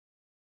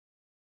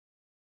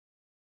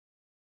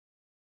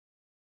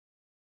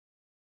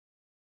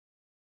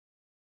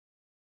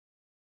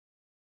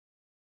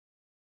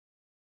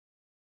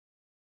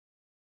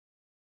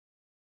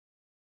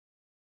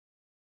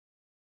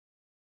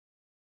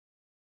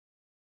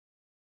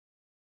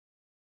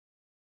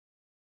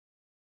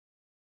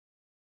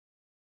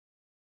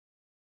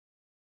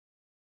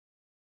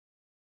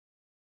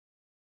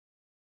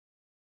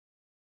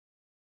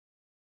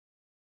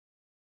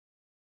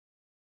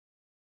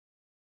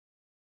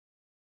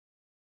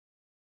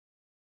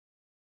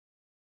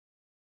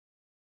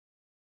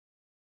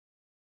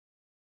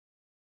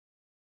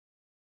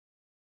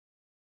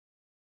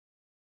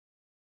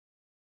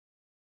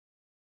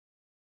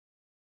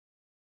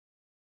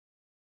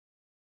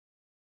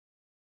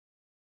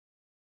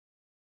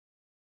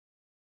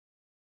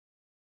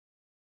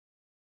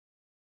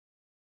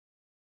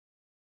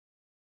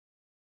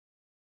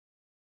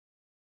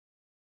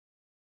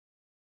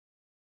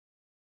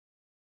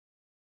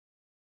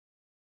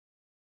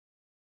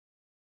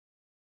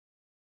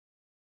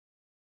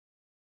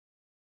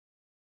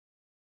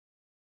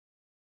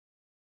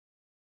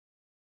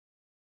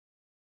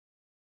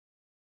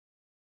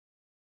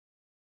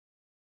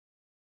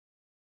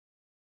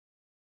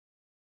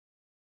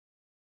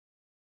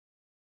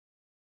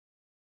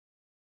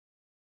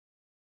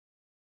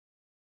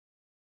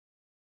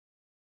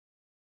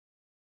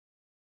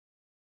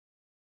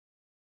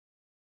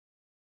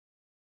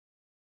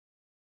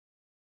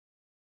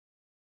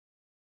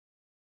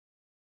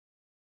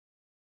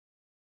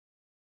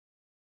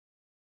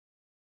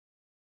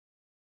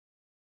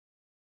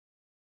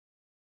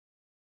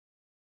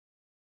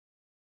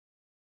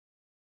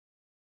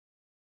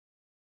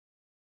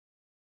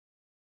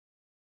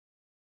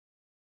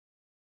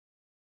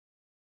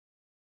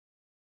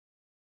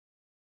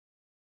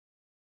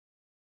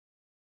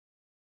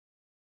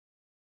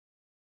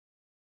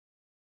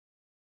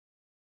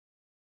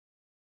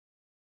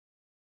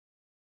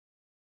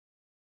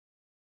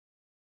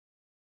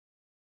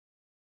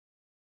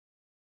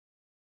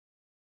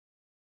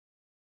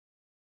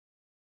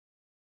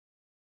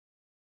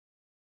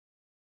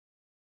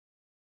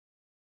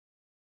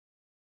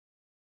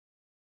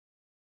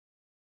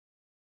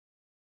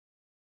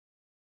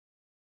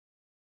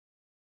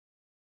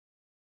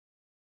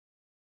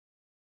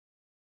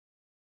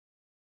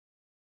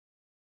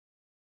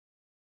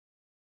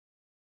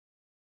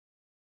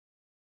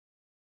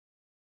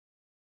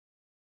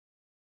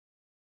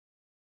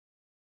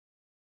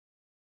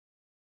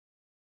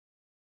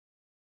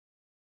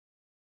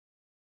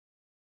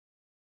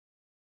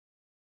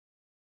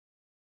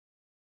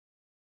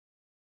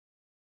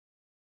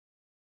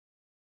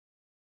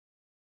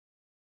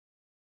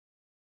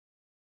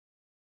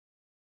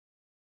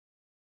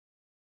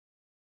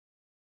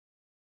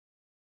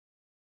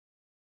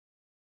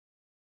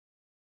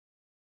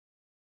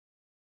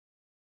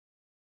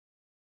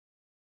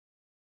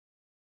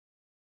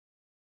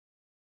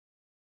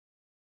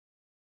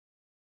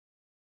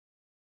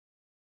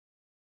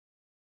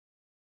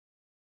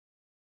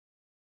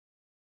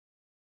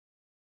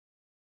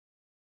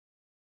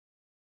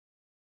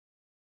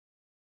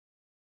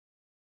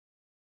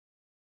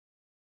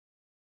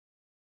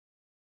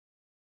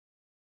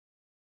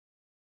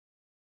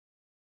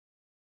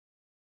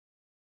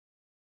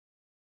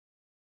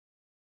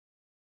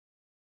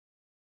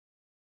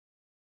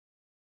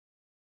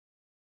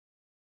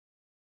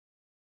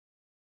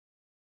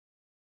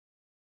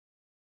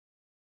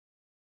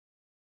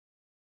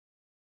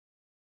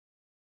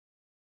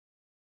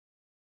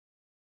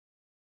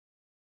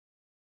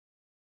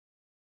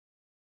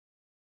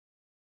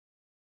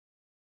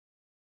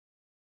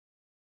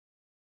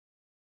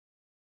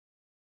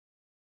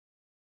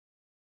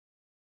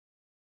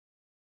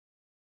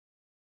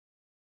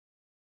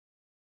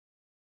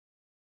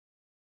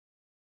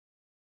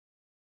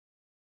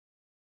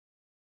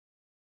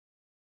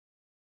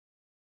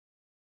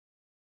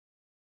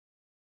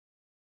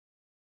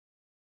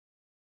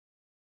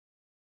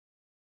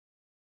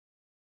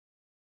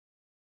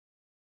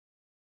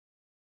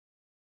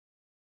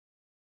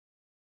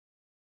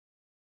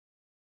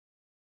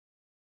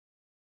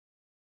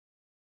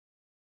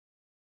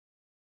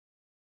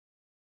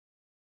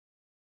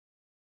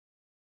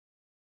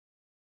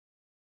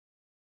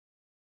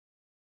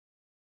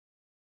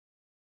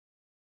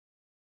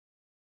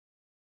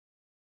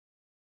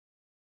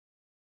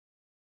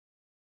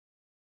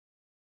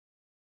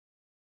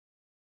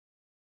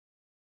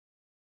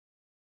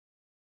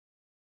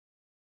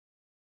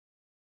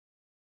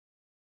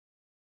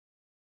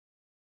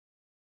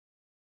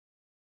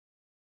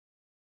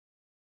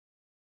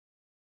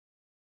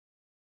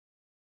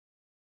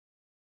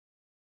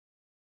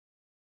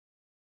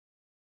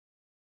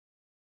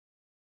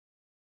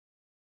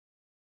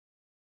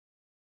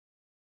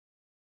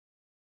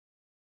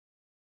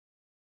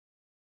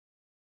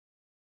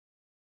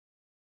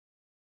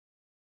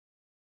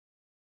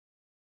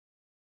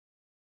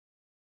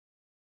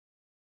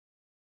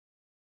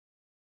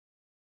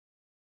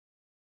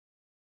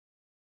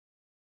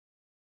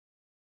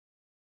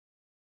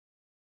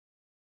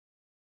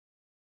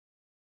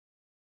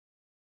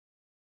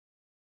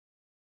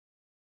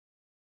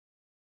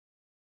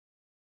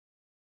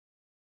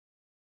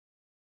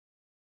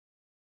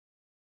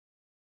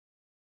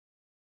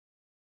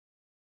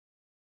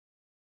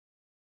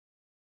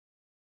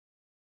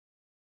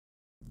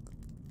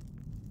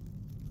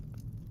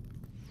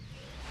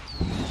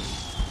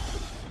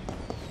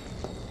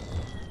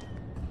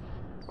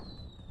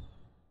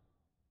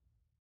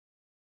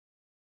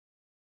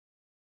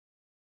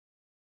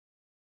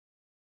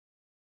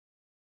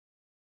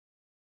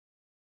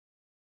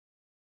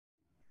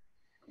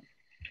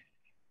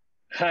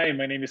Hi,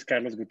 my name is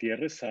Carlos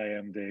Gutierrez. I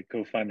am the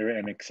co-founder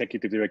and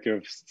executive director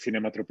of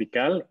Cinema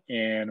Tropical,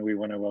 and we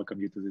want to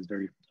welcome you to this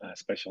very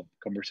special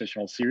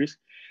conversational series.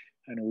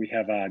 And we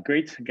have a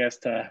great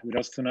guest with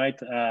us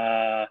tonight,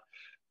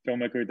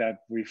 filmmaker that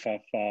we've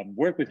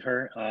worked with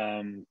her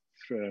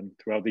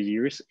throughout the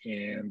years,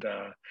 and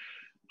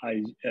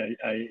I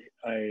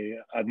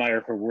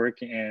admire her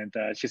work, and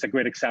she's a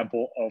great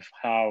example of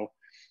how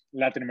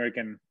Latin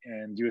American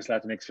and US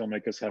Latinx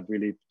filmmakers have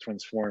really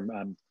transformed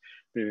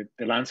the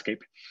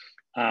landscape.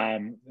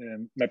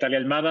 Natalia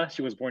Almada,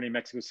 she was born in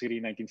Mexico City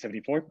in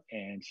 1974,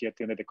 and she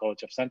attended the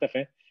College of Santa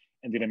Fe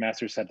and did a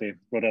master's at the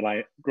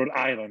Rhode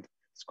Island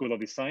School of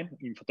Design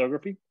in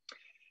photography.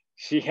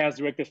 She has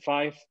directed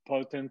 5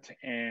 potent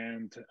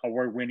and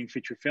award-winning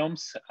feature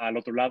films: Al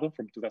Otro Lado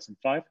from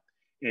 2005,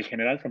 El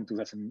General from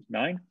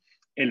 2009,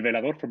 El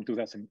Velador from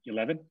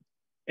 2011,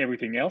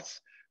 Everything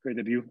Else, her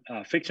debut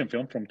fiction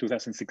film from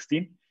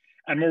 2016,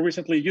 and more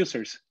recently,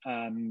 Users,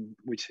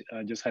 which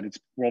just had its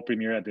world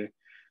premiere at the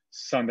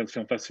Sundance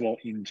Film Festival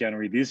in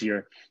January this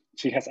year.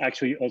 She has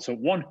actually also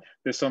won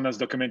the Sundance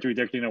Documentary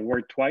Directing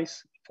Award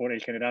twice for El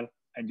General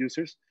and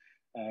Users.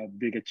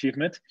 Big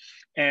achievement.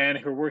 And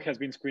her work has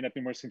been screened at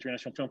numerous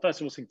international film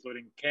festivals,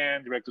 including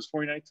Cannes, Directors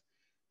Fortnight,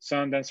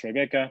 Sundance,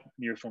 Rebecca,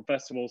 New York Film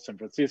Festival, San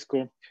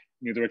Francisco,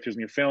 New Directors,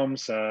 New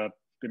Films, the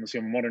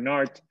Museum of Modern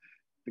Art,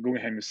 the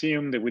Guggenheim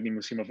Museum, the Whitney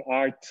Museum of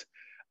Art,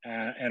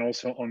 and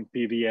also on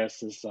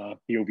PBS's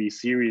POV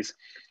series.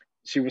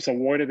 She was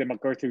awarded the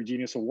MacArthur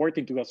Genius Award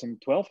in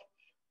 2012,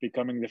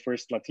 becoming the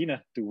first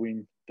Latina to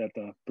win that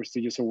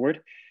prestigious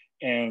award.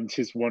 And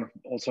she's won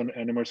also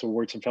numerous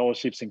awards and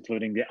fellowships,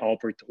 including the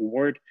Albert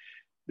Award,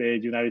 the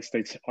United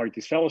States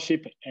Artist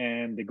Fellowship,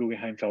 and the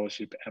Guggenheim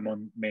Fellowship,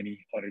 among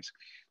many others.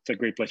 It's a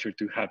great pleasure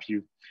to have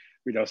you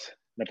with us,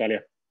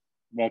 Natalia.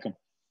 Welcome.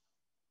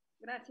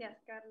 Gracias,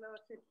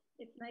 Carlos.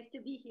 It's nice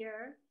to be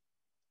here,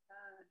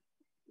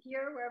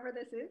 wherever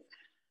this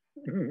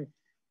is.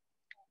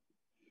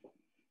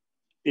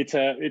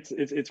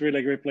 It's really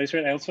a great pleasure.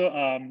 And also,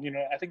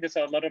 I think there's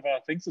a lot of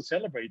things to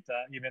celebrate,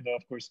 even though,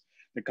 of course,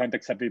 the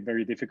context have been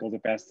very difficult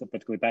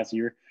particularly past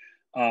year.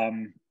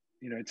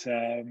 It's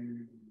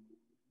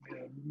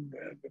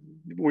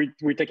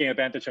we're taking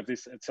advantage of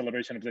this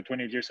celebration of the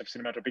 20 years of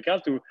Cinema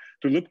Tropical to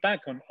look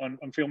back on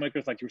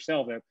filmmakers like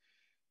yourself. That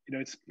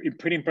it's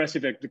pretty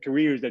impressive the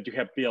careers that you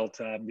have built,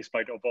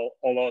 despite of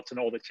all odds and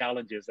all the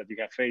challenges that you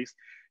have faced.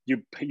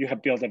 You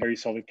have built a very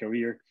solid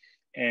career.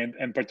 And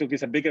particularly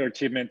it's a bigger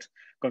achievement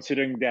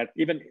considering that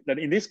even that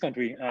in this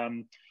country,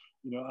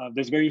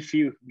 there's very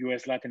few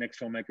U.S. Latinx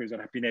filmmakers that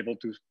have been able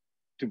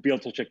to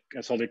build such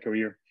a solid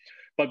career.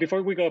 But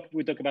before we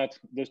talk about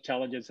those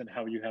challenges and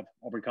how you have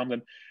overcome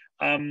them.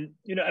 I'm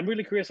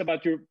really curious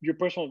about your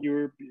personal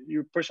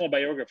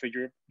biography,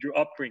 your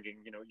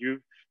upbringing.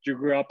 You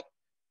grew up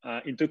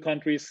in 2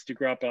 countries, you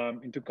grew up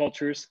in 2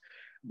 cultures,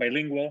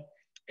 bilingual,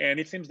 and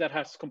it seems that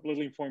has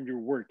completely informed your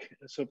work.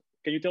 So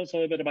can you tell us a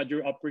little bit about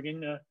your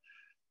upbringing?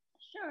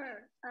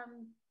 Sure.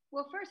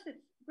 Well, first,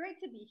 it's great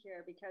to be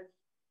here because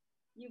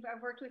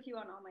I've worked with you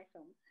on all my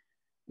films.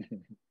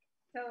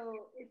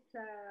 So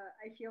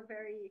I feel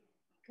very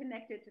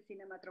connected to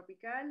Cinema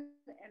Tropical,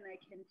 and I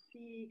can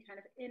see kind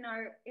of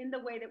in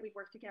the way that we've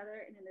worked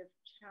together and in the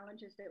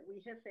challenges that we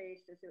have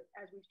faced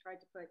as we've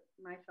tried to put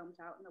my films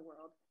out in the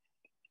world.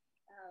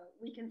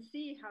 We can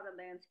see how the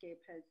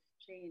landscape has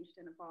changed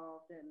and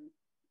evolved and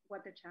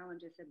what the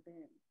challenges have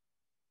been.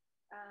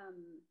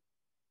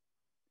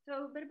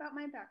 So a bit about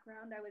my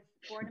background. I was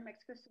born in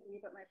Mexico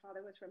City, but my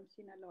father was from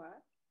Sinaloa.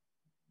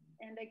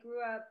 And I grew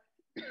up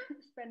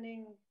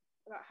spending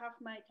about half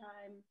my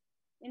time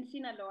in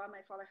Sinaloa.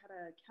 My father had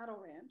a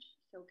cattle ranch,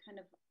 so kind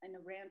of in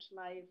a ranch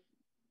life,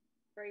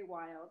 very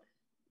wild.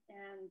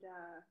 And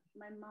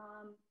my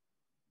mom,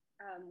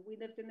 we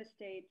lived in the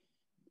States,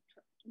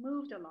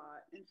 moved a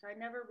lot. And so I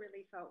never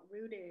really felt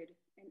rooted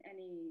in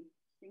any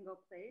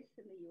single place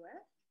in the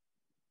US.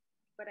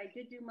 But I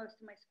did do most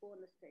of my school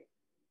in the States.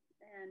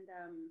 And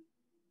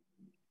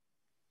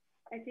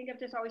I think I've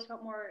just always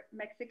felt more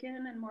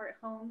Mexican and more at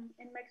home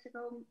in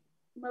Mexico,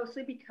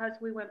 mostly because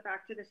we went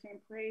back to the same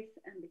place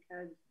and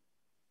because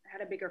I had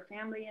a bigger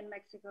family in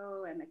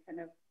Mexico and a kind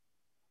of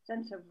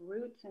sense of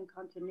roots and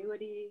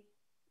continuity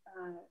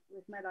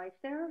with my life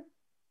there.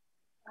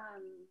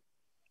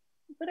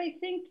 But I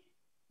think,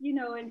 in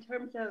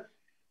terms of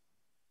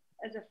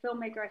as a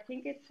filmmaker, I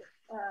think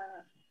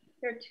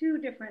there are 2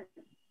 different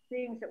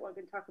things that one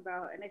can talk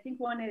about. And I think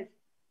one is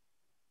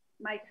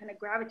my kind of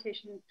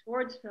gravitation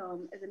towards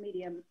film as a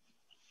medium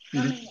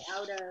coming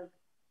out of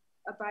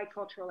a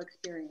bicultural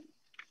experience.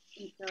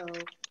 And so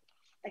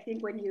I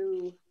think when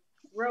you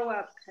grow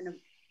up I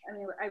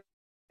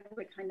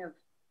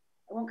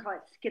won't call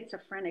it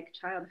schizophrenic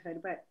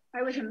childhood, but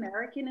I was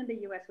American in the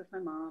US with my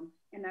mom,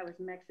 and I was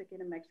Mexican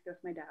in Mexico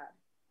with my dad.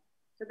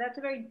 So that's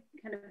a very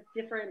kind of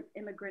different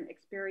immigrant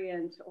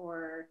experience,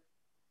 or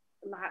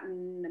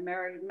Latin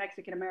American,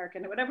 Mexican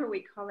American, whatever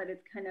we call it.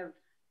 It's kind of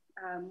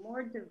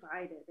more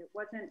divided. It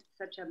wasn't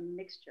such a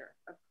mixture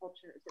of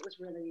cultures. It was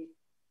really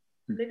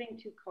living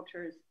 2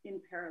 cultures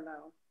in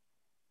parallel.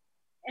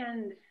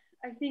 And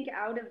I think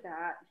out of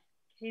that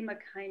came a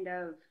kind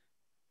of,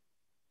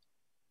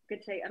 you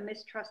could say, a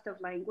mistrust of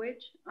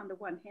language on the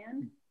one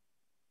hand,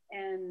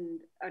 and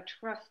a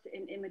trust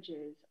in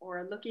images,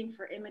 or looking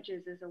for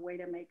images as a way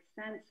to make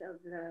sense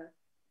of the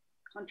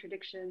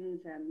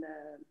contradictions and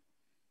the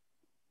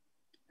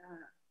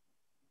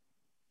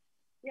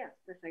yeah,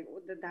 this like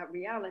that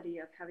reality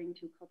of having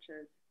two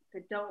cultures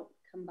that don't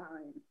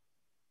combine.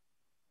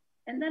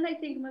 And then I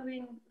think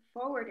moving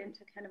forward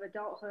into kind of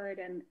adulthood,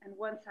 and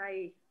once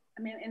I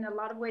mean, in a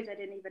lot of ways, I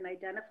didn't even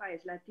identify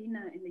as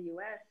Latina in the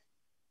U.S.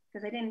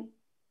 because I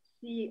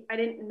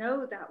didn't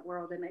know that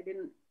world, and I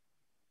didn't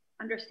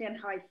understand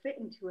how I fit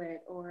into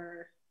it,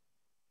 or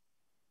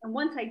and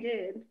once I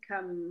did,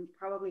 come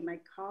probably my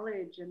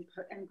college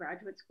and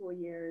graduate school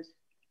years.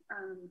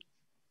 Um,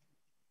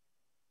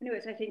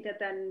 Anyways, I think that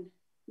then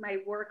my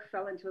work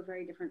fell into a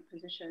very different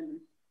position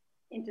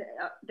into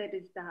that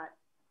is that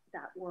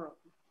world.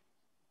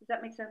 Does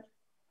that make sense?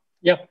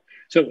 Yeah.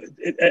 So,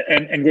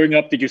 and growing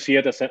up, did you see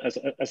it as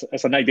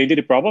an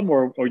identity problem,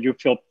 or you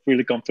felt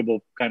really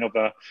comfortable kind of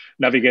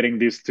navigating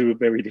these two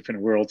very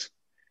different worlds?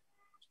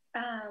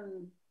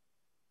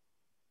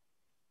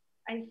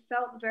 I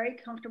felt very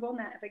comfortable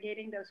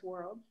navigating those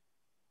worlds.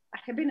 I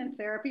have been in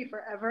therapy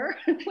forever,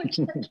 which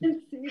I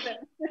can see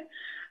that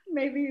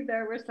maybe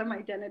there were some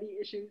identity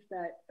issues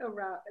that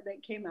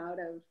came out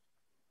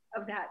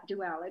of that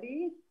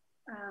duality.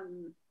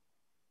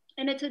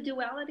 And it's a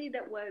duality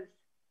that was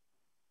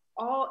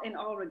in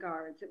all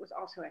regards. It was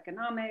also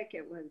economic.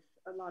 It was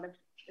a lot of.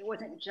 It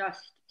wasn't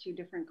just two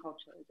different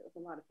cultures. It was a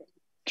lot of things.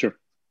 Sure.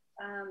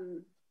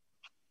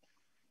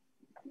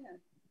 Yeah.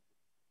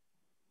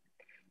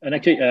 And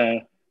actually,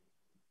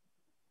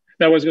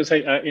 I was going to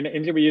say in an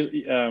interview,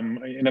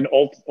 in an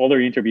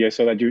older interview, I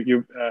saw that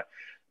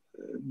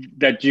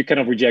you kind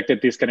of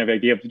rejected this kind of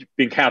idea of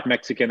being half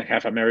Mexican,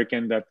 half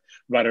American. That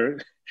rather,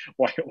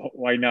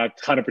 why not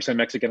 100%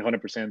 Mexican,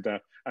 100%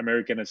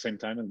 American at the same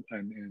time?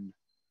 And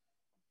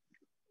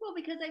well,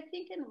 because I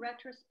think in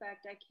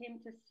retrospect, I came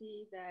to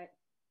see that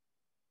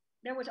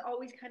there was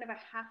always kind of a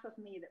half of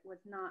me that was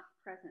not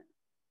present,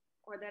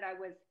 or that I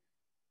was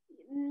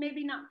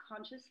maybe not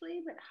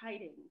consciously, but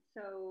hiding.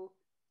 So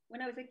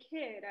when I was a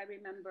kid, I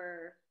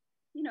remember,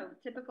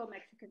 typical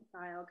Mexican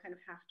style, kind of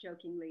half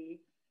jokingly,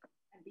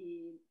 I'd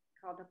be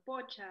called a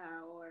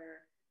pocha,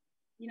 or,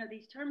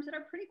 these terms that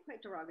are pretty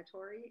quite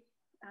derogatory,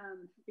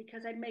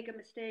 because I'd make a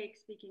mistake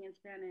speaking in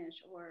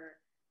Spanish, or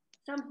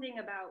something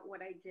about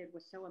what I did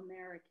was so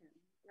American,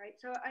 right?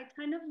 So I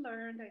kind of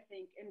learned, I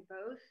think, in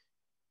both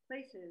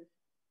places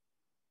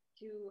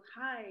to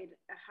hide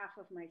a half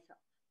of myself.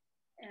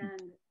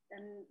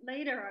 And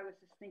later I was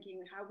just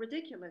thinking how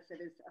ridiculous it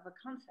is of a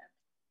concept.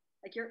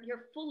 Like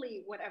you're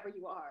fully whatever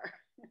you are.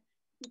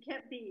 You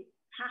can't be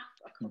half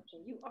a culture.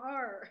 You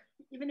are,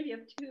 even if you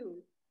have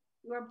two,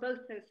 you are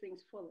both those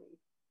things fully,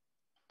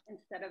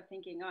 instead of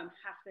thinking, oh, I'm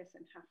half this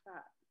and half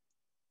that.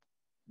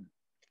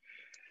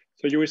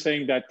 So you were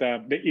saying that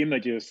the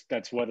images,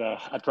 that's what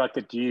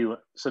attracted you.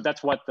 So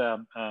that's what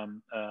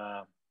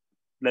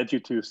led you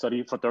to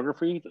study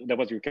photography. That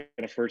was your kind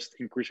of first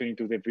incursion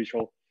into the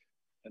visual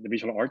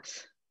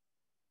arts.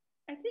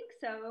 I think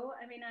so.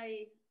 I mean,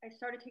 I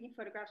started taking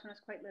photographs when I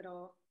was quite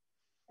little,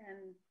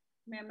 and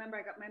I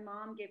remember my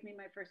mom gave me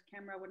my first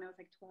camera when I was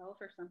like 12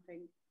 or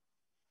something,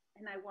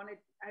 and I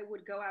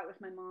would go out with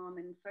my mom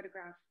and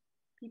photograph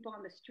people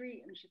on the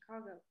street in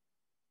Chicago.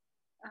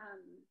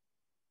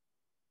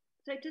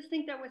 So I just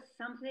think there was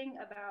something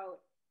about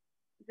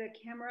the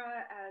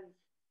camera as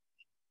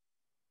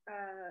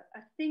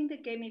a thing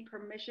that gave me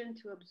permission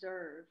to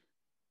observe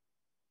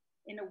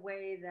in a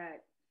way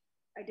that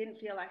I didn't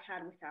feel I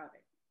had without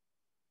it.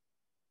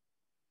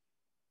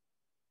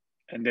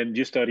 And then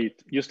you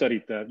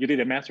did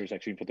a master's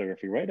actually in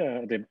photography, right?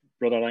 The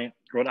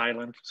Rhode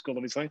Island School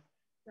of Design.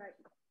 Right.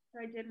 So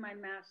I did my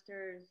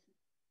master's.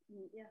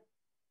 Yeah.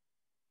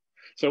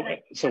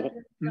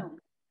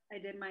 I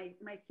did my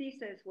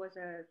thesis was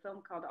a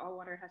film called All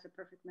Water Has a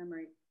Perfect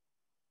Memory,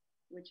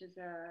 which is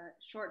a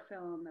short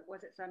film that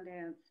was at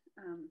Sundance.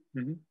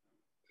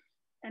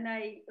 And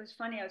it was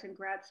funny, I was in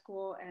grad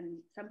school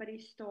and somebody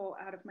stole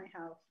out of my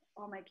house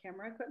all my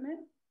camera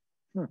equipment.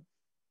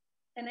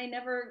 And I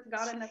never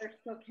got another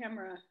still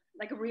camera,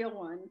 like a real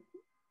one,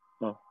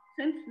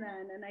 since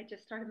then. And I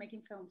just started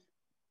making films.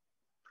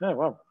 Oh,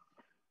 wow.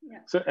 Yeah.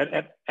 So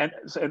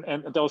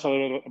and tell us a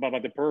little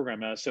about the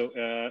program. So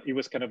it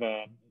was kind of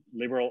a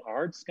liberal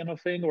arts kind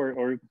of thing,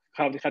 or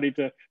how did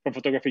from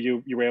photography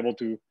you were able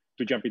to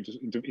jump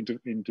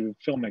into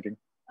filmmaking?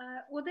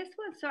 Well,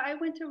 so I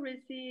went to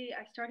RISD.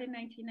 I started in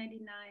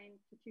 1999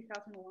 to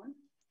 2001.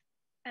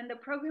 And the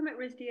program at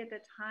RISD at the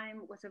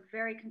time was a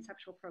very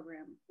conceptual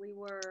program. We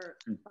were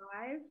 5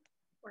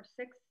 or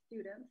 6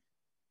 students.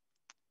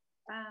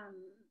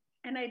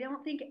 And I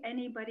don't think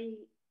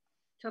anybody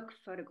took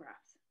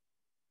photographs.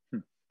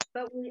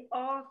 But we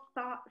all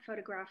thought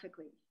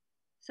photographically.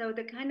 So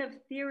the kind of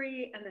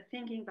theory and the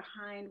thinking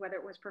behind whether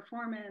it was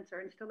performance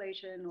or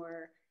installation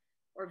or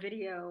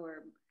video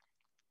or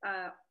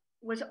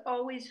was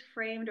always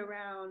framed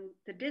around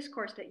the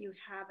discourse that you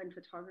have in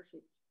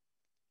photography.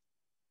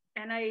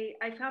 And I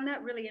found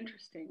that really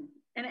interesting.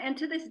 And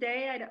to this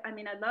day, I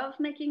mean, I love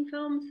making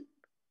films,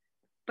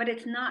 but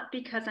it's not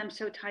because I'm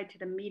so tied to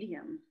the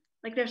medium.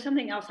 Like there's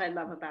something else I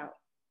love about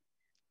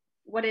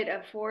what it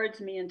affords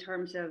me in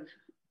terms of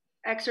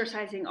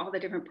exercising all the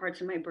different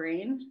parts of my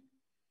brain.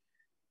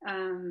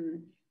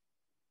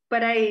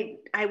 But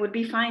I would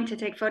be fine to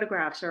take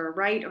photographs or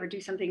write or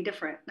do something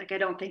different. Like I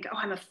don't think, oh,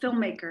 I'm a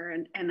filmmaker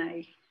and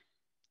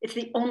it's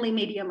the only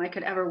medium I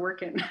could ever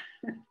work in,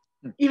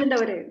 even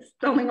though it is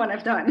the only one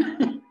I've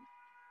done.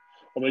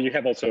 Although you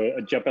have also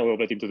jumped a little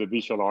bit into the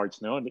visual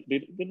arts, no?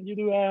 Didn't you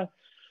do a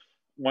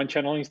one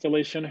channel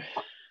installation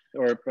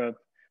or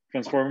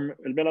transform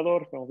El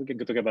Velador? Well, we can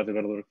talk about the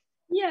Velador.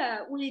 Yeah,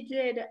 we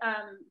did.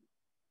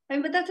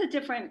 But that's a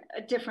different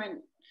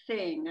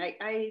thing.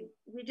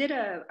 We did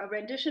a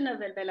rendition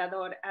of El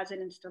Velador as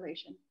an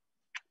installation.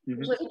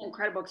 Mm-hmm. It was an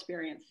incredible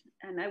experience,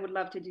 and I would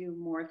love to do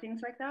more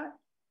things like that.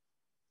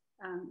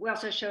 We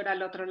also showed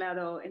Al Otro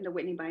Lado in the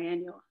Whitney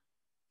Biennial.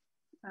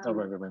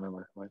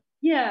 Right.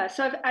 Yeah,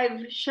 so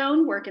I've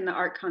shown work in the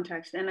art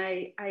context, and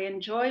I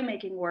enjoy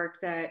making work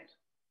that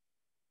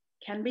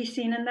can be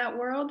seen in that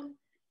world.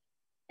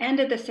 And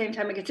at the same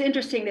time, like, it's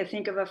interesting to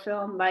think of a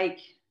film like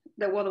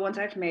the ones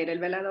I've made, El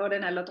Velador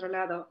and Al Otro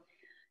Lado,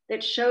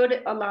 that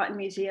showed a lot in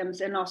museums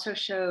and also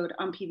showed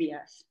on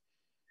PBS,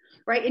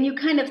 right? And you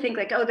kind of think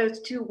like, oh, those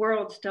two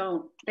worlds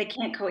they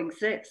can't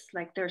coexist.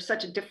 Like they're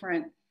such a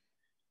different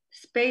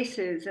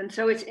spaces. And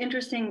so it's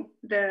interesting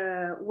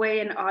the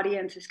way an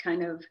audience is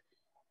kind of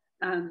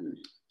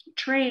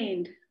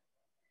trained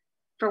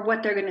for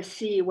what they're going to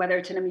see, whether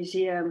it's in a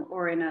museum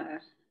or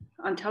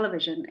on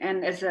television.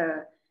 And as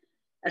a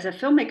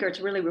filmmaker, it's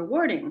really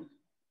rewarding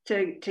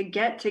to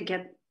get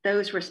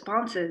those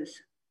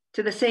responses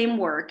to the same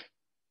work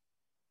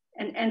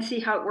and see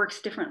how it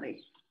works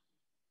differently.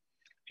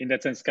 In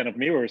that sense, kind of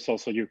mirrors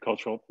also your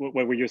cultural, what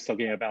were you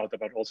talking about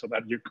also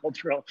about your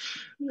cultural,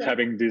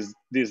 having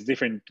these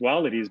different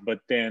dualities, but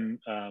then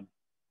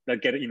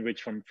that get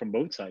enriched from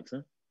both sides,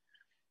 huh?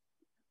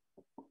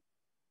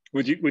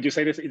 Would you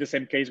say this is the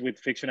same case with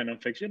fiction and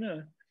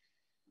nonfiction?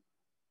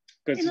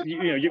 Because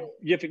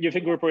you've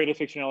incorporated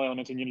fictional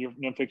elements in your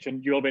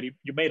nonfiction. You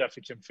made a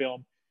fiction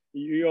film.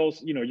 You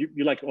also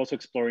you like also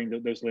exploring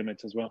those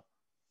limits as well.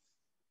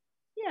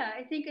 Yeah,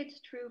 I think it's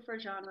true for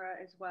genre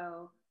as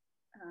well.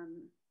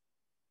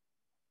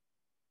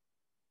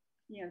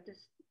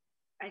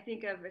 I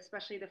think of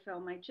especially the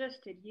film I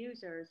just did,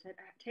 Users. It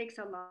takes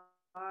a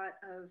lot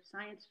of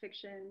science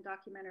fiction,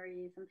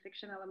 documentaries, and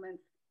fiction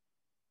elements.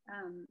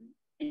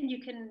 And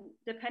you can,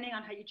 depending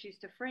on how you choose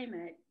to frame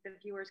it, the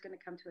viewer is going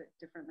to come to it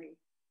differently.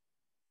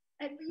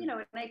 And, and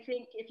I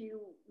think if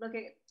you look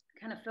at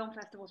kind of film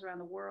festivals around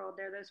the world,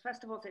 there are those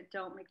festivals that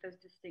don't make those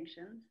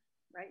distinctions,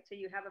 right? So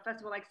you have a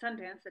festival like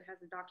Sundance that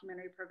has a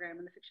documentary program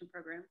and the fiction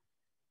program,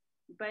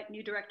 but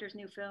new directors,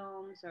 new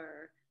films,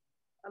 or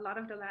a lot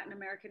of the Latin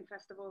American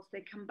festivals,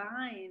 they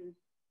combine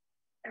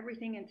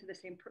everything into the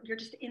same, you're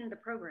just in the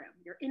program.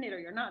 You're in it or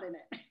you're not in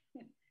it.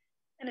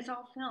 And it's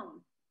all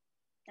film.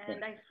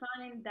 And I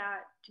find that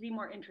to be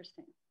more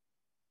interesting.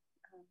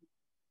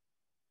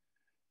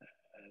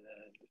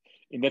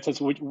 In that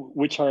sense,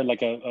 which are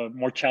like a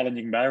more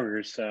challenging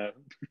barriers,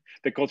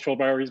 the cultural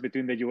barriers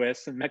between the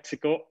U.S. and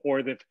Mexico,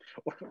 or the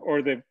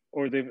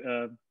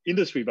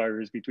industry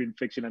barriers between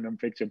fiction and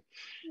nonfiction?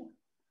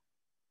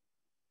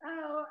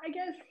 Oh, I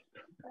guess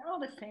they're all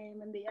the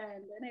same in the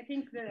end. And I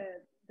think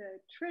the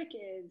trick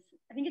is,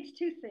 I think it's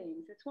two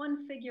things. It's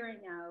one,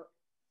 figuring out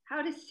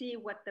how to see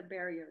what the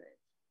barrier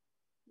is,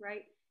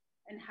 right?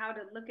 And how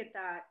to look at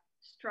that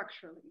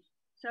structurally.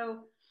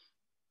 So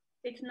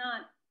it's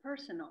not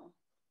personal,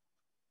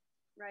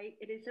 right?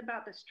 It is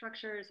about the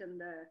structures and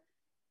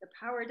the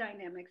power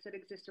dynamics that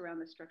exist around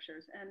the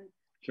structures. And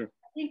sure.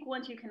 I think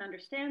once you can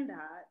understand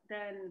that,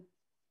 then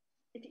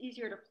it's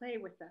easier to play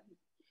with them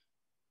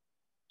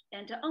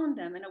and to own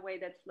them in a way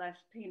that's less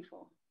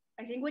painful.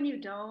 I think when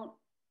you don't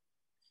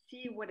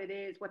see what it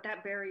is, what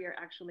that barrier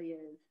actually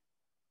is,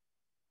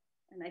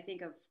 and I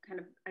think of kind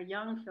of a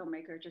young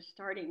filmmaker just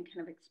starting, kind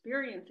of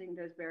experiencing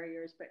those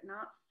barriers, but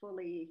not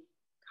fully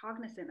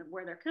cognizant of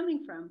where they're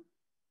coming from,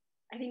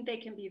 I think they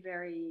can be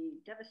very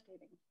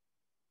devastating.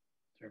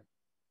 Sure.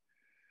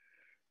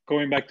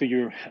 Going back to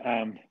your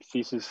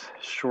thesis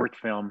short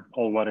film,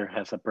 All Water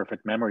Has a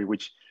Perfect Memory,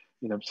 which,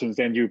 since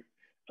then you,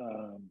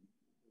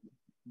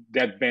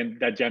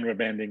 that genre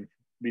bending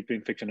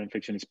between fiction and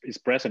fiction is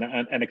present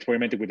and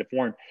experimented with the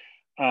form.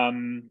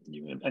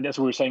 And as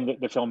we were saying,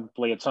 the film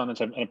played at Sundance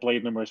and played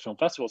at numerous film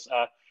festivals.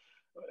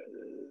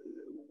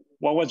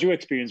 What was your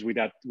experience with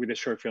the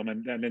short film,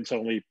 and then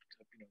suddenly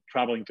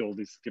traveling to all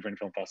these different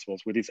film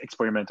festivals with this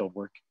experimental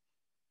work?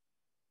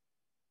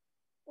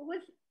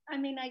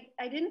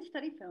 I didn't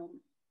study film,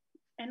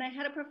 and I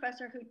had a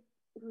professor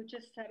who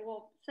just said,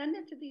 "Well, send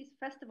it to these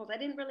festivals." I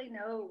didn't really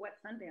know what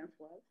Sundance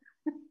was,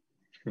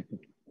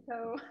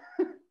 so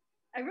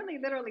I really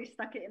literally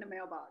stuck it in a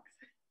mailbox,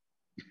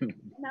 and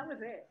that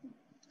was it.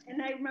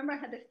 And I remember I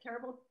had this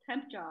terrible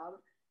temp job,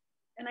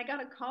 and I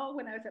got a call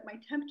when I was at my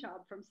temp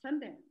job from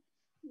Sundance,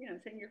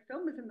 saying your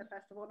film is in the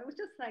festival. And it was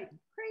just like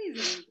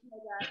crazy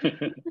like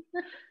that.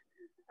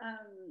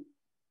 um,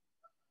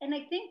 and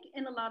I think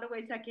in a lot of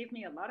ways that gave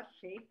me a lot of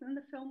faith in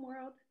the film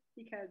world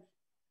because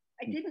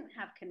I didn't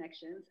have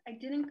connections. I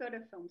didn't go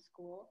to film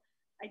school.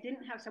 I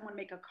didn't have someone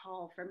make a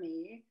call for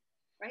me,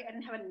 right? I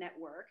didn't have a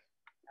network.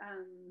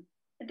 And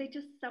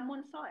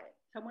someone saw it.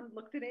 Someone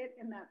looked at it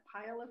in that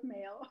pile of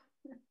mail.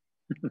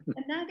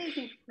 And that is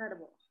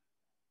incredible.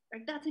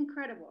 Like that's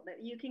incredible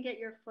that you can get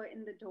your foot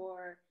in the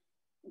door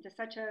into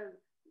such a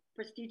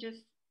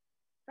prestigious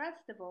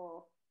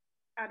festival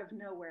out of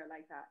nowhere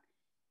like that.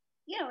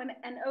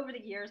 And over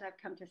the years I've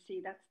come to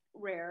see that's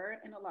rare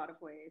in a lot of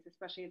ways,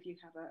 especially if you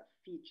have a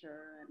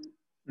feature and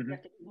you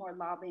have to do more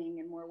lobbying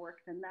and more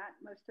work than that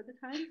most of the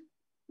time.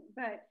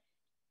 But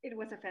it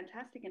was a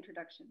fantastic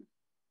introduction.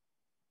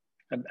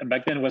 And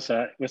back then was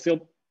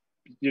still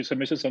your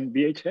submissions on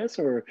VHS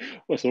or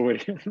was already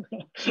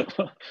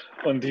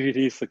on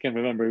DVDs? I can't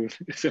remember.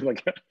 It seemed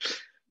like a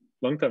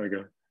long time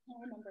ago. I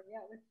remember,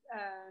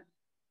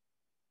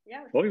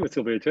 yeah. Well, it was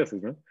still VHS,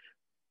 isn't it?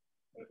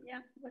 Yeah,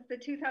 it was the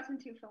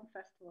 2002 Film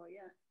Festival,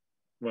 yeah.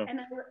 Wow. And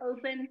I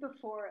opened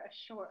before a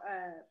short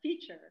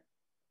feature.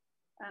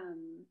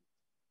 And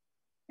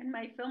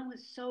my film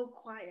was so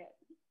quiet,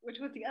 which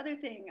was the other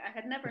thing I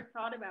had never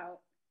thought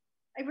about.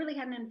 I really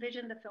hadn't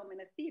envisioned the film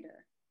in a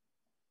theater.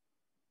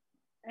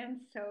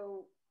 And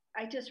so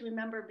I just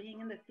remember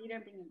being in the theater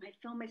and being, my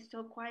film is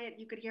so quiet,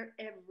 you could hear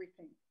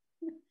everything.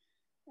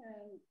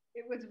 And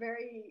it was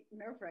very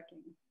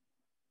nerve-wracking.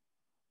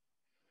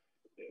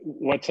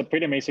 What's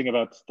pretty amazing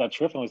about that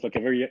short film is like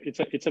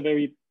it's a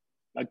very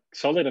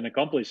solid and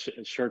accomplished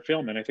short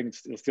film, and I think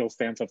it still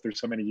stands after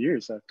so many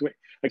years.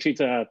 Actually,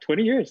 it's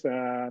 20 years.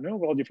 No,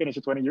 well, you finished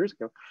it 20 years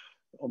ago,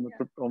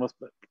 almost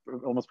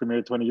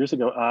premiered 20 years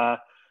ago.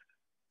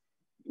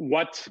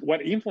 What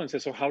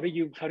influences, or how are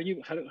you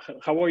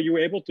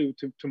able to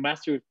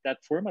master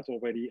that format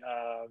already?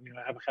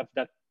 Have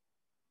that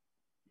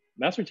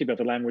mastery of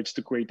the language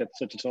to create that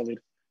such a solid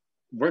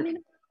work.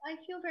 I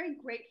feel very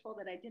grateful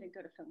that I didn't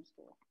go to film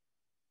school.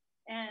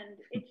 And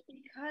it's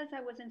because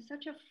I was in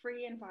such a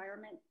free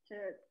environment to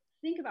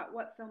think about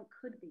what film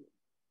could be.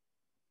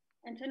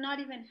 And to not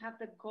even have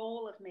the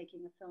goal of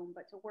making a film,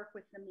 but to work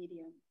with the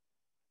medium.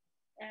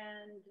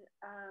 And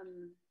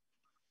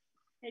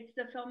it's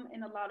the film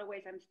in a lot of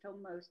ways I'm still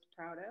most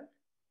proud of.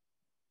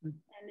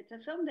 And it's a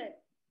film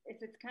that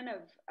it's kind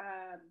of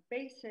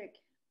basic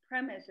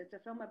premise. It's a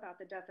film about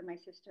the death of my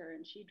sister,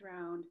 and she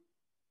drowned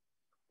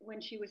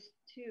when she was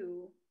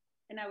 2.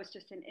 And I was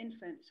just an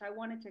infant. So I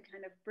wanted to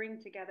kind of bring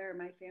together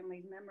my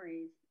family's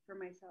memories for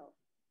myself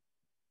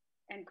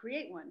and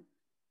create one.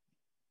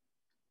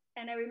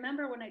 And I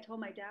remember when I told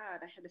my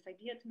dad I had this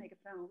idea to make a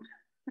film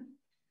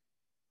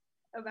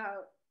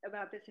about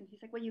this, and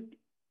he's like, well, you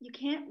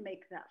can't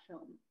make that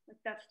film. Like,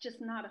 that's just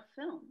not a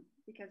film,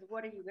 because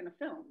what are you going to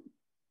film?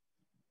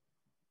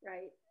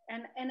 Right?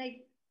 And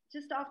I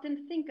just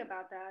often think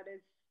about that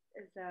as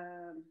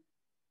an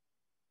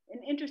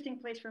interesting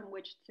place from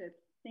which to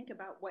think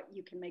about what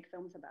you can make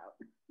films about.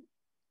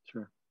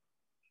 Sure.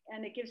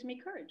 And it gives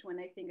me courage when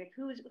I think, like,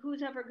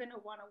 who's ever going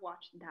to want to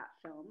watch that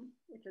film?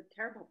 It's a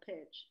terrible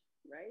pitch,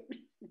 right?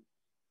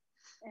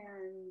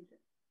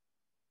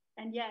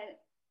 and yet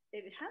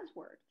it has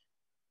worked,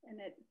 and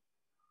it's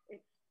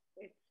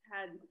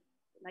had,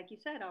 like you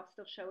said, I'll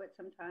still show it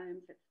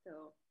sometimes. It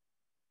still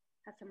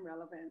has some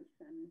relevance,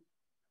 and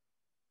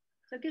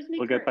so it gives me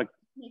courage,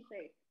 gives me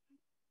faith.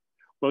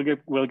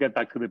 We'll get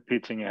back to the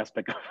pitching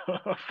aspect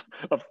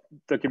of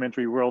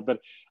documentary world,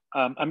 but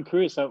I'm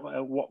curious,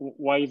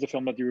 why is the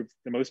film that you're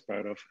the most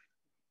proud of?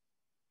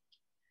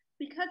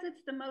 Because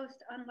it's the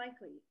most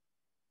unlikely,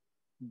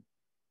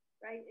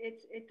 right?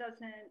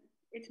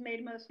 It's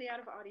made mostly out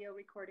of audio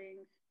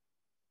recordings.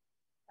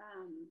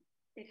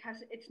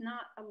 It's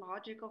not a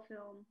logical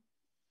film.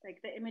 Like,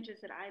 the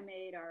images that I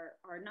made are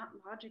not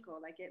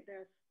logical. Like,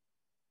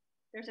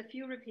 there's a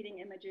few repeating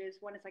images.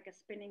 One is like a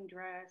spinning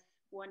dress.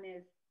 One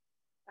is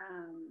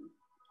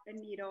a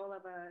needle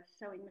of a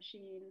sewing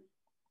machine.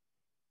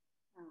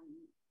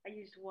 I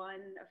used a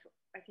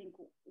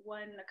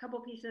couple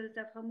pieces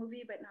of home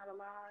movie, but not a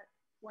lot.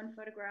 One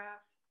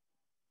photograph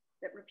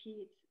that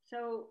repeats.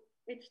 So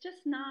it's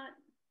not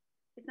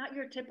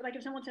your tip. Like,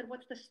 if someone said,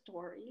 what's the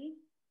story?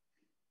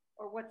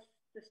 Or what's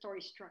the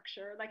story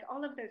structure? Like,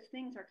 all of those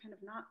things are kind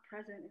of not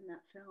present in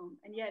that film,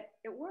 and yet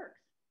it works.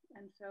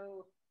 And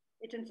so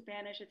it's in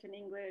Spanish, it's in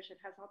English, it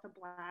has lots of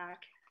black,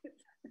 it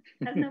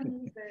has no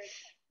music.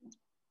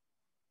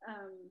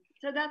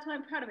 So that's why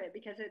I'm proud of it,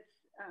 because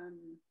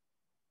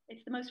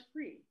it's the most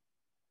free.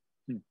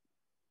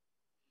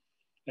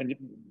 And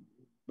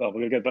well,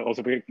 we'll get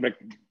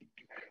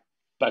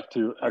back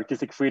to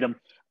artistic freedom.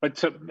 But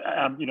so,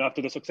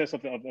 after the success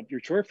of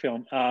your short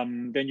film,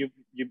 then you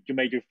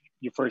made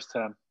your first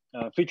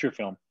feature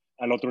film,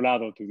 Al Otro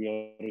Lado, to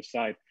the other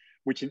side,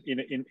 which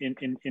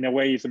in a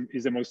way is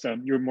the most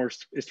your more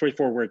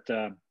straightforward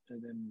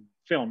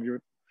film.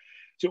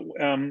 So,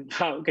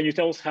 how can you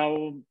tell us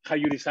how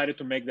you decided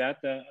to make that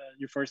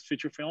your first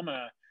feature film,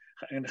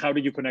 and how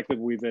did you connect it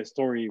with the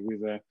story with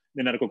the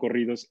narco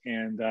corridos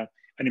and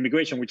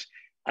immigration, which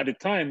at the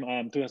time,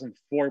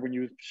 2004, when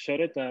you shot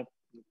it,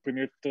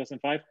 premiered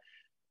 2005,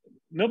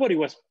 nobody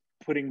was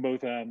putting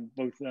both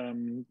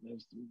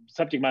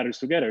subject matters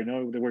together. You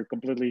know, they were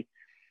completely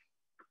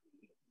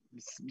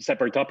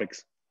separate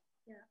topics.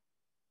 Yeah,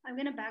 I'm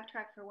going to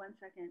backtrack for 1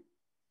 second.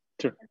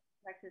 Sure.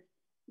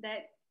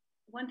 That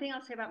one thing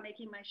I'll say about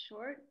making my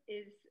short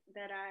is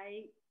that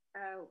I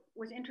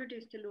was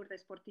introduced to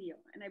Lourdes Portillo,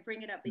 and I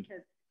bring it up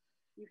because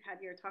you had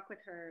your talk with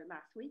her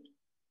last week.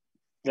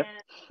 Yep.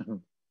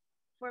 And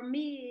for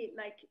me,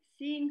 like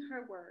seeing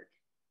her work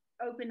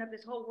opened up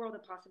this whole world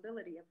of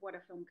possibility of what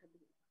a film could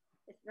be,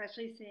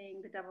 especially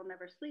seeing The Devil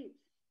Never Sleeps,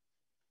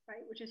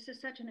 right? Which is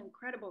just such an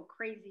incredible,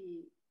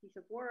 crazy piece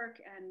of work,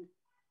 and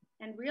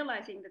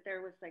realizing that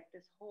there was like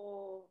this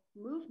whole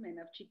movement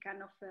of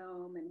Chicano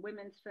film and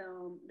women's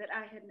film that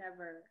I had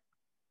never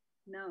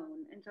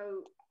known. And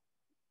so,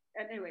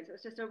 anyways, it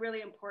was just a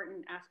really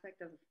important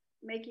aspect of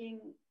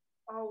making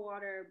all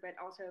water, but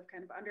also of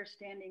kind of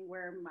understanding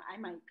where I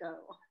might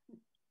go.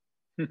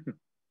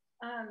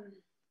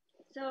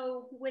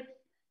 So with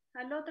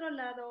Al Otro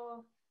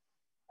Lado,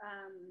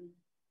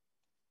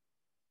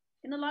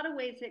 in a lot of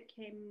ways, it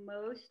came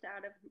most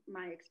out of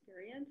my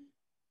experience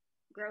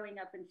growing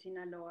up in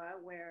Sinaloa,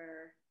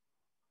 where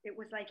it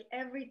was like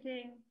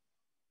everything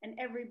and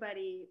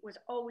everybody was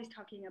always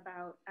talking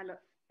about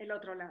el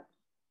otro lado.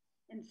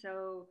 And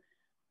so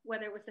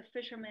whether it was the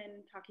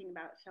fishermen talking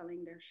about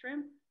selling their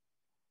shrimp,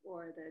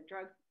 or the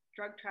drug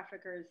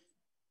traffickers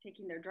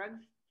taking their drugs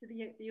to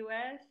the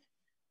US,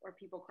 or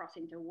people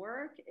crossing to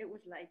work, it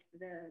was like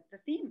the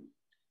theme.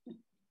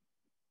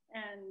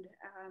 And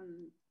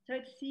so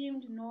it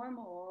seemed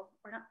normal,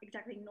 or not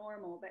exactly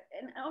normal, but,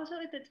 and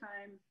also at the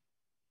time,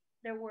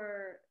 there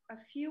were a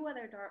few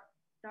other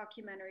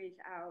documentaries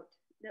out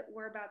that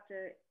were about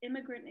the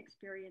immigrant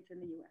experience in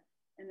the US.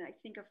 And I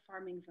think of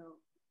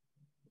Farmingville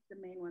is the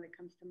main one that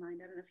comes to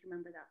mind. I don't know if you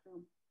remember that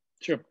film.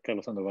 Sure,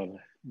 Carlos Sandoval.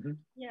 Mm-hmm.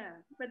 Yeah,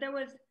 but there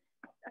was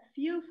a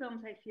few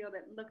films I feel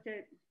that looked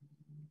at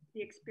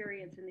the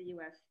experience in the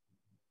US.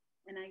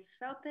 And I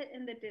felt that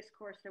in the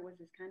discourse, there was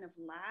this kind of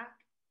lack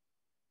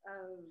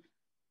of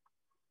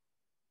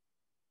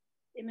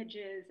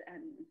images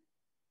and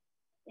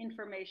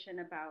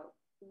information about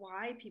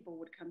why people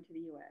would come to the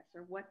US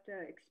or what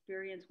the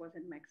experience was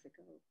in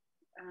Mexico.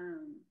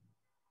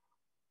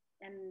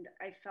 And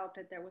I felt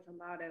that there was a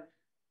lot of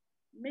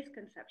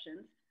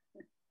misconceptions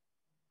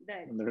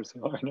that there's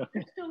still are today.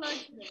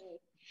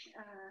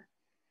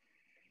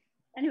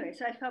 Anyway,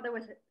 so I felt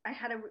I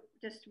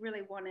just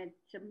really wanted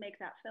to make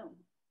that film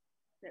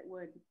that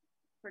would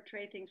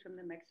portray things from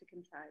the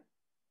Mexican side.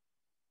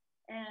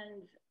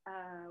 And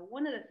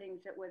one of the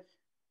things that was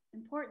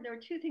important, there were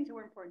two things that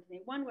were important to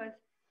me. One was,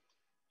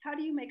 how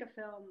do you make a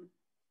film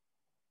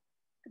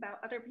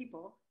about other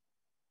people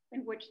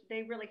in which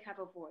they really have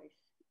a voice,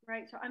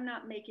 right? So I'm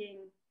not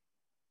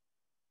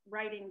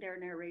writing their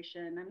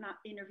narration. I'm not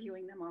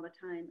interviewing them all the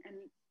time.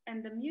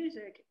 And the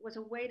music was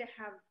a way to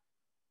have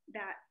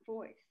that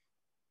voice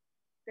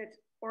that's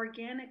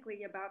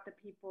organically about the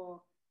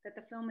people that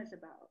the film is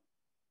about.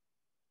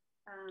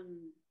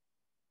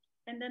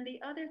 And then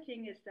the other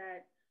thing is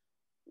that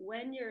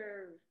when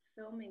you're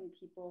filming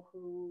people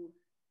who,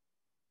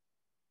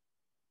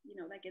 you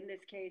know, like in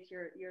this case,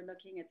 you're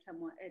looking at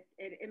someone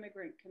at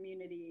immigrant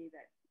community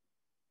that,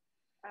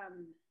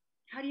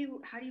 how do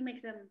you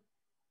make them,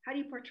 how do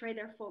you portray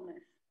their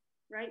fullness,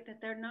 right? That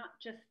they're not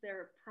just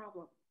their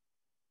problem.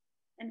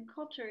 And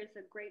culture is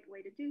a great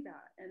way to do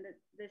that. And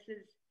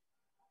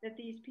that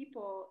these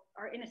people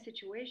are in a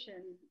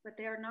situation, but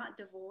they are not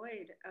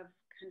devoid of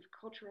kind of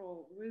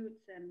cultural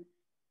roots and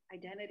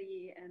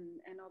identity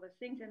and all those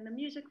things. And the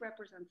music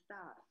represents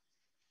that.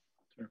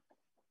 Sure.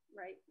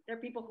 Right?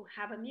 They're people who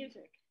have a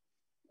music,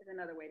 is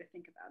another way to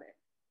think about it.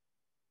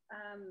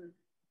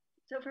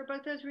 So for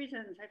both those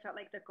reasons, I felt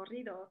like the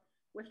corrido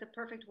was the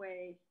perfect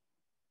way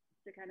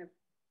to kind of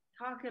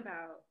talk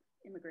about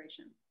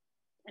immigration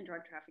and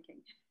drug trafficking.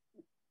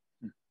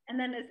 And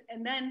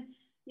then,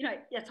 you know,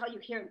 that's all you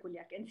hear in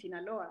Culiacán, in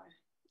Sinaloa.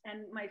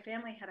 And my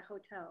family had a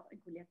hotel in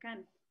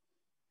Culiacán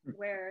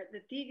where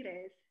the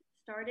Tigres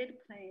started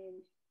playing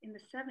in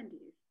the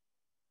 70s.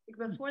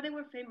 Before they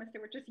were famous, they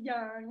were just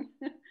young,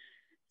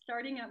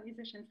 starting out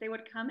musicians. They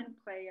would come and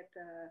play at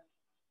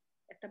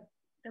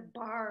the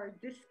bar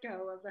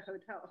disco of the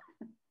hotel.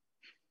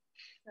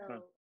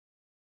 So,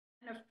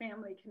 kind of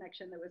family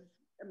connection that was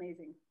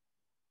amazing.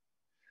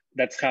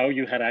 That's how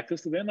you had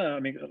access to them.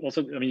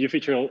 You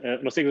feature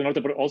Los Tigres del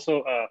Norte, but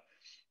also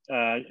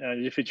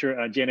you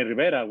feature Jenny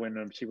Rivera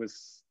when she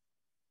was,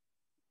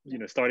 you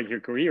know, starting her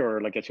career,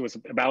 or like she was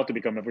about to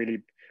become a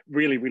really,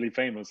 really, really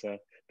famous.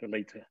 The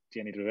late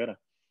Jenny Rivera.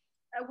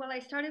 Well, I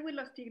started with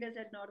Los Tigres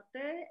del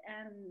Norte,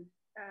 and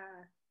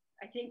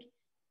I think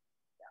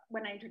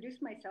when I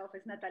introduced myself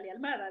as Natalia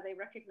Almada, they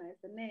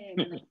recognized the name,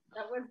 and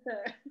that was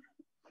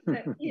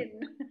the in.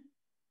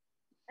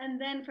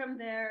 And then from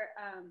there,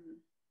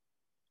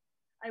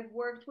 I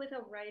worked with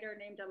a writer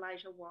named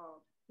Elijah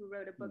Wald, who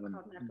wrote a book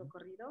called Narco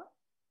Corrido,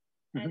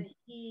 and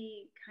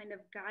he kind of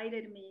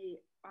guided me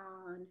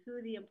on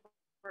who the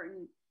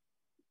important,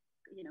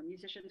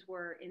 musicians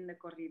were in the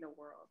corrido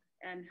world,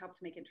 and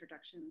helped make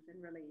introductions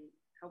and really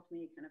helped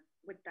me kind of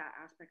with that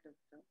aspect of the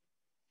film.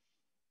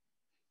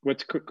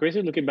 What's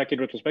crazy looking back in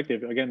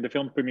retrospective, again, the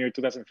film premiered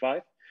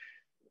 2005,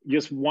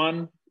 just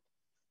one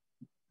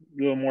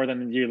little more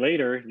than a year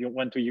later,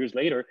 2 years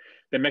later,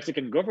 the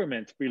Mexican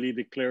government really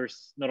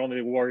declares not only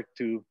the war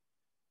to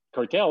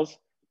cartels,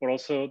 but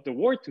also the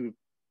war to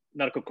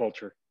narco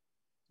culture.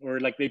 Or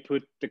like they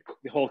put the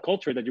whole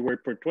culture that you were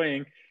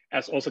portraying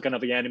as also kind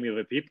of the enemy of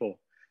the people.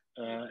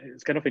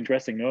 It's kind of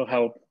interesting, no?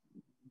 How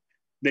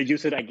they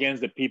use it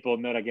against the people,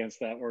 not against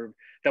that, or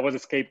that was a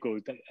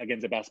scapegoat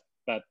against the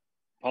bad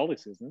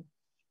policies. No?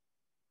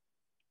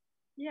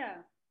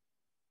 Yeah.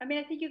 I mean,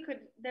 I think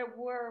there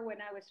were,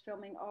 when I was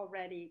filming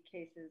already,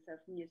 cases of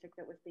music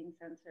that was being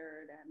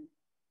censored,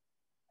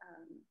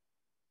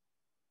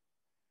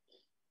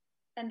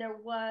 and there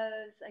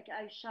was, like,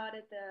 I shot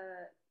at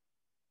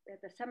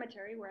the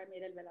cemetery where I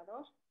made El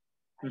Velador.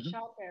 I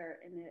shot there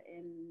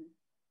in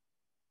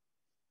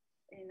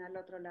Al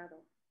Otro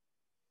Lado.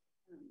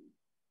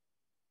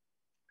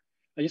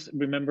 I just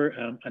remember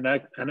an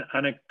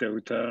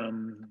anecdote,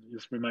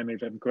 just remind me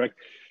if I'm correct,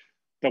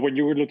 that when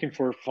you were looking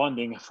for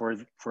funding for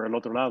El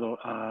Otro Lado,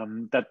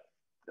 that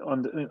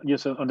on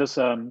this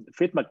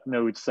feedback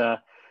notes,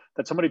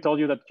 that somebody told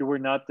you that you were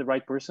not the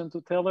right person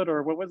to tell it,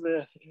 or what was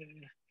the...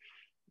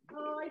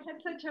 Oh, I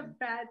had such a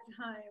bad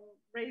time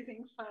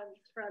raising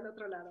funds for El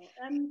Otro Lado.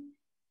 And,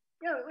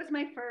 it was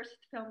my first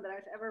film that I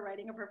was ever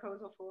writing a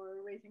proposal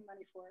for, raising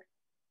money for.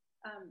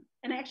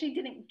 And I actually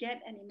didn't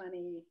get any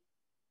money.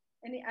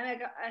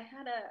 I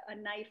had a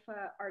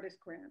NIFA artist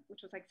grant,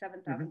 which was like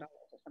 $7,000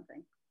 or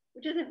something,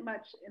 which isn't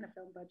much in a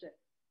film budget.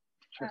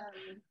 Sure.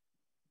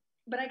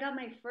 But I got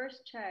my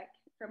first check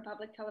from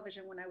public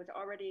television when I was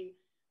already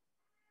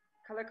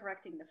color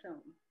correcting the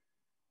film.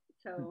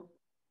 So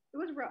it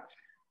was rough.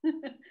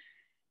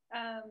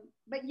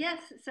 But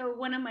yes, so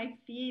one of my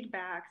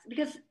feedbacks,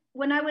 because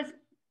when I was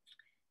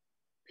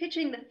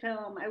pitching the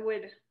film, I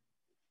would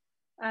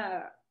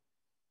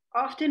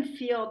often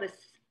feel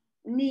this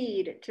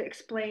need to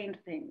explain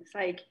things.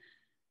 Like,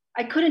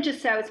 I couldn't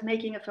just say I was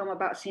making a film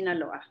about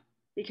Sinaloa,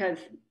 because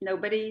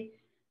nobody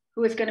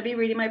who was going to be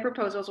reading my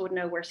proposals would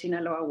know where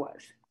Sinaloa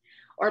was,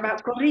 or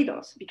about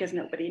corridos, because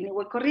nobody knew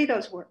what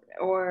corridos were.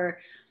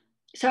 Or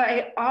so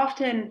I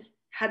often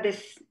had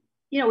this,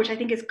 which I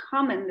think is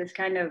common, this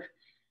kind of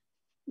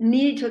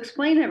need to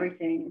explain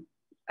everything,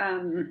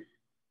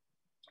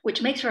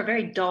 which makes for a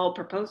very dull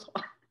proposal.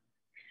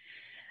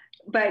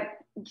 But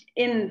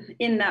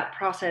in that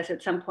process,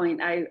 at some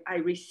point, I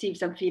received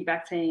some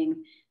feedback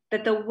saying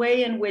that the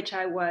way in which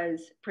I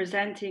was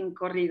presenting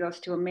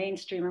corridos to a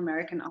mainstream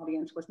American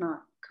audience was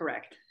not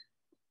correct,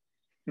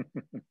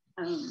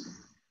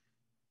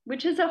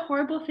 which is a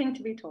horrible thing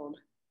to be told,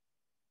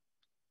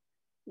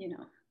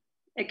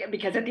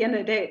 because at the end of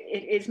the day,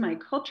 it is my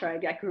culture.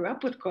 I grew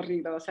up with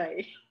corridos.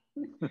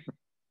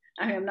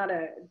 I'm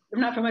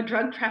not from a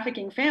drug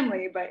trafficking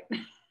family, but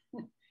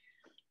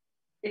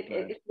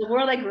it's the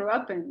world I grew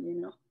up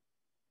in,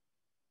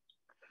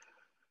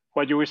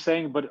 What you were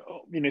saying, but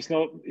it's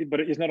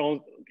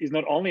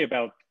not only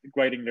about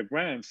writing the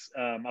grants.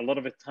 A lot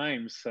of the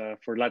times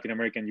for Latin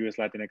American, US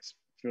Latinx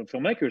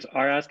filmmakers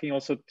are asking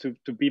also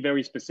to be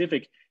very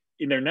specific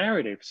in their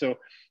narrative. So,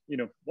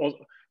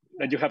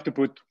 that you have to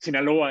put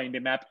Sinaloa in the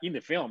map in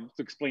the film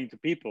to explain to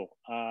people.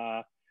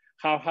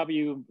 How have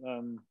you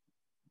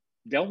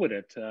dealt with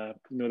it?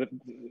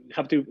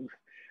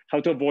 How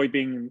to avoid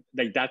being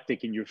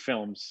didactic in your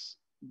films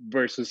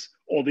versus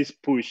all this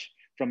push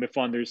from the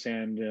funders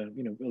and a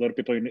lot of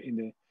people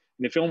in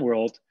the film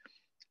world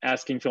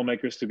asking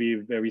filmmakers to be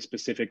very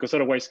specific, because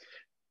otherwise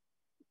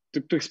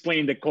to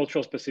explain the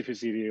cultural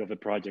specificity of the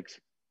projects.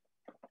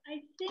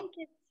 I think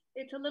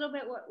it's a little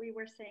bit what we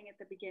were saying at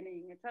the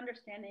beginning. It's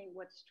understanding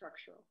what's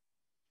structural.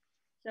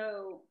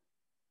 So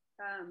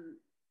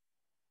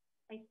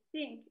I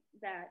think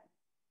that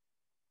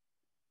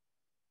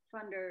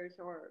funders,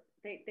 or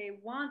they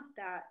want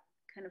that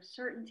kind of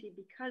certainty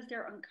because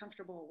they're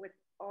uncomfortable with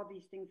all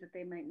these things that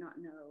they might not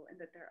know and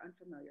that they're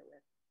unfamiliar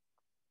with.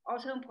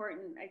 Also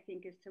important, I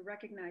think, is to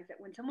recognize that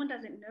when someone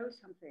doesn't know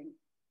something,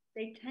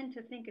 they tend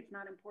to think it's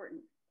not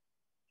important,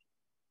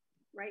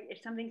 right?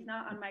 If something's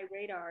not on my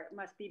radar, it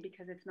must be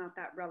because it's not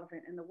that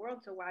relevant in the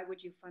world. So why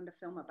would you fund a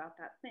film about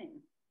that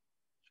thing?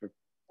 Sure.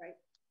 Right?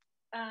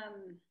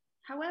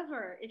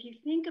 However, if you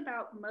think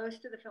about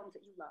most of the films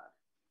that you love,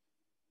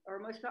 or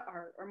most of the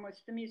art, or most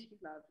of the music you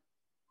love,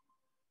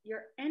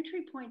 your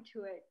entry point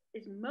to it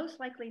is most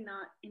likely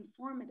not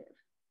informative,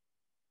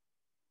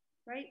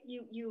 right?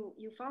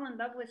 You fall in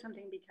love with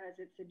something because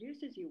it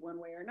seduces you one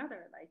way or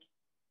another, like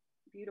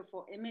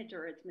beautiful image,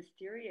 or it's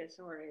mysterious,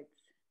 or it's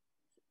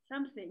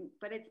something,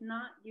 but it's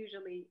not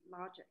usually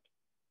logic.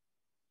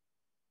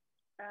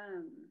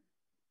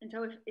 And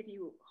so if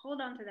you hold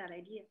on to that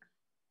idea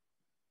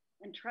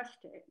and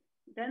trust it,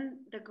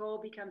 then the goal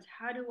becomes,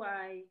 how do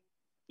I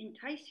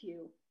entice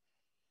you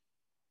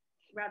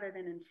rather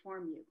than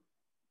inform you?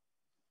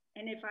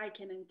 And if I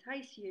can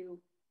entice you,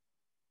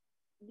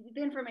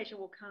 the information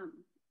will come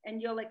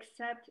and you'll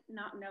accept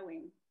not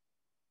knowing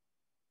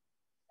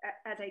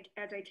as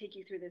I take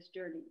you through this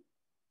journey,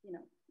 you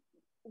know,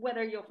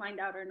 whether you'll find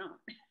out or not.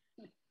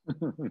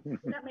 Does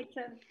that make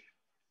sense?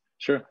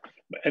 Sure.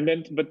 And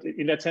then, but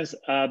in that sense,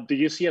 do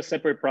you see a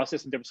separate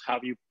process in terms of how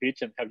you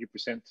pitch and how you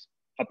present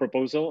a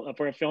proposal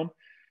for a film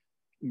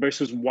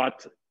versus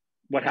what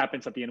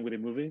happens at the end with the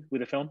movie,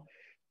 with the film?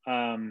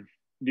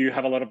 Do you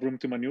have a lot of room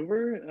to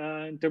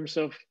maneuver in terms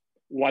of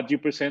what you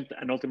present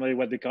and ultimately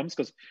what becomes?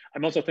 Because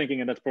I'm also thinking,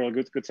 and that's probably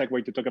a good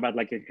segue to talk about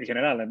like in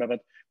general, about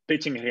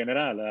pitching in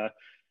general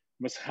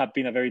must have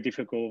been a very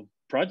difficult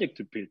project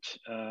to pitch.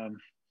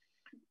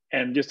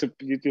 And just to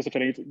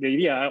finish the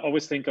idea, I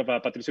always think of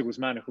Patricio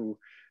Guzman, who,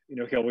 you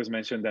know, he always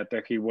mentioned that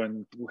he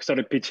when we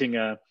started pitching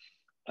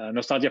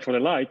Nostalgia for the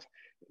Light,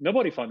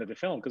 nobody funded the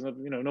film because,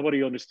 you know,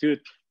 nobody understood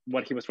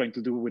what he was trying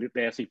to do with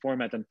the essay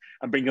format and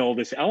bring all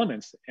these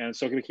elements. And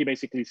so he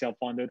basically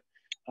self-funded.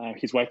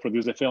 His wife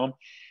produced the film,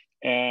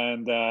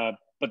 and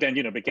but then,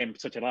 you know, became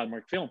such a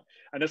landmark film.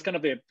 And that's kind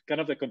of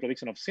the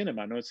contradiction of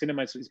cinema. No,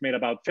 cinema is made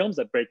about films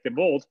that break the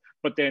mold,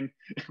 but then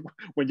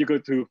when you go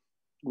to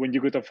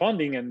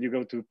funding and you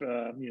go to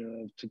you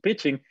know, to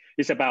pitching,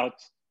 it's about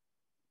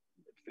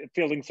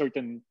filling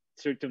certain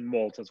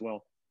molds as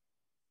well.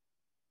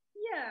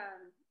 Yeah,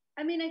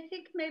 I mean, I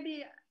think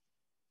maybe,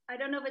 I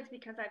don't know if it's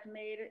because I've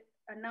made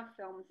enough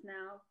films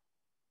now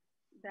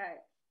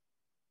that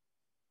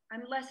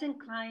I'm less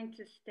inclined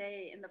to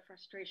stay in the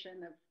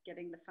frustration of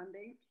getting the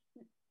funding.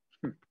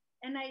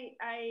 And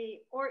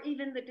or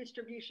even the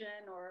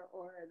distribution or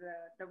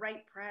the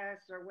right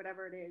press or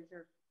whatever it is,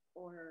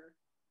 or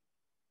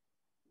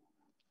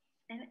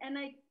and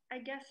I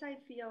guess I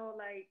feel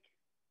like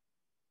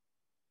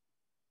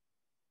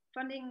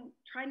funding,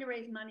 trying to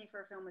raise money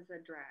for a film is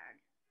a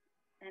drag,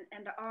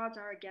 and the odds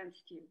are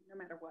against you no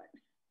matter what.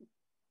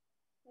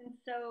 And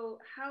so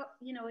how,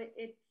 you know,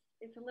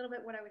 it's a little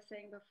bit what I was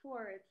saying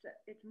before.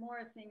 It's more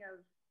a thing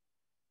of,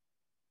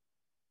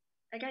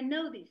 like, I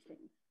know these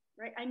things,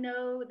 right? I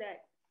know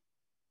that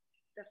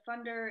the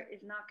funder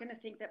is not going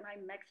to think that my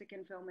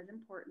Mexican film is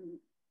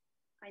important.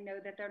 I know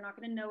that they're not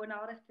going to know a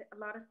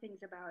lot of things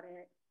about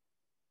it.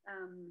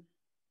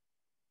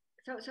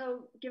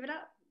 So give it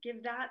up,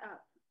 give that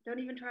up. Don't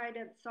even try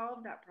to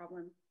solve that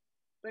problem,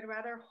 but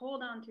rather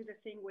hold on to the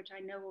thing which I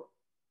know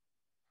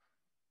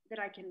that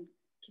I can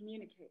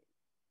communicate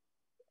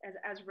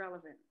as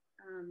relevant.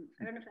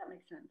 I don't know if that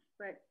makes sense,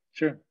 but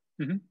sure.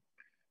 Mm-hmm.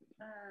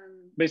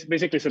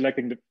 Basically,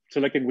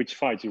 selecting which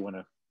fight you want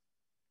to.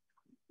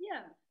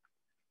 Yeah.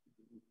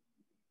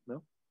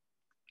 No.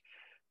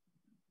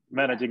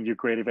 Managing your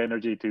creative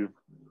energy to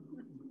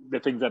the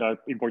things that are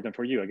important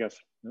for you, I guess.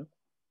 No?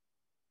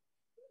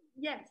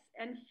 Yes,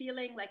 and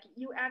feeling like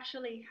you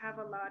actually have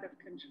a lot of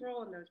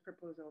control in those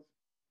proposals.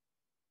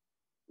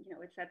 You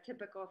know, it's that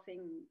typical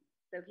thing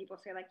that people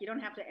say, like, you don't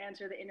have to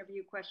answer the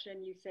interview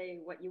question, you say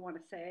what you want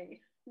to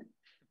say.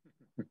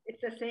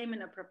 It's the same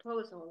in a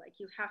proposal. Like,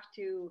 you have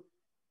to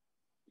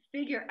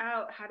figure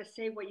out how to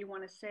say what you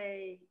want to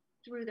say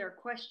through their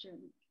question.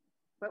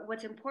 But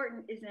what's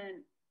important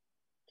isn't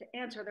to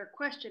answer their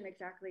question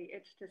exactly,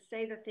 it's to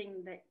say the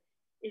thing that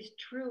is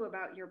true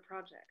about your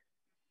project.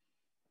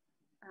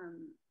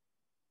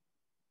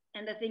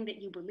 And the thing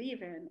that you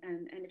believe in.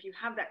 And if you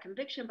have that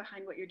conviction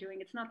behind what you're doing,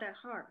 it's not that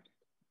hard.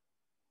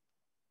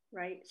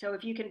 Right? So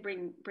if you can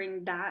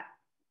bring that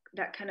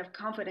kind of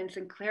confidence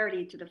and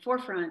clarity to the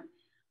forefront,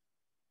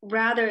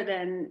 rather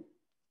than,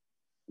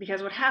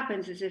 because what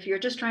happens is if you're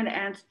just trying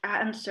to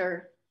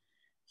answer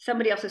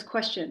somebody else's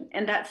question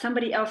and that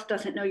somebody else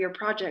doesn't know your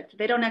project,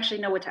 they don't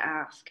actually know what to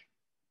ask.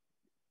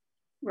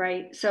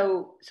 Right?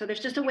 So there's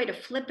just a way to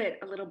flip it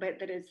a little bit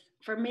that is,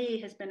 for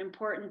me, has been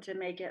important to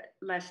make it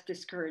less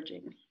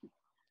discouraging.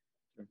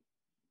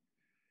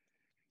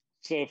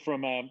 So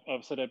from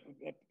to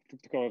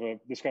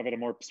describe it, a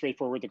more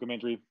straightforward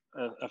documentary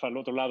of Al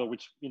Otro Lado,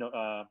 which, you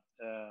know,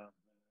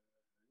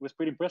 was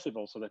pretty impressive.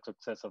 Also, the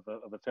success of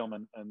the film,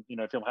 and you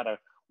know, the film had a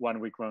 1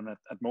 week run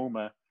at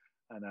MoMA,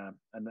 and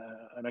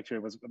actually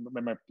it was,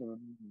 remember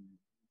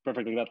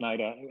perfectly that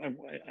night.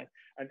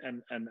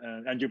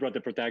 And you brought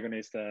the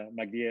protagonist,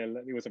 Magdiel.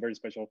 It was a very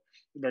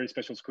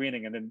special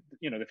screening, and then,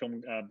 you know, the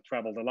film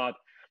traveled a lot.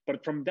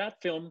 But from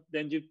that film,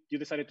 then you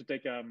decided to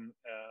take a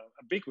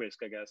big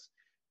risk, I guess,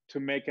 to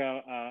make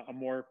a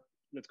more,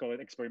 let's call it,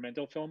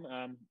 experimental film,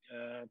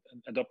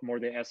 adopt more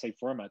the essay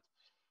format.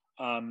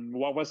 How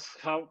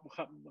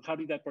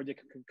did that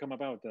project come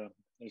about,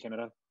 El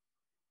General?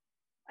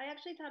 I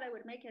actually thought I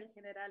would make El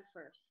General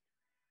first.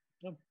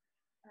 Oh.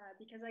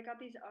 Because I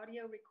got these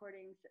audio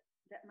recordings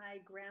that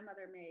my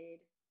grandmother made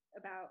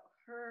about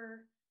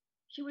her.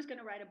 She was going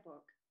to write a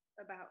book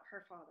about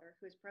her father,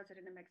 who was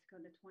president of Mexico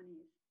in the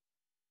 20s.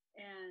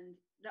 And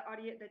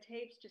the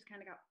tapes just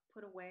kind of got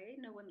put away.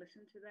 No one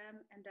listened to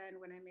them. And then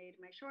when I made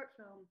my short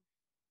film,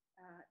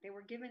 they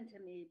were given to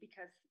me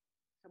because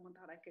someone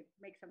thought I could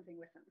make something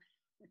with them.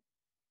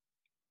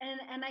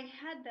 And I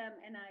had them,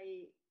 and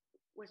I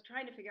was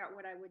trying to figure out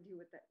what I would do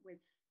with that, with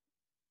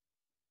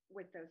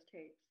those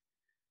tapes.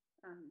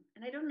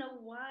 And I don't know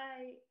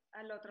why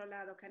Al Otro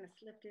Lado kind of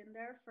slipped in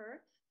there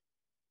first,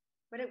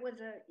 but it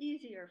was an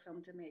easier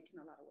film to make in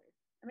a lot of ways.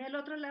 I mean, El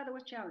Otro Lado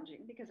was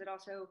challenging because it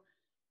also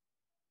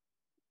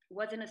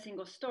wasn't a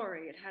single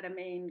story. It had a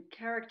main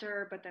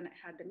character, but then it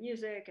had the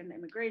music and the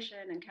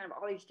immigration and kind of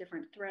all these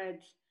different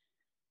threads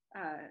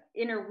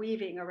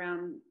interweaving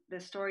around the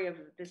story of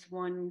this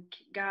one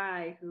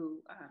guy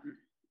who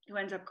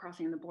ends up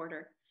crossing the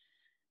border.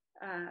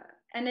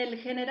 And El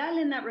General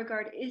in that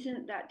regard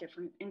isn't that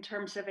different in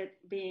terms of it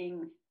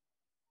being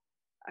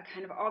a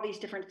kind of all these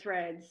different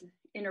threads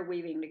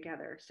interweaving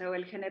together. So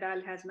El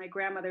General has my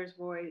grandmother's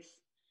voice.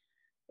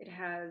 It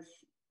has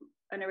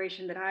a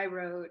narration that I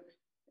wrote.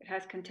 It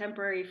has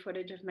contemporary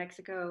footage of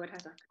Mexico. It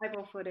has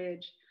archival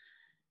footage.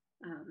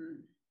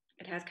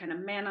 It has kind of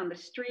man on the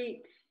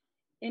street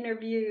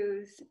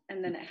interviews.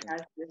 And then it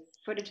has this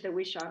footage that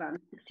we shot on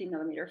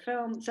 16mm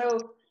film.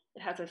 So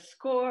it has a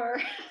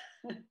score.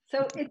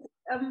 So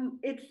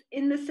it's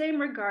in the same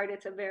regard,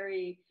 it's a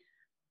very,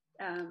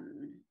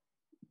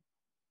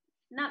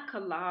 not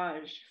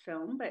collage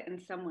film, but in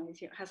some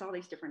ways, it has all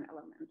these different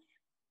elements.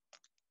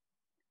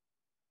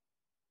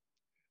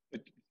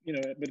 But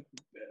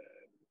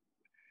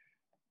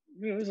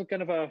it was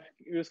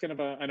kind of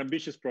an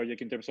ambitious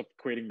project in terms of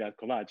creating that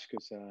collage,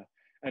 because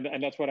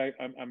and that's what I'm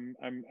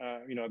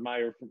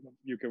admire from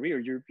your career.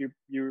 You're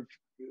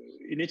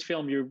in each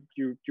film you're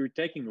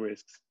taking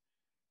risks.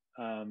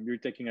 You're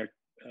taking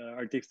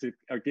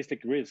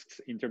artistic risks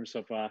in terms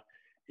of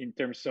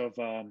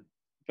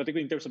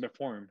particularly in terms of the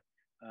form.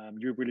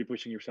 You're really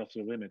pushing yourself to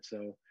the limit.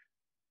 So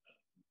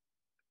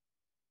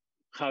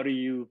how do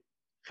you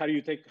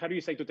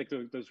say to take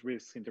those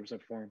risks in terms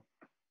of form?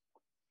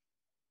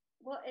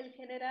 Well, El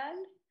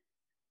General,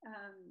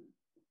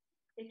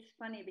 it's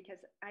funny because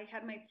I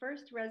had my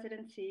first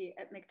residency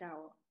at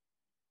McDowell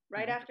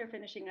right after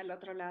finishing El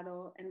Otro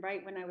Lado and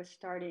right when I was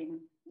starting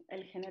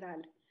El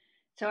General.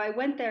 So I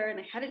went there and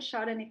I hadn't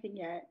shot anything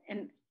yet.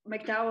 And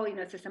McDowell,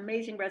 it's this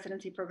amazing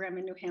residency program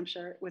in New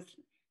Hampshire. It was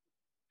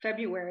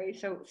February,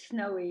 so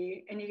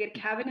snowy, and you get a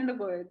cabin in the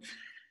woods.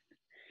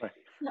 Right.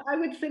 I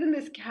would sit in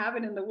this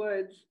cabin in the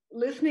woods,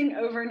 listening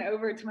over and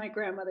over to my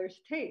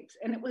grandmother's tapes.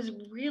 And it was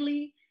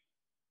really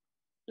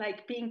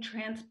like being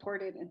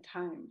transported in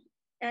time.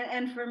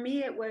 And for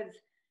me, it was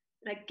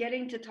like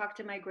getting to talk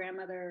to my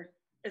grandmother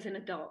as an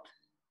adult.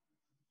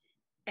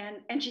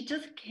 And she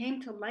just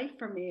came to life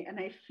for me. And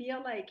I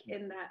feel like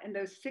in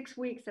those 6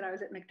 weeks that I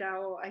was at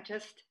McDowell, I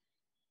just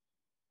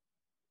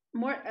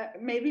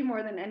maybe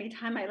more than any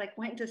time, I like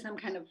went into some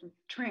kind of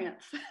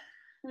trance.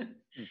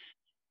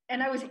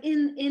 And I was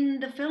in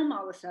the film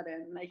all of a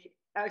sudden, like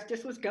I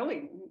was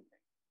going,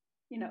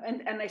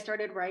 and I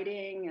started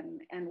writing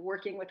and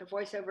working with a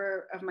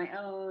voiceover of my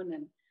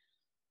own,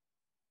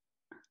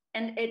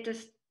 and it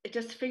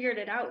just figured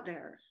it out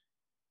there.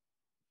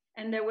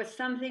 And there was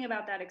something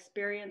about that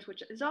experience,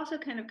 which is also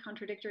kind of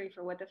contradictory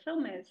for what the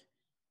film is,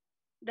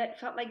 that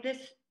felt like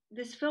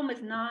this film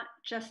is not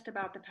just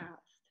about the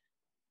past.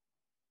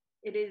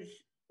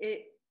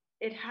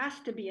 It has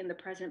to be in the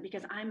present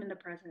because I'm in the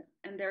present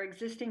and they're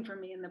existing for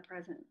me in the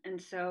present.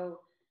 And so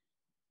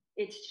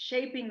it's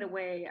shaping the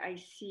way I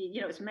see,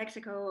 it's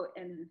Mexico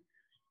in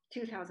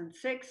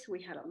 2006,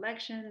 we had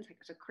elections, it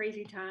was a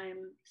crazy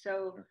time.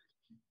 So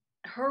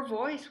her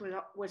voice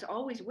was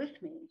always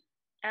with me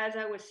as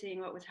I was seeing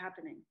what was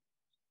happening.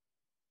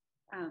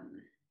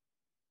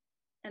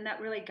 And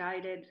that really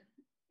guided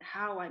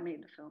how I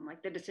made the film,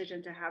 like the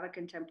decision to have a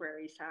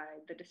contemporary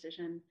side, the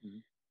decision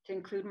to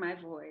include my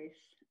voice.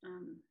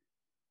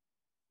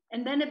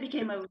 And then it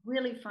became a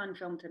really fun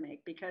film to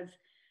make because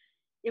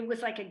it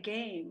was like a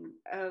game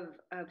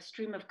of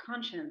stream of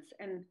conscience.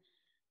 And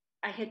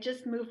I had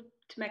just moved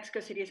to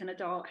Mexico City as an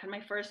adult, had my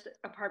first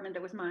apartment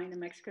that was mine in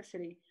Mexico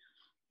City.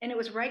 And it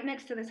was right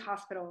next to this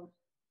hospital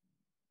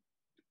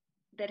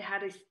that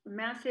had this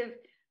massive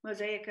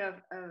mosaic of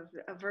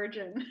a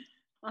virgin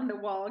on the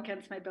wall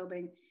against my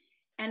building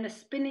and a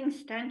spinning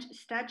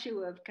statue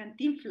of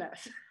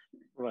Cantinflas.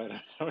 Right,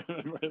 I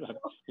remember that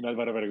in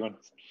Almada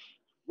Vergones.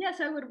 Yes,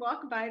 I would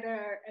walk by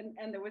there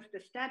and there was the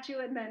statue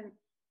and then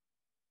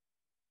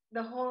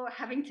the whole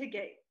having to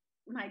get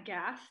my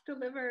gas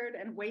delivered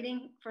and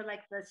waiting for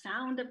like the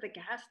sound of the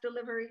gas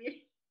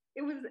delivery.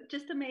 It was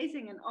just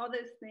amazing. And all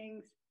those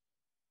things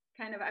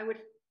kind of,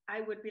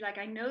 I would be like,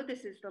 I know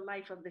this is the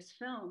life of this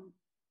film.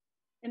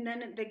 And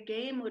then the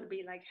game would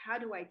be like, how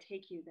do I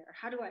take you there?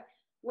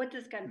 What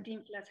does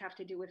Cantinflas have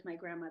to do with my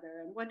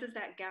grandmother? And what does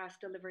that gas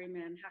delivery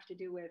man have to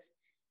do with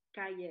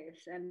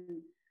Calles?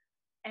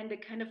 And to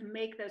kind of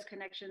make those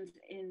connections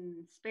in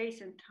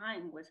space and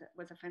time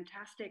was a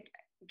fantastic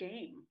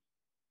game.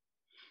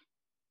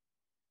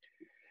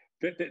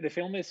 The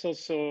film is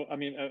also,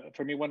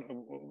 for me,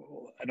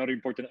 another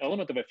important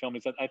element of a film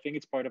is that I think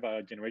it's part of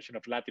a generation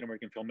of Latin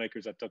American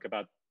filmmakers that talk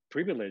about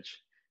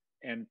privilege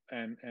and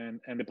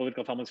the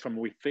political violence from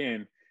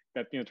within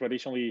that,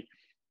 traditionally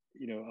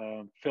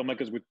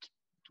filmmakers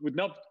would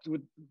not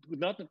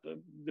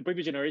the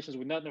previous generations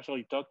would not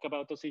necessarily talk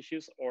about those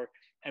issues,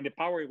 and the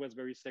power was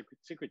very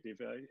secretive.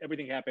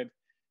 Everything happened,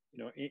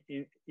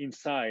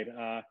 inside.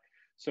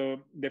 So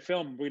the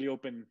film really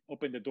opened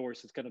the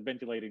doors. It's kind of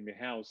ventilating the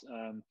house.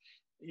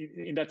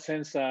 In that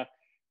sense,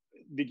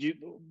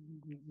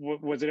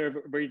 was there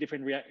a very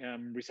different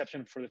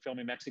reception for the film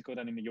in Mexico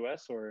than in the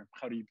US, or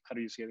how do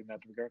you see it in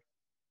that regard?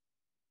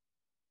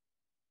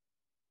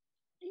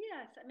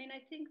 Yes, I mean, I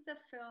think the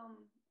film,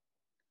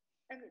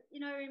 I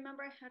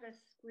remember I had a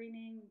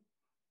screening,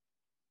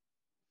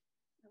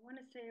 I want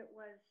to say it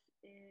was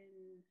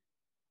in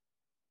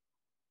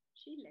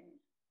Chile.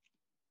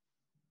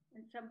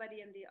 And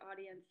somebody in the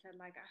audience said,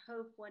 like, I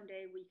hope one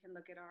day we can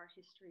look at our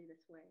history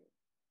this way.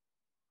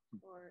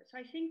 So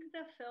I think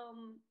the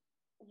film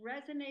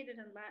resonated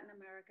in Latin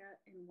America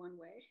in one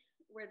way,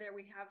 where there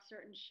we have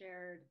certain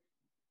shared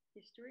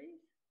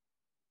histories.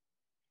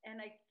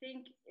 And I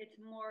think it's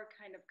more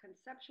kind of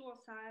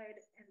conceptual side,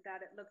 and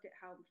that it looked at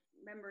how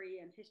memory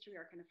and history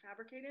are kind of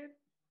fabricated,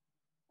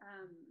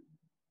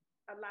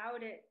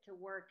 allowed it to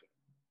work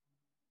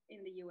in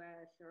the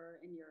US or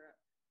in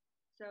Europe.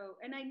 So,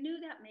 and I knew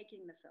that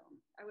making the film,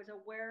 I was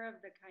aware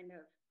of the kind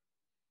of,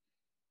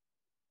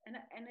 and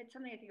it's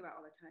something I think about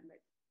all the time,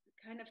 but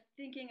kind of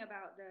thinking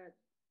about the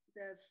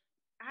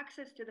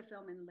access to the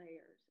film in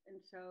layers.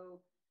 And so,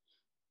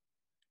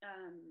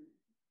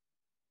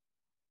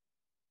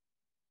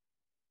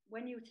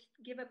 when you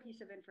give a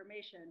piece of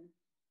information,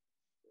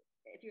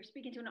 if you're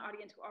speaking to an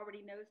audience who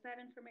already knows that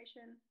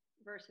information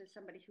versus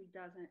somebody who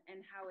doesn't,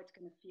 and how it's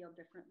going to feel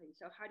differently.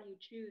 So how do you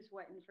choose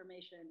what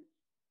information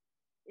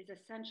is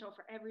essential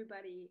for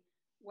everybody?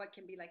 What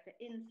can be like the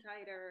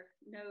insider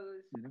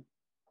knows? Mm-hmm.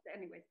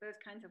 Anyways,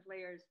 those kinds of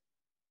layers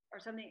are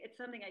something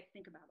I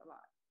think about a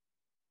lot.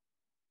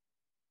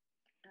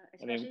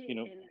 Especially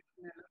in El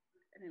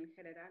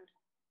General.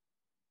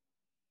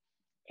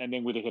 And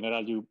then with the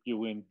General, you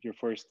win your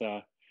first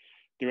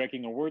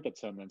directing award at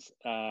Sundance.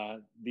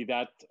 Did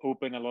that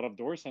open a lot of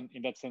doors? And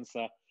in that sense,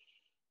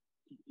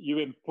 you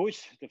even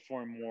pushed the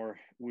form more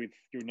with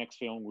your next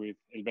film, with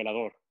El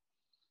Velador.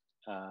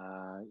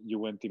 You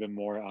went even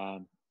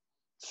more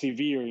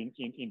severe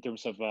in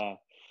terms of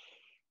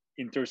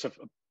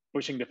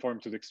pushing the form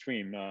to the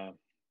extreme.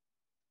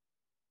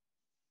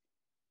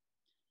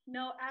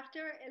 No,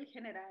 after El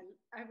General,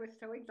 I was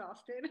so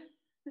exhausted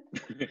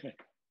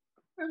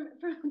from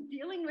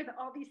dealing with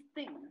all these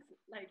things.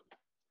 Like,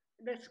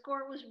 the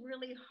score was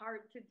really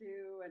hard to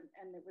do,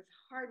 and it was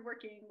hard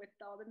working with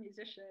all the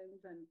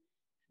musicians, and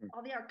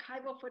all the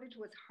archival footage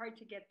was hard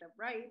to get the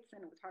rights,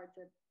 and it was hard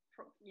to,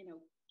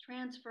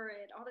 transfer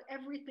it.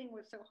 Everything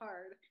was so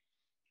hard.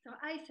 So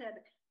I said,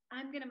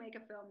 I'm gonna make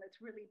a film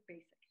that's really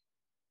basic,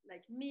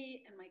 like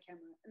me and my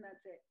camera, and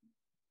that's it.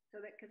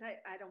 So that, because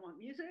I don't want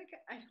music,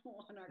 I don't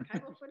want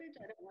archival footage,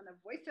 I don't want a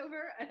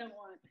voiceover, I don't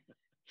want.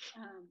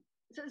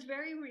 So it's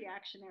very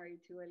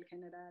reactionary to El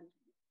General.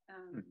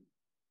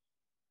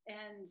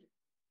 And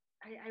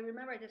I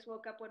remember I just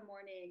woke up one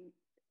morning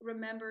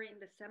remembering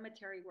the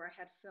cemetery where I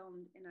had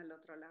filmed in El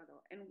Otro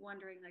Lado, and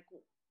wondering, like,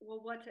 well,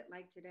 what's it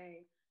like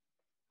today?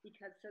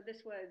 Because so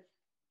this was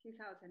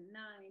 2009,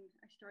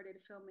 I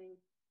started filming,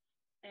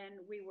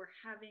 and we were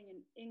having an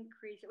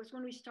increase. It was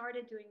when we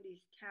started doing these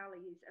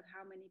tallies of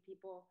how many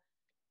people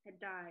had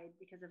died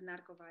because of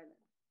narco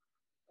violence.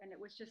 And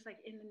it was just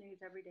like in the news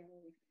every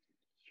day.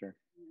 Sure.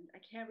 And I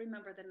can't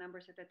remember the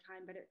numbers at the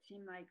time, but it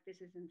seemed like,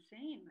 this is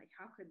insane. Like,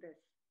 how could this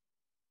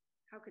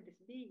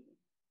be?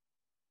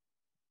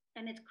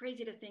 And it's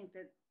crazy to think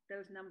that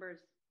those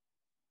numbers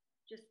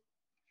just,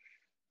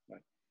 right.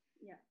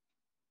 Yeah.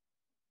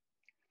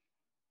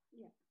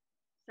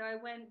 So I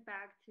went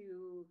back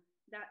to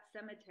that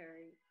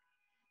cemetery,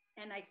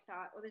 and I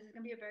thought, well, this is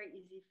going to be a very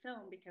easy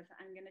film, because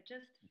I'm going to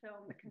just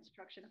film the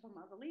construction of a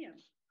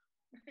mausoleum,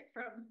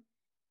 right?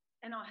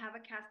 And I'll have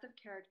a cast of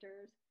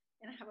characters,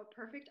 and I have a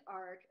perfect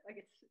arc. Like,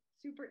 it's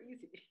super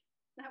easy.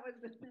 That was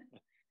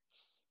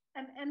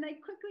and I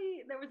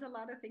quickly, there was a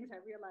lot of things I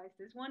realized.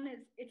 One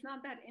is, it's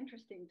not that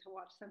interesting to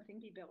watch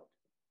something be built.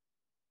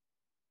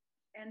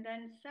 And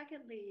then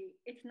secondly,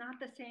 it's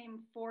not the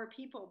same 4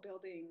 people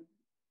building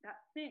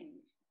that thing.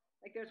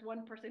 Like, there's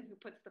one person who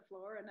puts the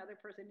floor, another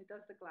person who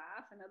does the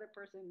glass, another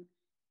person,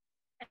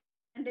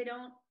 and they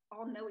don't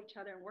all know each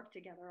other and work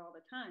together all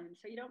the time.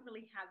 So you don't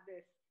really have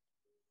this,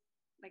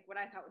 like, what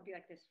I thought would be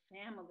like this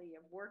family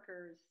of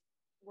workers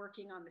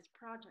working on this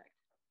project.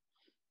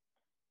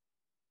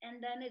 And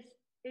then it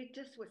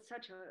just was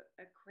such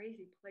a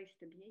crazy place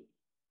to be.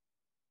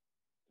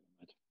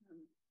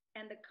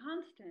 And the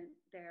constant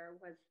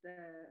there was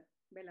the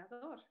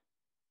velador,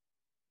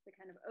 the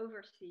kind of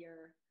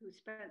overseer who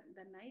spent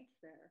the nights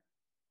there.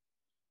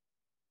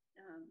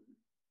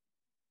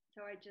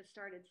 So I just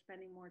started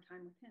spending more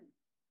time with him.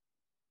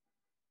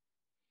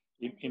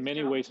 In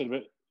many ways,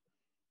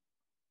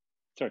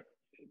 sorry,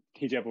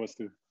 hijab was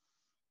too.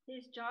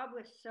 His job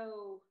was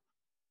so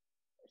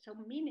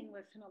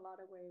meaningless in a lot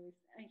of ways,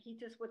 and he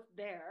just was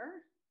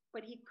there,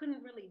 but he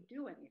couldn't really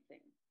do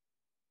anything.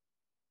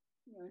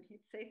 you know, and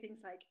he'd say things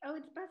like, "Oh,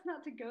 it's best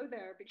not to go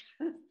there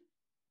because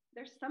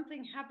there's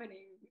something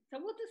happening, so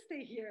we'll just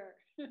stay here."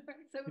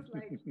 So it was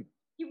like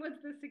he was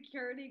the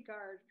security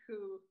guard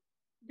who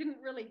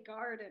didn't really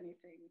guard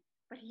anything,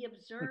 but he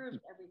observed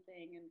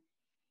everything,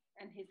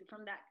 and he's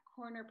from that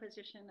corner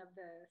position of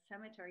the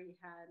cemetery he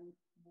had, and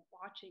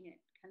watching it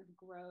kind of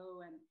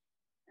grow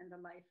and the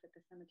life at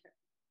the cemetery.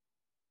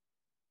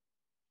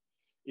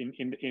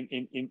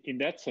 In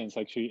that sense,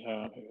 actually,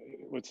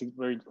 what's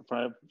very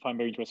find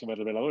very interesting about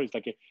El Velador is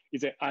like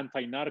it's an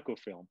anti-narco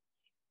film,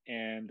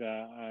 and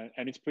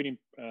it's pretty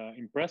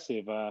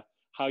impressive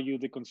how you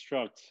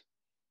deconstruct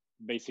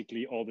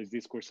basically all this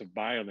discourse of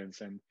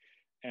violence and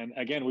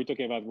again we're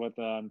talking about what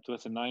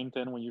 2009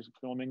 10 when you're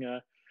filming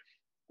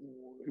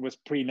it was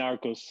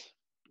pre-Narcos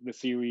the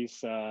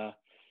series you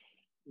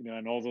know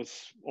and all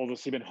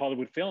those even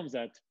Hollywood films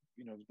that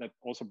you know that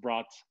also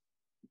brought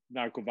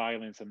narco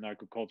violence and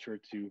narco culture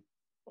to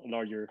a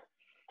larger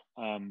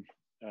um,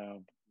 uh,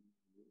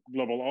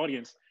 global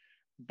audience.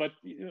 But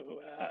you know,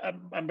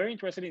 I'm very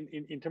interested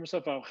in terms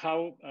of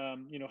how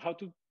you know how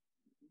to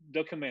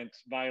document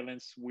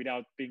violence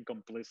without being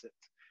complicit,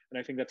 and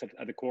I think that's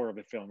at the core of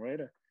the film, right?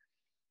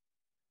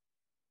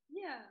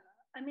 Yeah,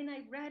 I mean,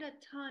 I read a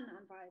ton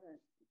on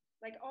violence,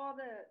 like all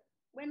the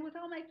when with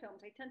all my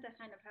films, I tend to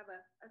kind of have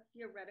a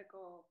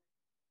theoretical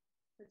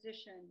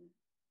position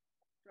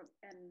from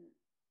and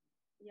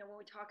you know when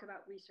we talk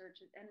about research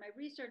and my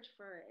research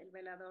for El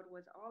Velador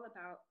was all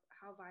about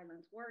how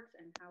violence works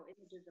and how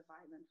images of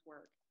violence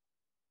work.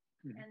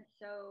 Mm-hmm. And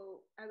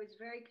so I was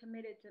very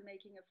committed to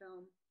making a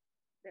film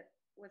that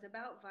was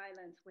about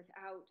violence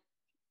without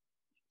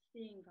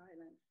seeing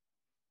violence.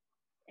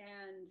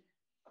 And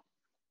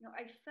you know,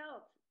 I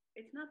felt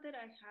it's not that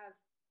I have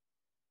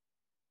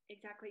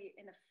exactly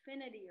an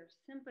affinity or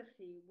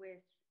sympathy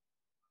with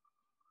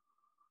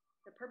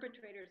the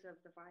perpetrators of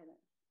the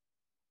violence,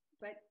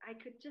 but I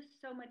could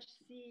just so much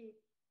see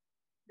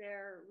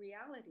their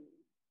reality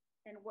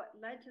and what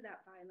led to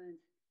that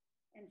violence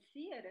and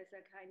see it as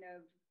a kind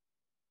of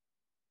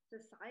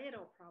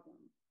societal problem.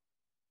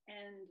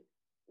 And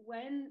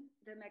when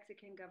the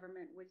Mexican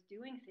government was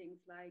doing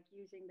things like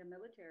using the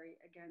military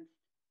against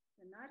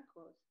the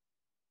narcos,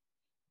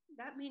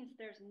 that means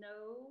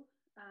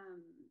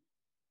um,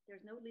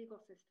 there's no legal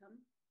system,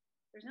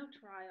 there's no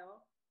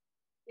trial.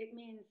 It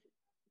means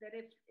that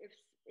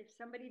if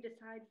somebody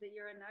decides that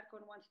you're a narco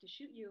and wants to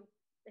shoot you,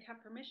 they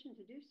have permission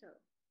to do so,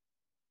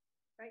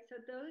 right? So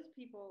those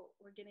people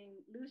were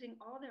getting losing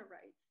all their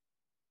rights.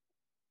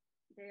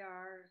 They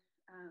are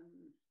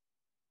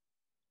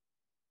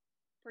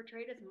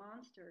portrayed as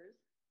monsters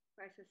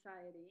by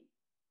society,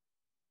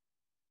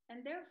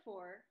 and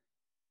therefore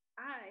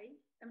I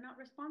am not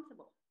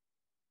responsible,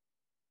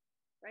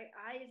 right?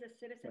 I, as a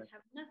citizen, Right.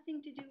 have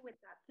nothing to do with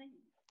that thing,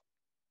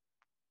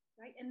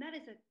 right? And that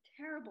is a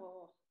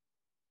terrible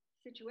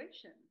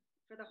situation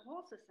for the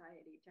whole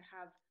society to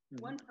have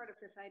Mm-hmm. one part of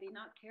society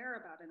not care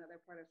about another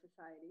part of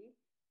society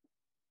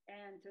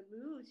and to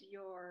lose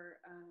your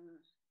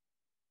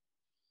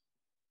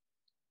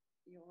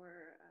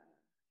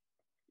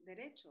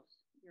derechos,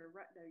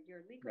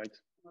 your legal Right.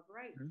 system of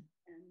rights, Mm-hmm.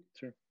 and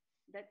Sure.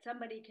 that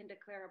somebody can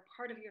declare a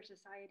part of your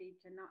society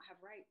to not have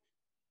rights,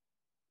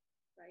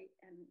 right?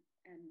 And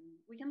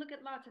we can look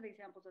at lots of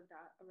examples of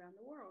that around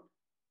the world,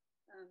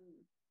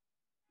 um,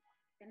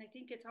 and I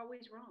think it's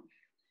always wrong.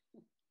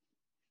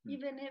 Mm-hmm.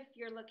 Even if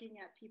you're looking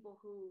at people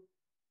who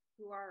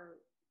are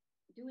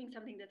doing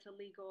something that's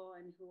illegal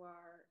and who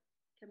are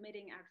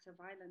committing acts of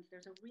violence,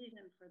 there's a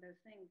reason for those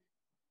things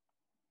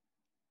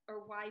or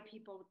why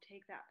people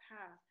take that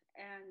path.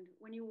 And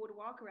when you would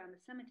walk around the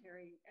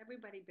cemetery,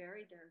 everybody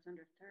buried there is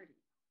under 30.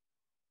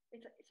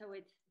 It's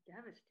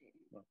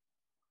devastating. Well,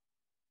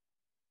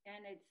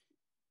 And it's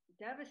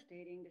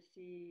devastating to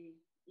see,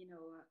 you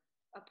know,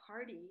 a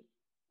party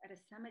at a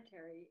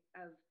cemetery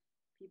of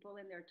people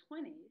in their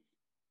 20s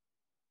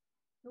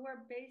who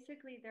are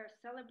basically they're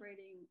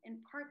celebrating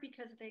in part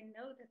because they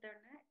know that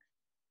they're next,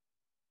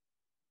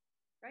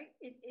 right?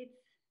 It's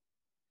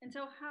and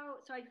so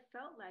how so I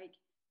felt like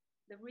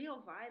the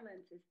real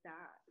violence is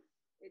that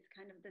it's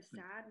kind of the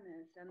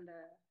sadness and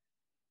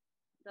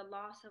the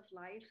loss of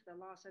life, the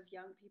loss of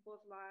young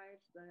people's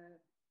lives, the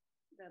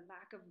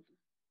lack of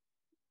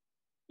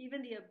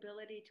even the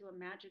ability to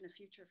imagine a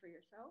future for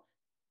yourself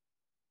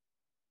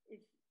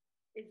is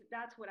is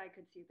that's what I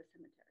could see at the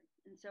cemetery.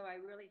 And so I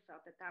really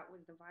felt that that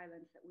was the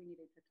violence that we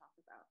needed to talk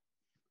about,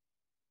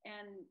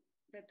 and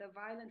that the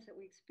violence that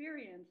we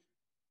experience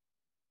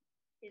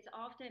is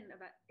often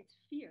about it's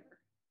fear,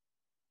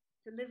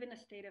 to live in a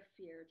state of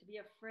fear, to be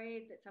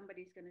afraid that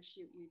somebody's going to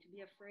shoot you, to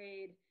be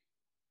afraid,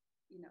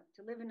 you know,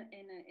 to live in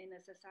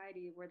a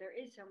society where there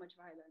is so much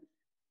violence.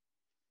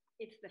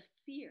 It's the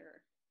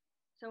fear.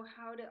 So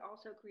how to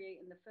also create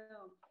in the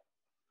film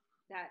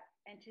that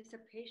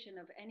anticipation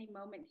of any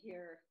moment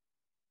here,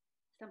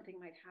 something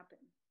might happen,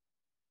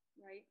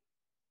 right?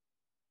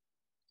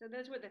 So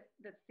those were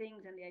the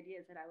things and the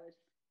ideas that I was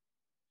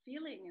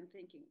feeling and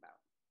thinking about.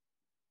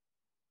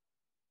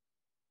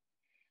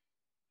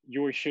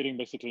 you were shooting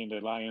basically in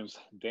the Lions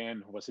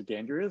Den. Was it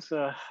dangerous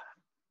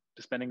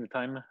spending the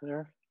time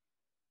there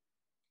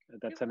at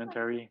that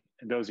cemetery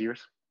in those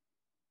years?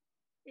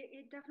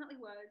 It definitely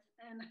was.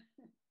 And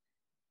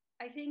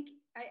I think,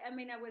 I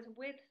mean, I was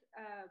with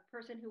a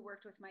person who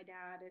worked with my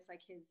dad as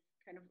like his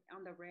kind of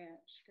on the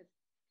ranch.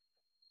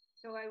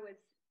 So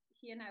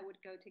he and I would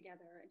go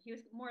together, and he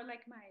was more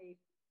like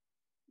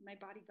my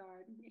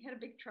bodyguard. He had a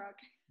big truck.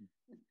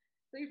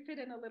 So he fit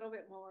in a little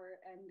bit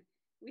more. And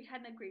we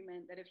had an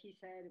agreement that if he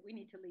said, we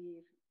need to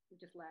leave, we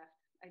just left.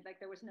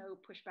 Like there was no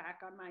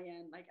pushback on my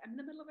end. Like I'm in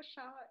the middle of a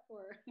shot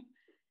or,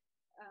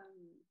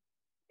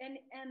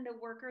 and the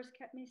workers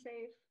kept me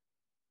safe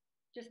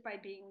just by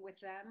being with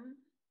them.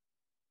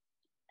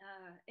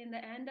 In the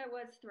end, I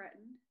was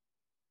threatened,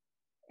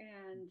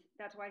 and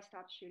that's why I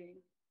stopped shooting.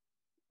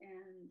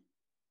 And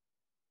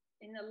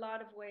in a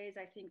lot of ways,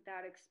 I think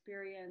that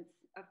experience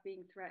of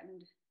being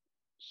threatened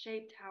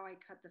shaped how I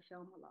cut the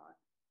film a lot.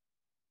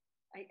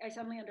 I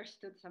suddenly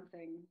understood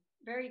something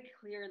very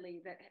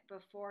clearly that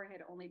before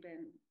had only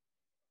been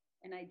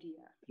an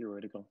idea.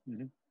 Theoretical.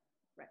 Mm-hmm.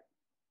 Right.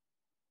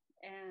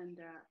 And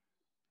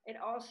it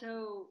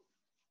also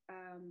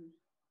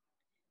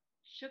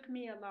shook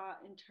me a lot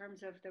in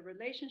terms of the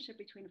relationship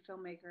between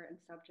filmmaker and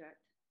subject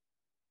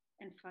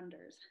and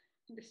funders,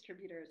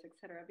 distributors, et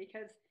cetera,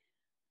 because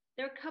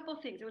there are a couple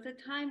things. There was a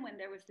time when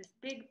there was this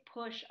big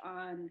push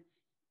on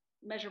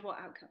measurable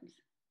outcomes,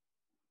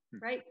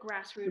 right?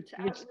 Grassroots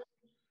outcomes,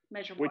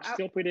 measurable outcomes. Which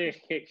still pretty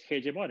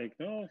hegemonic,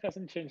 no? It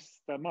hasn't changed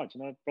that much.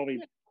 No, probably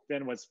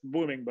then was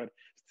booming, but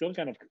still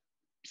kind of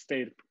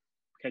stayed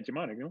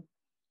hegemonic, no?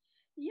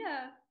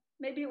 Yeah,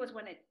 maybe it was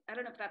when I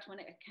don't know if that's when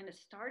it kind of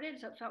started.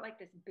 So it felt like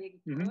this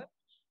big push.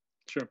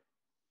 Sure.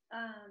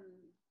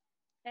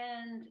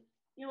 And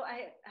you know,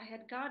 I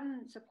had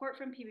gotten support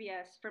from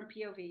PBS, from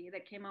POV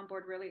that came on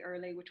board really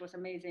early, which was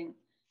amazing.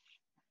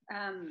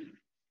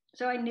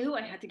 So I knew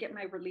I had to get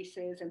my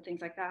releases and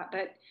things like that.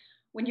 But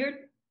when you're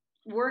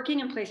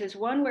working in places,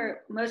 one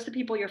where most of the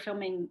people you're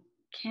filming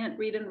can't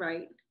read and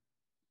write,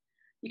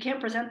 you can't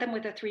present them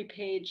with a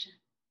 3-page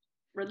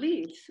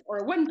release or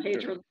a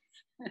 1-page release.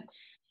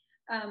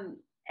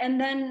 And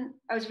then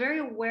I was very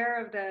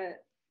aware of the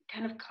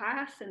kind of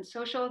class and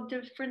social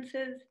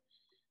differences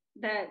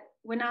that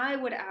when I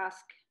would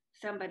ask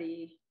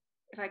somebody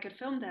if I could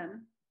film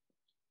them,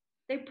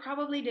 they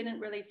probably didn't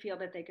really feel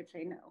that they could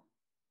say no,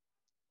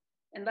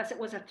 unless it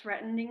was a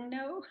threatening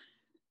no,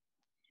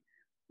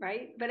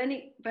 right?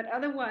 But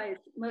otherwise,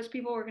 most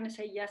people were going to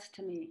say yes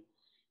to me,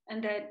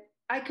 and that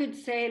I could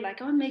say like,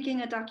 oh, I'm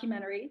making a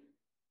documentary,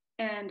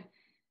 and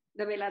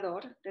the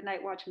velador, the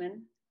night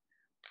watchman,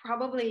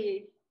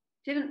 probably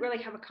didn't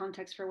really have a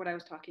context for what I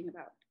was talking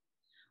about,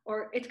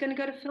 or it's going to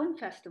go to film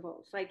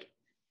festivals, like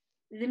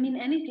it didn't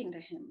mean anything to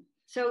him.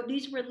 So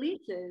these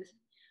releases,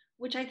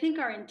 which I think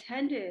are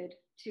intended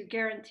to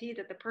guarantee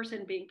that the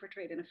person being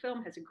portrayed in a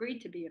film has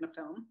agreed to be in a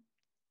film,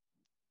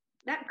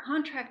 that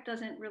contract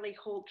doesn't really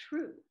hold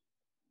true.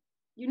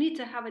 You need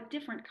to have a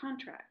different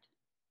contract,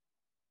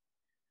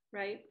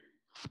 right?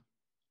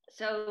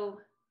 So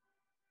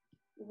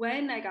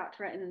when I got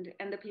threatened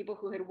and the people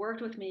who had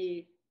worked with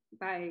me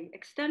by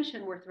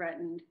extension were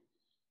threatened,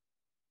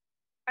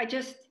 I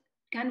just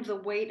kind of the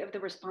weight of the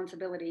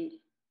responsibility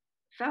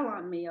fell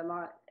on me a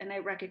lot. And I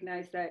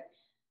recognized that,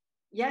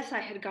 yes, I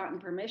had gotten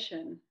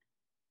permission,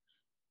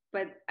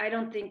 but I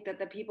don't think that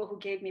the people who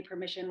gave me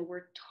permission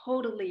were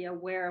totally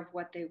aware of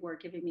what they were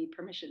giving me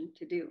permission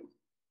to do.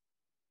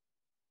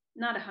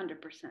 Not 100%.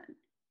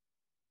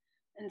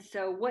 And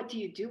so what do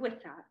you do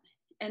with that?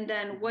 And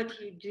then what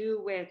do you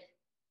do with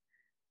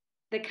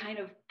the kind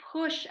of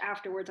push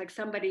afterwards? Like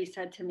somebody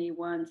said to me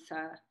once,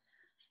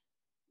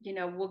 you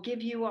know, we'll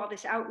give you all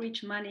this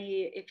outreach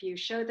money if you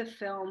show the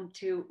film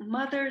to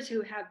mothers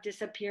who have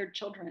disappeared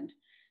children.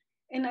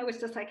 And I was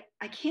just like,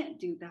 I can't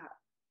do that.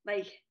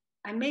 Like,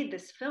 I made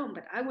this film,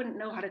 but I wouldn't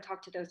know how to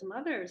talk to those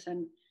mothers.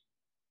 And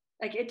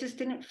like, it just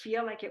didn't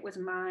feel like it was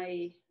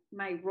my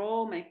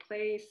role, my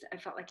place. I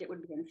felt like it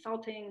would be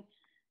insulting.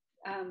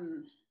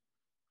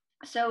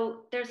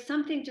 So there's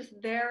something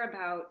just there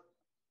about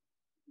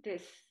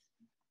this,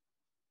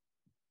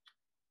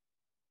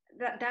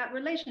 that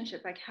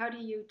relationship. Like, how do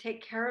you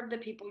take care of the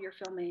people you're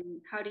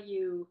filming? How do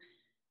you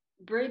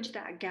bridge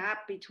that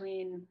gap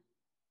between,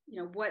 you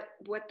know,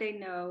 what they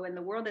know and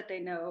the world that they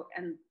know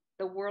and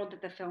the world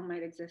that the film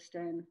might exist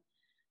in?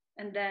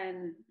 And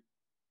then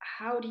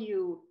how do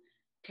you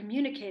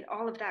communicate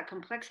all of that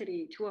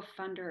complexity to a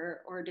funder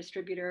or a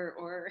distributor,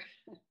 or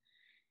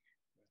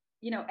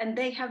you know, and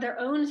they have their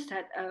own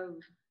set of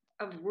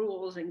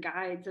rules and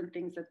guides and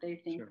things that they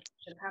think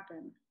should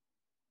happen.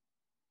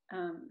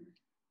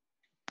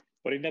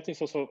 But in that sense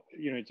also,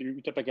 you know,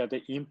 you talk about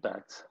the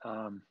impact,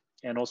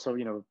 and also,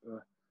 you know,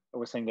 I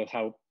was saying that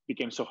how it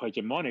became so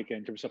hegemonic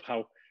in terms of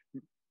how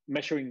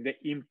measuring the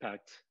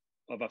impact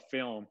of a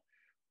film.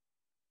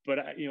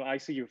 But you know, I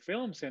see your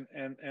films,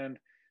 and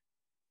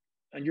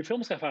your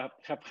films have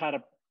had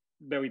a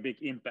very big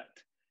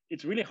impact.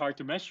 It's really hard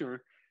to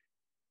measure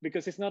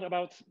because it's not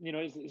about,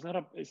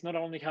 it's not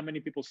only how many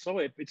people saw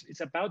it,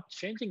 it's about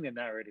changing the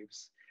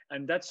narratives,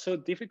 and that's so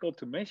difficult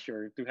to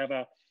measure, to have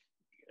a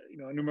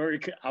a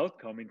numeric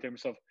outcome in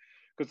terms of,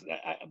 because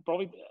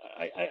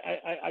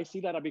I see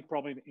that a big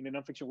problem in the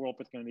nonfiction world,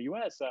 particularly in the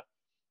US.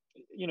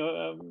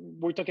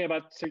 We're talking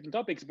about certain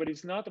topics, but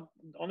it's not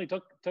only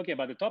talking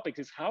about the topics,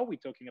 it's how we're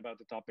talking about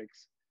the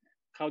topics,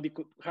 how we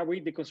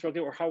deconstruct it,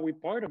 or how we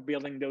part of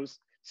building those,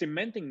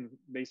 cementing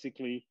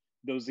basically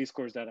those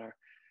discourse that are.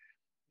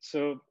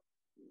 So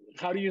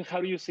how do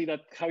you see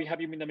that? How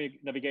have you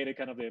navigated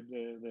kind of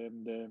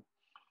the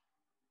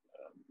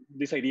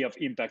this idea of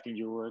impact in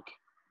your work?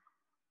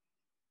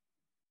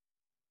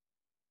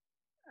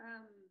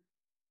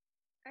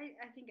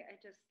 I think I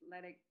just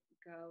let it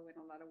go in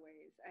a lot of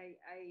ways.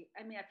 I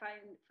mean, I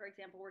find, for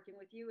example, working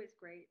with you is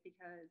great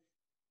because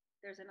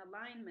there's an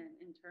alignment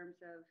in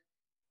terms of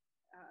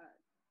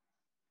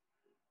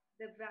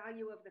the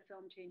value of the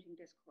film changing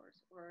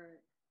discourse, or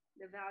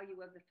the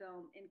value of the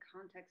film in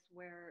context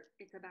where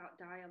it's about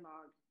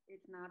dialogue.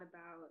 It's not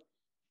about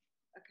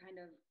a kind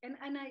of, and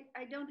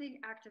I don't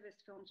think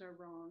activist films are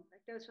wrong.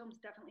 Like, those films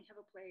definitely have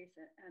a place,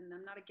 and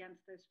I'm not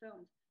against those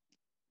films.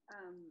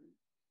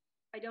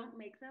 I don't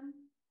make them,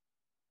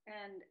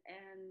 and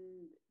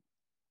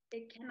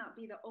it cannot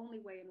be the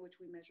only way in which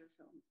we measure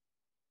films,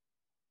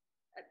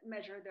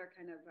 measure their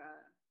kind of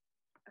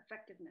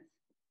effectiveness,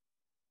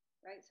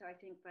 right? So I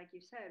think, like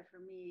you said, for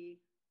me,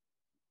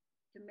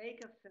 to make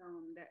a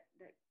film that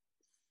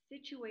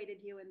situated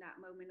you in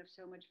that moment of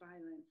so much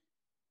violence,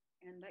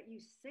 and let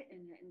you sit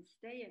in it and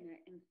stay in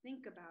it and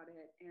think about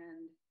it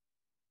and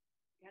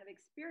kind of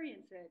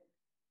experience it,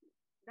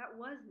 that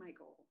was my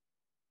goal.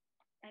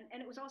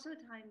 And it was also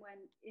a time when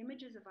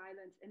images of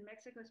violence in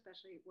Mexico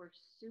especially were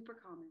super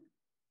common,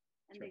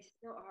 and sure, they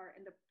still are,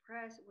 and the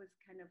press was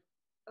kind of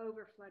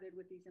over flooded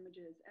with these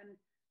images. And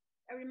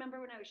I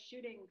remember when I was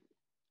shooting,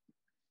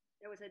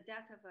 there was a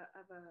death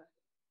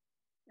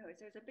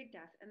there's a big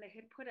death, and they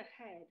had put a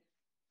head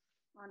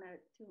on a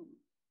tomb,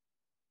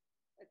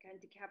 a kind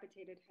of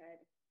decapitated head,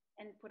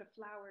 and put a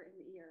flower in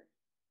the ear.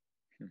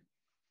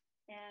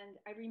 And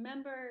I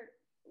remember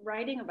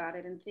writing about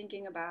it and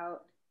thinking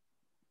about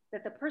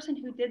that the person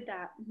who did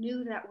that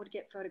knew that would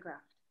get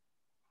photographed,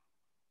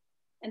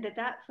 and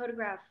that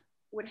photograph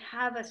would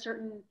have a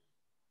certain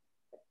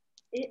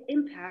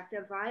impact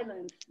of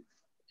violence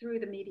through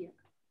the media.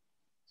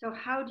 So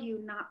how do you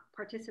not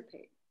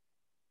participate?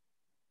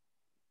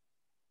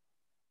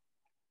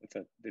 It's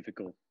a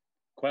difficult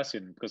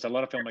question, because a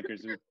lot of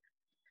filmmakers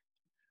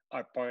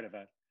are part of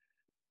that.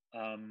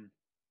 El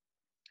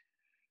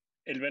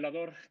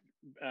Velador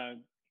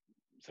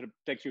sort of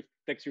takes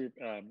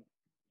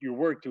your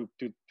work to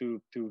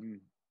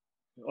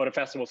other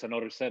festivals and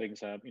other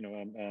settings.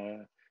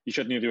 You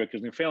shot new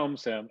directors, new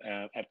films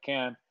at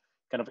Cannes.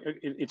 Kind of,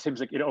 it seems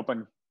like it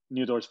opened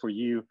new doors for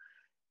you.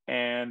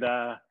 And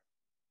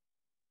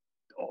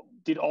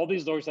did all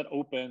these doors that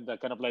opened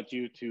that kind of led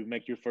you to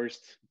make your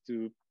first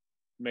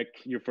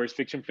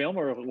fiction film,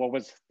 or what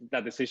was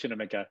that decision to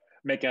make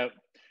a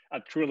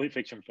truly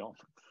fiction film,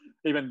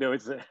 even though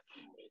it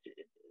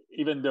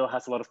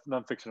has a lot of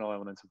non-fictional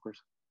elements, of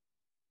course?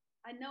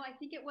 I know. I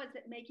think it was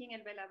that making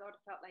El Velador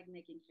felt like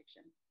making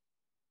fiction,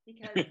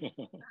 because it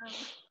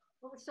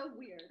was so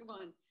weird,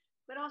 one,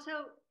 but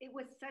also it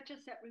was such a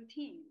set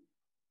routine.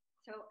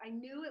 So I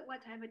knew at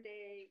what time of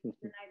day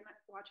the night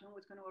watchman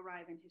was going to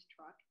arrive in his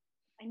truck.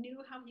 I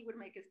knew how he would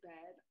make his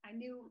bed. I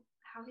knew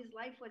how his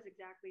life was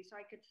exactly, so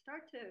I could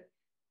start to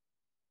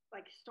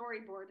like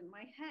storyboard in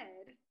my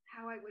head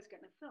how I was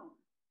going to film.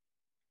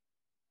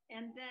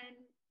 And then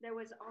there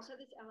was also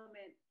this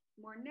element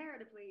more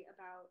narratively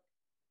about,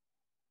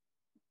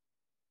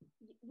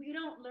 we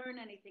don't learn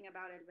anything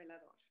about El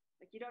Velador.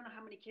 Like, you don't know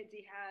how many kids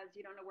he has,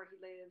 you don't know where he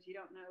lives, you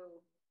don't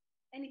know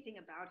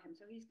anything about him.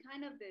 So he's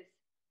kind of this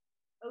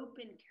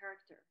open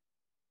character,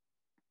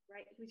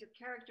 right? Who's a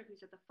character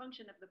who's at the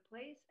function of the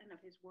place and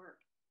of his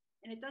work.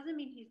 And it doesn't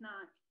mean he's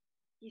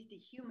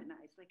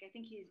dehumanized. Like, I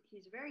think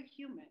he's very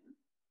human,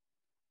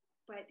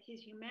 but his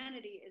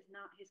humanity is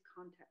not his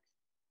context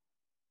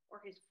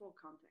or his full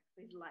context,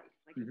 his life,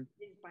 like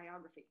his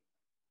biography.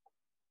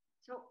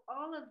 So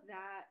all of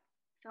that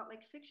felt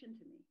like fiction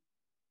to me.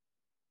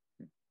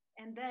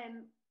 And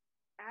then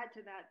add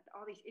to that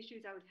all these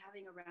issues I was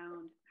having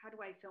around how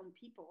do I film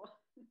people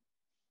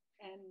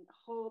and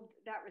hold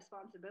that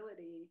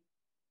responsibility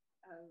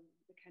of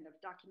the kind of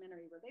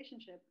documentary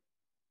relationship.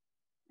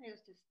 I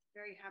was just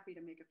very happy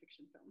to make a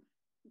fiction film.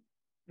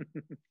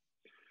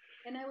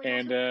 And I was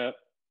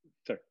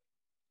sorry.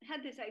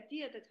 Had this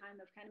idea at the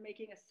time of kind of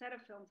making a set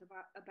of films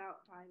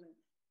about violence.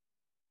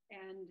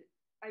 And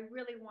I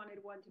really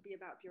wanted one to be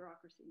about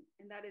bureaucracy.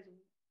 And that is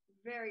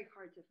very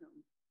hard to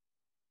film,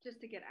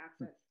 just to get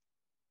access.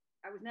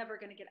 I was never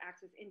going to get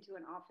access into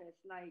an office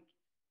like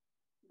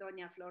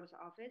Doña Flor's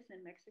office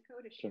in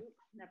Mexico to shoot.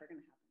 Sure. Never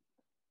going to happen.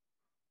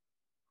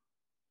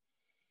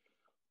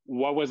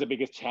 What was the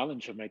biggest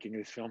challenge of making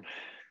this film,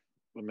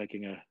 or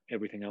making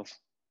everything else?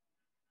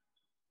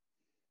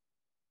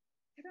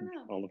 I don't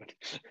know. All of it.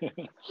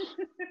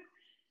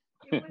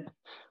 It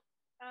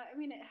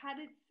mean, it had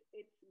its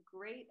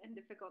great and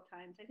difficult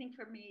times. I think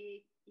for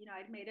me, you know,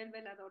 I'd made El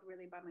Velador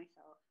really by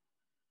myself,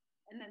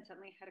 and then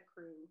suddenly had a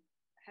crew,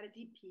 had a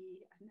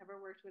DP. I've never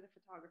worked with a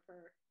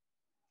photographer.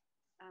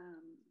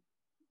 Um,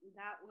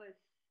 that was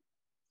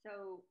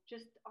so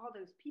just all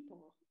those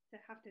people to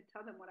have to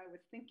tell them what I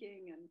was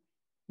thinking and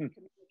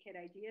communicate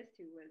ideas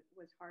to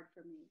was hard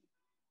for me.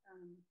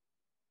 Um,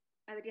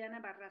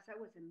 Adriana Barraza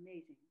was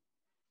amazing,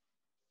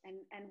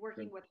 and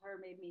working with her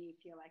made me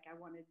feel like I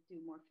wanted to do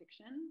more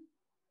fiction.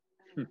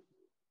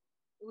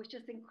 It was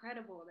just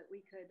incredible that we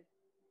could,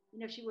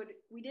 you know,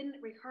 we didn't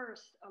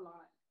rehearse a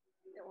lot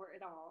or at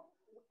all,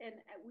 and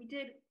we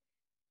did.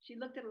 She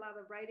looked at a lot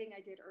of the writing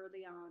I did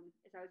early on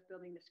as I was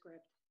building the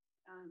script,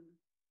 um,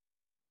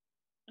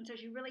 and so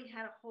she really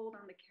had a hold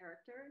on the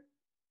character.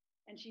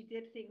 And she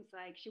did things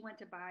like she went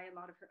to buy a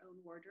lot of her own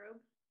wardrobe,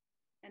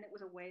 and it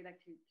was a way like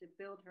to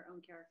build her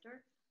own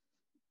character.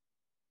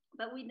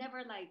 But we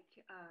never like,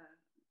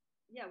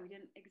 yeah, we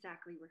didn't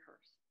exactly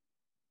rehearse.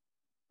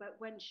 But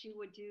when she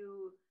would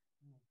do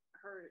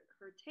her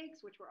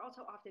takes, which were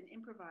also often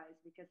improvised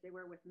because they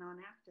were with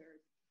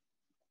non-actors,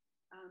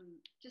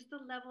 just the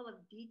level of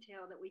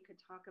detail that we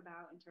could talk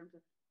about in terms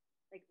of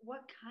like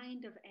what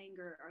kind of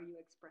anger are you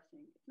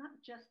expressing? It's not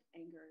just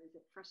anger. Is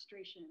it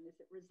frustration? Is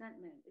it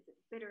resentment? Is it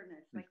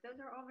bitterness? Like those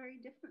are all very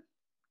different.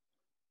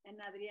 And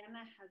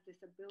Adriana has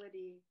this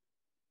ability,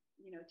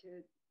 you know,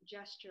 to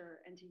gesture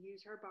and to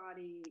use her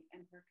body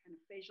and her kind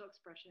of facial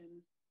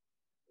expression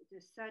to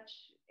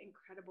such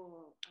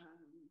incredible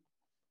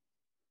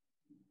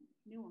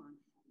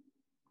nuance.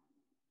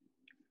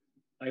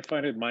 I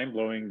find it mind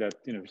blowing that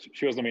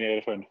she was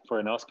nominated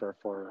for an Oscar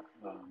for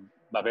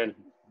Babel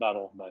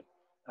Battle by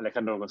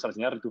Alejandro González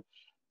Iñárritu,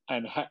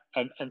 and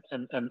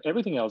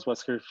everything else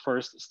was her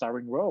first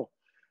starring role.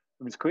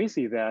 I mean, it's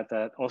crazy that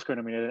that Oscar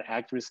nominated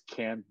actress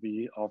can't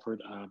be offered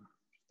a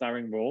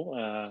starring role.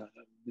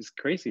 It's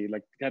crazy.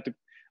 Like you had to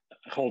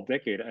a whole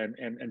decade,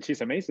 and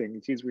she's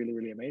amazing. She's really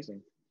really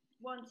amazing.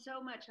 Well, and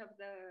so much of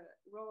the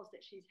roles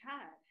that she's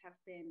had have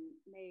been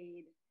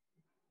made.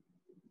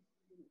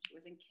 She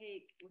was in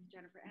Cake with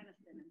Jennifer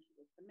Aniston, and she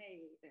was the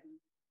maid. And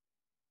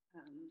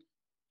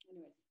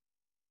anyways,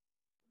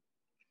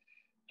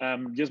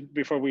 just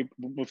before we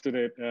move to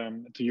the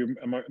to your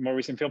more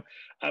recent film,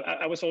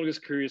 I was always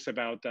curious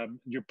about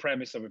your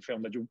premise of a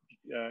film that you,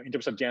 in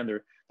terms of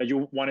gender, that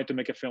you wanted to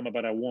make a film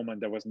about a woman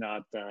that was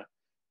not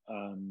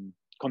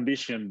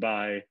conditioned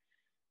by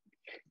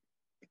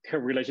her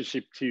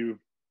relationship to,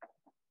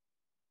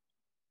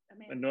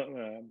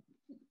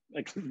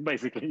 like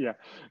basically, yeah.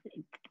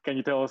 Can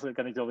you tell us?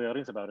 Can you tell the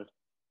audience about it?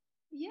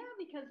 Yeah,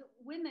 because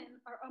women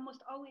are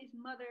almost always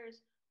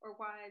mothers or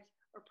wives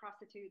or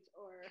prostitutes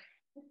or,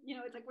 you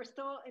know, it's like we're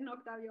still in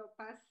Octavio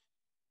Paz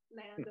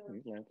land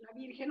of Yeah. la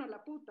virgen o la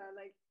puta.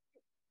 Like,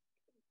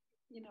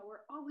 you know,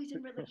 we're always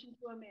in relation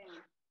to a man.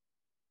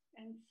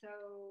 And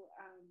so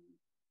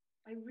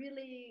I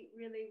really,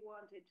 really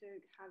wanted to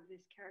have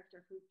this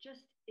character who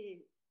just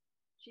is.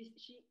 She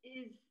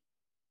is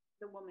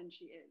the woman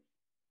she is.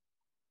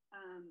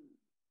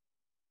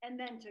 And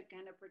then to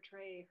kind of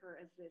portray her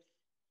as this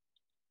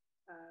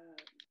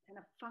kind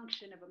of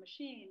function of a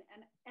machine.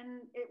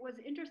 And it was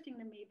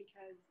interesting to me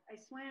because I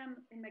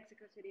swam in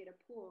Mexico City at a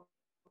pool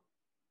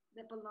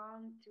that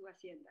belonged to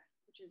Hacienda,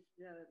 which is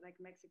the like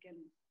Mexican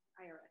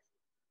IRS.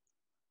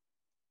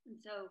 And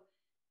so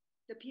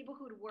the people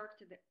who'd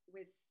worked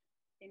with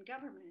in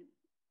government,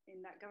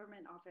 in that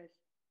government office,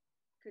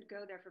 could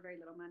go there for very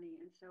little money.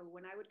 And so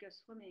when I would go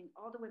swimming,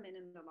 all the women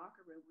in the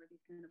locker room were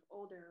these kind of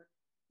older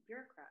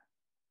bureaucrats.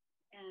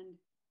 And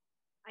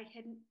I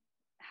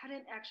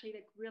hadn't actually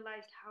like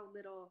realized how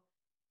little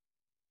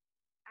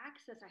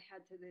access I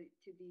had to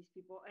these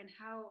people and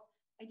how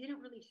I didn't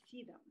really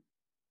see them.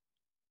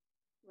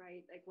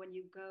 Right? Like when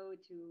you go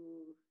to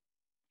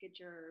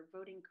get your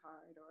voting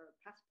card or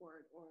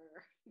passport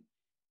or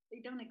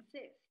they don't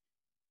exist.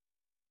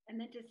 And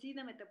then to see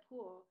them at the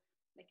pool,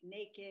 like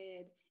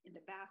naked in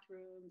the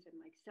bathrooms and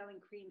like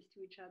selling creams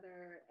to each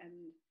other,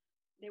 and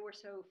they were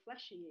so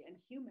fleshy and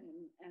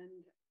human,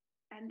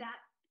 and that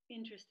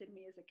interested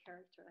me as a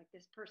character, like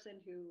this person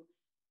who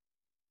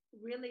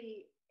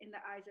really in the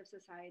eyes of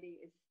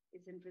society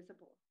is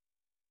invisible.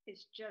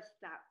 It's just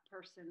that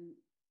person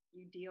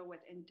you deal with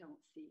and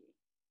don't see,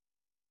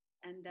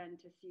 and then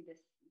to see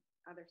this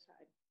other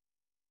side.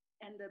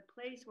 And the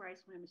place where I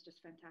swam is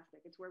just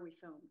fantastic. It's where we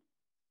filmed,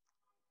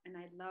 and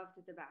I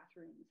loved the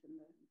bathrooms and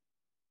the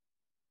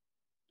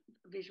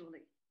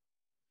visually.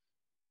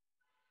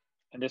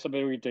 And there's a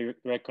very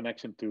direct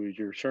connection to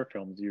your short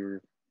films,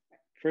 your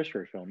first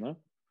short film, no?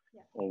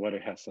 Yeah. Or what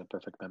it has a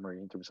perfect memory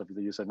in terms of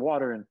the use of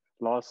water and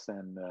loss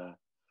and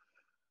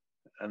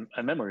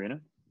memory, you know?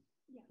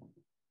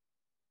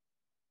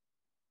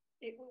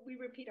 Yeah. We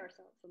repeat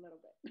ourselves a little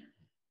bit.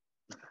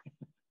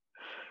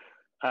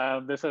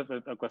 There's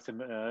a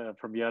question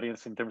from the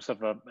audience in terms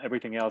of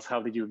everything else.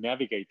 How did you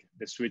navigate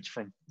the switch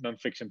from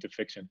nonfiction to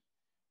fiction?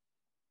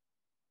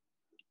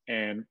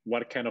 And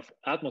what kind of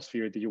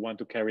atmosphere do you want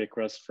to carry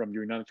across from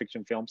your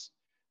nonfiction films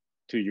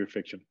to your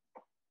fiction?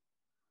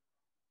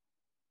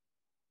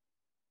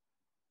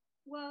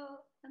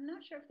 Well, I'm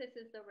not sure if this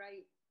is the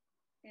right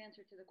answer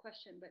to the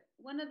question, but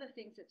one of the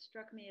things that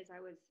struck me as I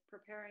was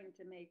preparing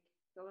to make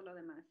Todo lo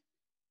demás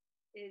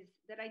is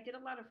that I did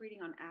a lot of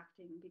reading on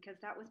acting because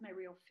that was my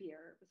real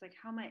fear. It was like,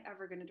 how am I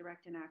ever going to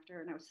direct an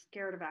actor? And I was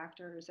scared of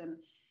actors.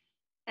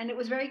 And it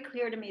was very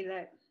clear to me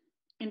that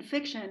in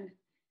fiction,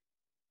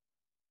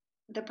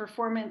 the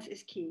performance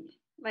is key.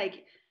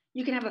 Like,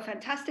 you can have a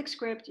fantastic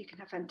script, you can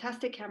have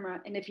fantastic camera,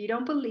 and if you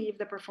don't believe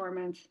the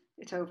performance,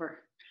 it's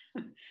over.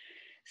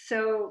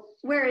 So,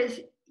 whereas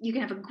you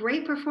can have a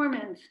great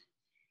performance,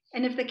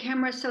 and if the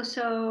camera is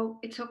so,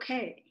 it's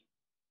okay.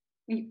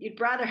 You'd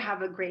rather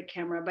have a great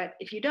camera, but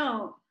if you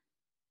don't,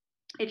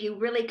 if you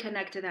really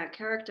connect to that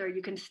character,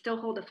 you can still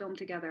hold a film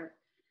together.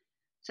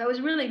 So I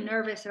was really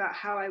nervous about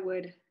how I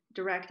would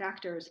direct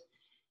actors.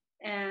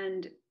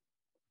 And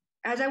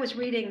as I was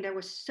reading, there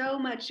was so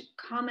much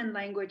common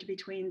language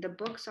between the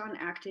books on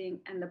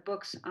acting and the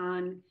books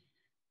on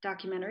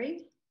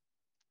documentary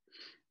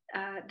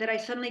that I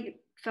suddenly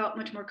felt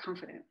much more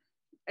confident.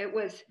 It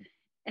was,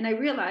 and I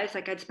realized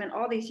like I'd spent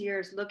all these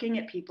years looking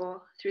at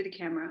people through the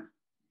camera.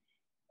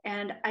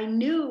 And I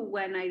knew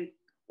when I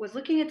was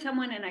looking at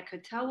someone and I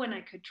could tell when I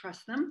could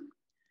trust them.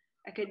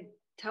 I could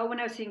tell when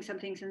I was seeing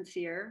something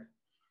sincere,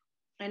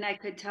 and I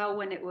could tell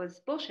when it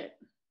was bullshit,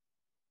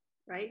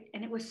 right?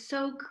 And it was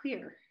so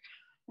clear.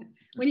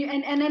 When you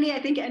and any,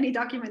 I think any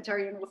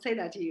documentarian will say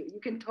that to you.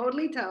 You can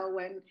totally tell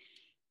when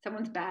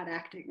someone's bad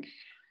acting.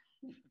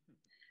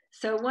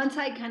 So once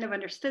I kind of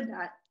understood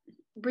that,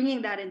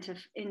 bringing that into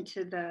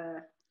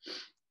the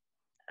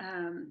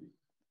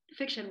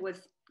fiction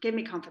gave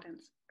me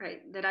confidence,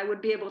 right? That I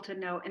would be able to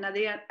know. And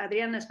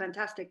Adriana is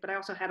fantastic, but I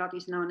also had all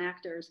these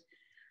non-actors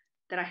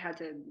that I had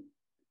to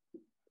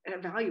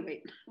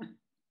evaluate.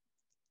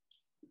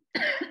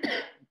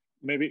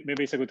 Maybe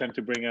it's a good time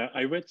to bring.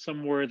 I read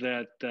somewhere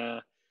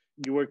that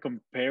you were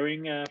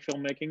comparing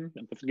filmmaking,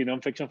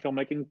 non-fiction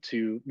filmmaking,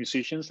 to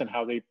musicians and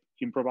how they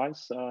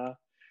improvise.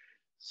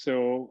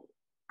 So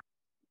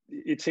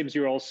it seems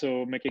you're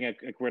also making a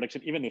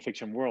correction, even in the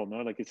fiction world,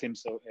 no? Like it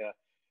seems so.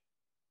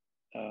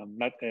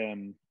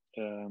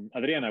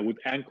 Adriana would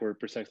anchor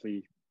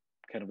precisely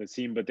kind of a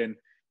scene, but then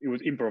it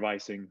was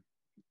improvising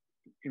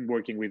in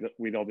working with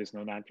all these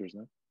non-actors,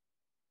 no?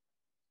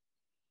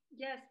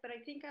 Yes, but I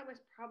think I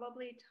was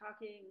probably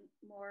talking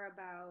more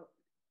about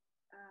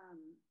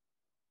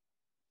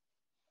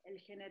el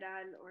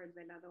general or el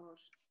velador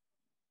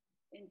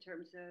in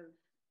terms of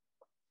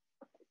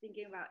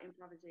thinking about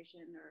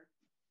improvisation,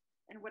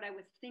 and what I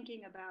was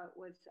thinking about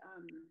was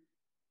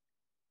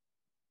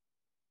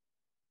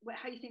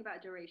how you think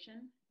about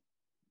duration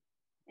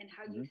and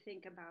how you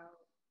think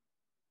about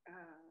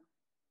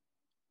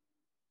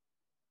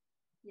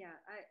yeah,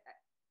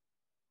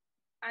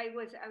 I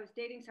was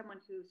dating someone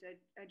who's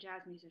a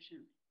jazz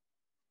musician,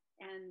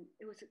 and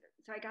it was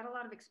so I got a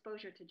lot of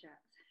exposure to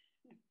jazz,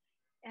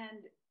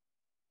 and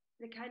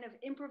the kind of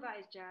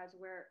improvised jazz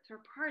where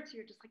there are parts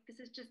you're just like, this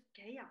is just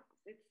chaos.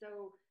 It's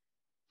so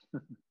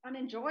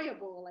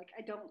unenjoyable. Like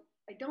I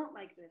don't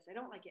like this. I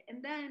don't like it.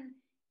 And then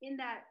in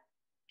that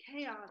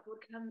chaos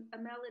would come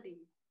a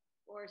melody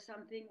or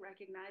something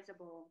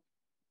recognizable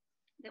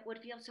that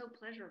would feel so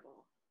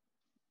pleasurable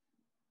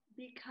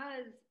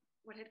because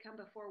what had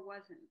come before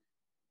wasn't.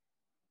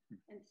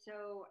 And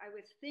so I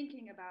was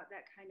thinking about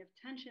that kind of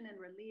tension and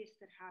release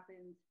that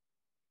happens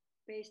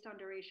based on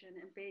duration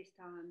and based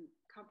on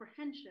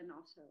comprehension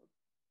also.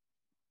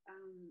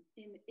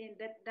 In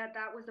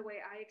that was the way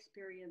I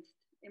experienced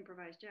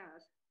improvised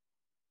jazz.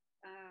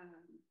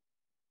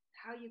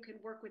 How you can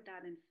work with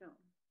that in film,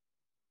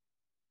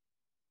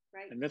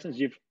 right? In essence,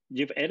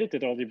 you've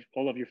edited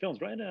all of your films,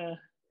 right? Yeah.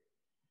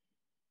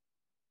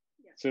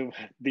 So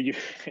did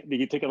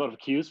you take a lot of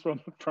cues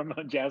from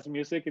jazz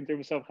music in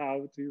terms of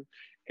how to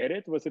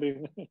edit? Was it?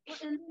 Well,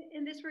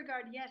 in this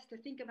regard, yes. To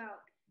think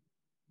about,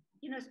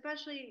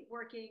 especially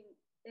working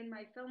in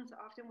my films,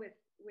 often with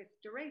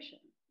duration.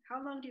 How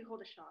long do you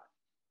hold a shot,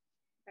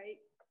 right?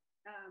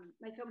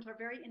 My films are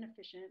very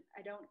inefficient.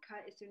 I don't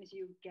cut as soon as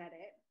you get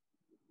it,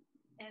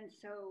 and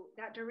so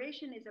that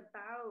duration is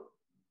about.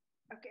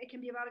 Okay, it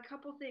can be about a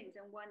couple things,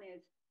 and one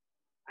is,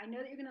 I know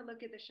that you're going to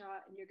look at the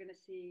shot and you're going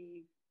to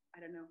see, I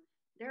don't know,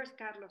 there's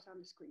Carlos on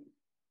the screen,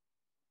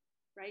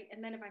 right? And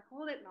then if I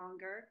hold it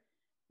longer,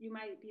 you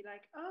might be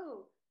like,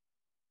 oh,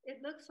 it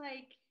looks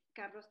like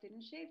Carlos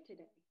didn't shave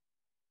today.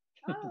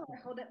 Oh, I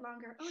hold it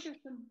longer. Oh,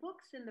 there's some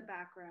books in the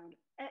background.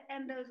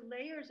 And those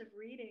layers of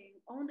reading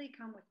only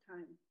come with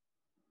time,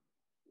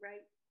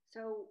 right?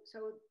 So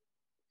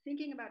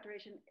thinking about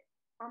duration,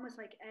 almost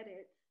like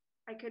edits,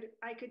 I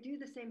could do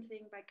the same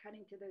thing by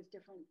cutting to those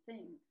different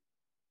things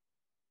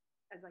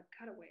as like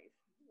cutaways,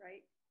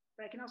 right?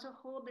 But I can also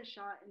hold the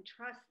shot and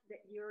trust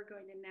that you're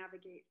going to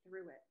navigate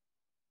through it.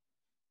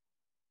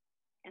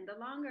 And the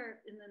longer,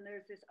 and then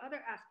there's this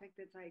other aspect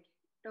that's like,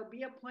 there'll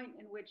be a point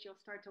in which you'll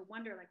start to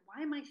wonder, like,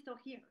 why am I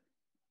still here?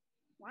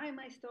 Why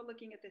am I still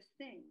looking at this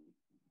thing?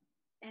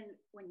 And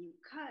when you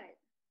cut,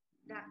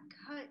 that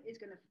cut is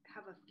going to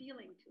have a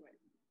feeling to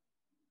it.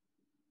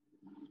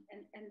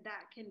 And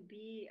that can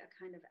be a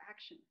kind of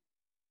action.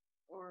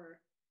 or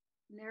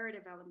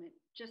narrative element,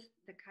 just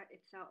the cut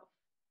itself.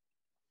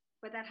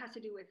 But that has to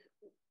do with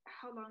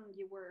how long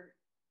you were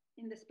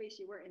in the space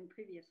you were in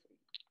previously.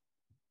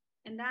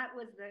 And that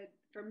was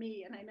for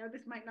me, and I know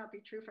this might not be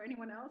true for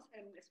anyone else,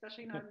 and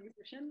especially not a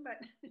musician, but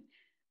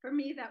for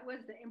me, that was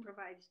the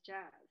improvised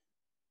jazz,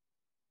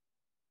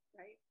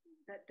 right?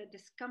 That the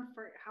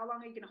discomfort, how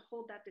long are you going to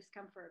hold that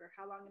discomfort, or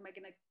how long am I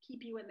going to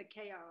keep you in the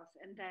chaos?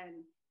 And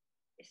then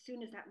as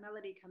soon as that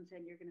melody comes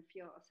in, you're going to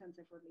feel a sense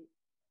of relief.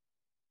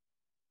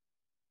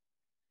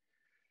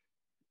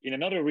 In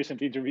another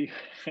recent interview,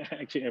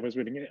 actually, I was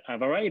reading a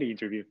Variety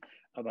interview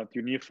about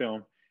your new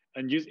film,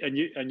 and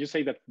you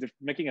say that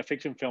making a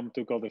fiction film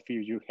took all the fear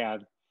you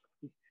had.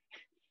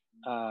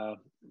 I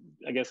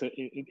guess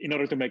in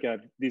order to make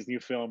this new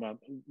film,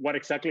 what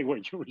exactly were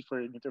you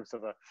referring in terms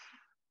of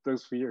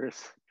those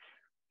fears?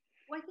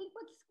 Well, I think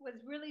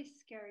what's really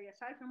scary,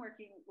 aside from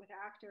working with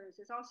actors,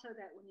 is also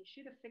that when you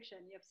shoot a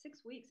fiction, you have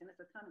 6 weeks and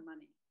it's a ton of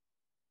money.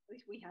 At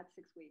least we had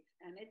 6 weeks,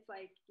 and it's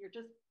like you're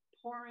just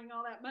pouring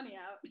all that money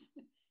out.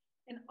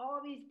 And all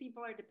these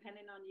people are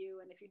dependent on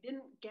you. And if you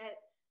didn't get,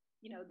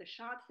 the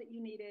shots that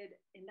you needed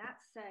in that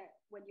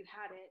set when you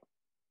had it,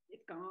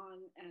 it's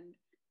gone. And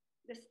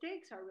the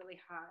stakes are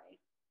really high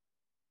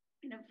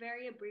in a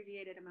very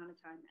abbreviated amount of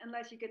time,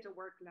 unless you get to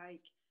work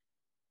like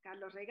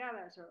Carlos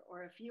Regadas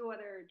or a few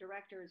other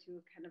directors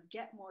who kind of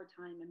get more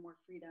time and more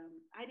freedom.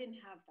 I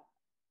didn't have that.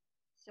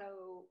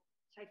 So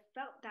I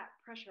felt that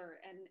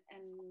pressure and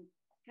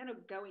kind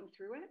of going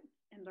through it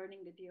and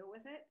learning to deal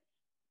with it,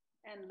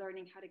 and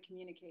learning how to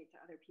communicate to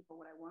other people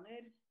what I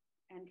wanted,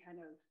 and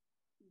kind of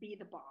be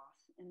the boss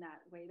in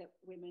that way that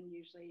women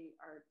usually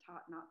are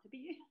taught not to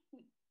be.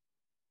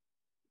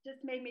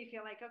 Just made me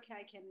feel like,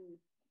 okay,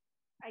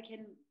 I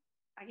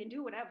can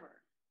do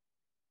whatever.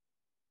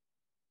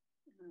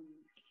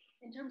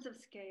 In terms of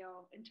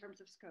scale, in terms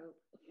of scope,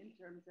 in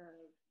terms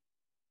of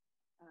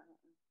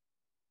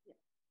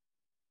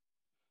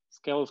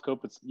scale of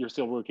scope, you're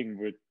still working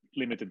with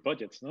limited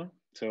budgets, no?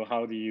 So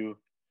how do you?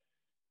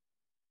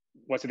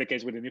 Was it the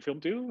case with the new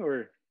film too,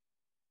 or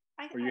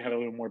you had a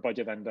little more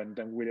budget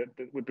than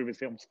with previous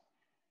films?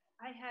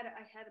 I had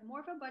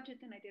more of a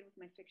budget than I did with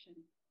my fiction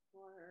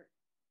for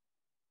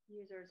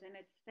users, and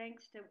it's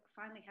thanks to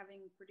finally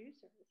having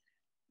producers.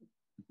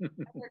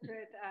 I worked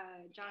with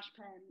Josh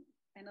Penn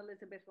and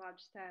Elizabeth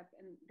Lodge Stepp,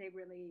 and they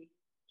really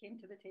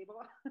came to the table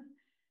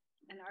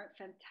and are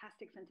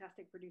fantastic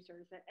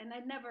producers. And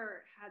I'd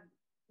never had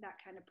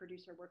that kind of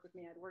producer work with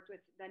me. I'd worked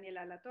with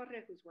Daniela La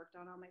Torre, who's worked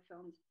on all my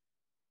films.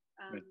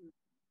 Right.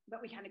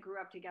 But we kind of grew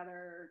up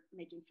together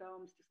making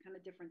films, this kind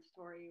of different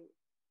story.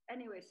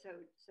 Anyway, so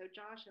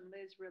Josh and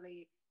Liz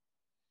really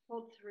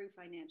pulled through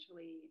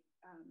financially.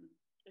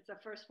 It's the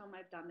first film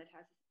I've done that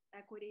has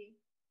equity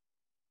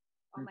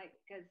on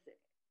because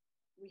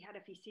we had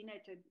a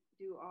Oficina to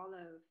do all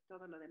of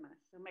Todo Lo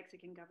Demás, so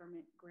Mexican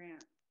government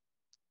grant.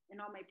 And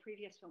all my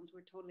previous films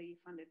were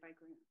totally funded by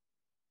grant.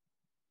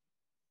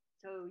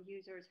 So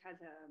Users has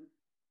a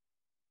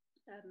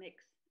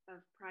mix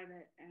of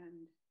private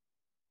and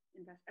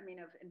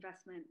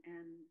investment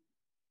and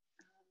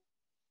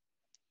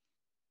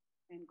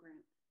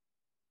grant.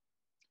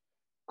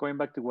 Going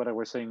back to what I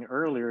was saying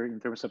earlier in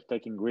terms of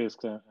taking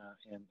risks,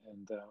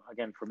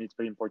 again, for me, it's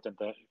very important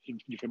that in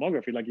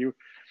filmography, like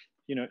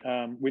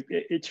with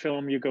each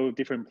film, you go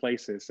different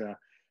places,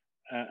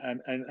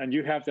 and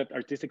you have that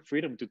artistic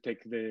freedom to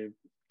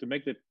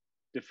make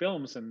the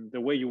films and the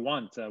way you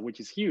want, which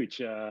is huge,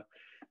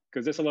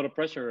 because there's a lot of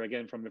pressure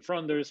again from the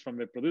funders, from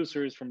the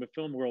producers, from the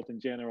film world in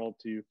general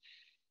to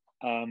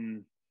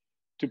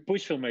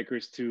push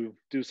filmmakers to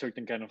do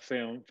certain kind of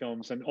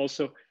films, and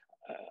also.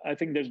 I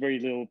think there's very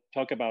little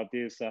talk about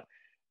this.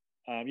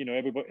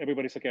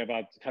 Everybody's talking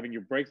about having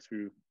your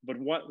breakthrough, but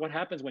what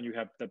happens when you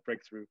have that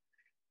breakthrough?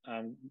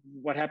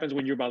 What happens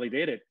when you're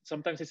validated?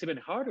 Sometimes it's even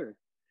harder,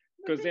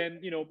 because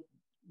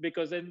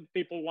then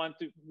people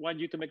want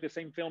you to make the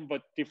same film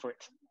but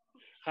different,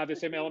 have the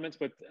same elements,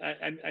 but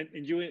and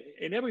you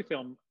in every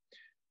film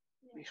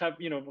have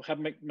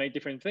made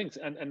different things,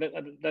 and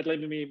that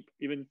led me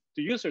even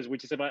to Users,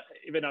 which is about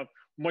even a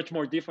much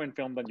more different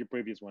film than your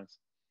previous ones.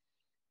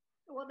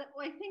 Well,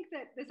 I think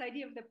that this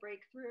idea of the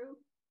breakthrough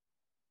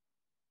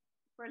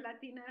for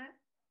Latina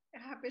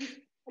happens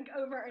like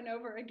over and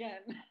over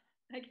again.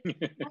 Like I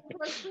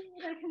broke through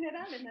with El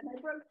General, and then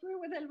I broke through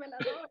with El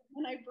Velador,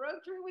 and I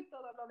broke through with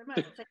Todo Lo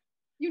Demás. It's like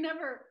you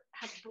never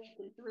have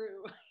broken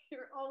through.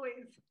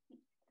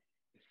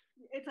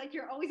 It's like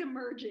you're always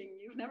emerging.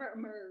 You've never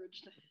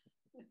emerged.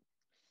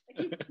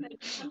 I keep thinking,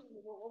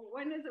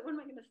 when am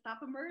I going to stop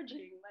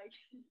emerging? Like.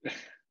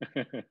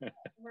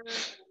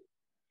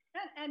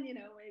 And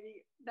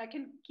maybe that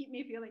can keep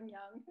me feeling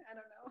young. I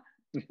don't know.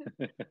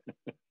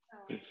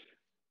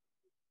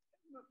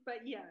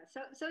 But yeah,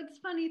 so it's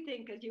funny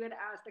thing, because you had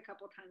asked a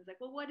couple of times, like,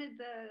 well, what did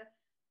the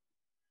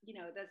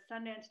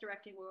Sundance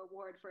Directing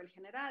Award for El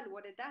General,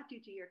 what did that do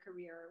to your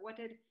career? What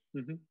did?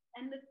 Mm-hmm.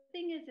 And the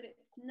thing is that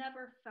it's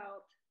never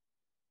felt,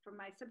 from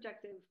my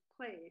subjective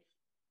place,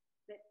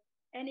 that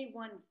any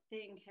one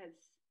thing has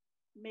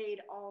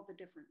made all the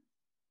difference.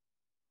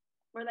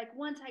 or like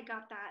once I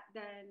got that,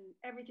 then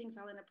everything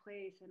fell into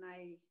place and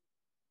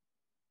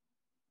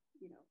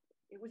you know,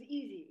 it was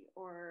easy,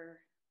 or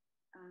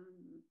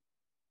um,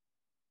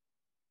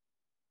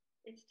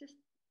 it's just,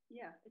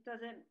 yeah, it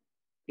doesn't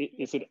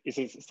feel. Is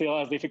it still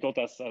as difficult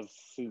as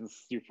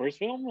since your first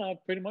film,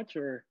 pretty much,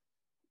 or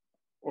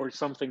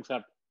some things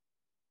have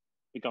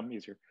become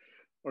easier,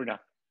 or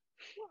not?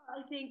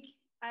 Well, I think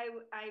I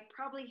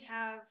probably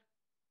have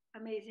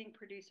amazing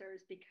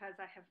producers because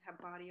I have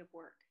a body of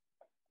work.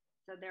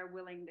 So they're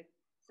willing to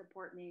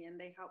support me and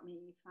they help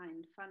me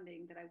find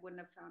funding that I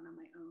wouldn't have found on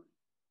my own.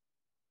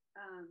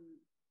 Um,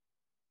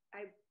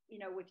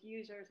 with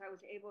users, I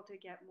was able to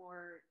get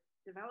more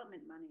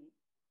development money,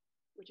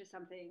 which is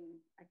something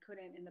I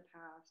couldn't in the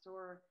past.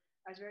 Or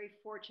I was very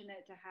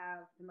fortunate to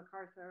have the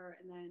MacArthur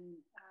and then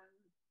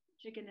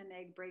Chicken and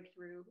Egg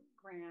Breakthrough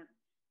Grant,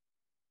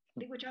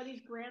 which are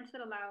these grants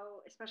that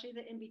allow, especially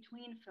the in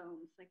between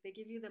films, like they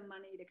give you the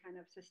money to kind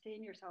of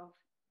sustain yourself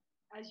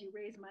as you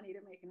raise money to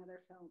make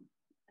another film.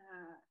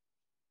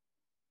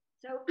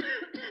 So,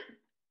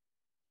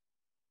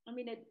 I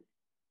mean,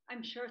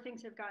 I'm sure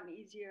things have gotten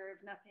easier,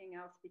 if nothing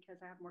else,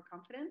 because I have more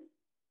confidence.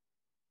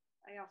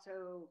 I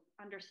also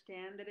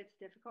understand that it's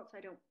difficult, so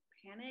I don't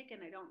panic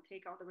and I don't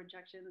take all the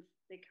rejections.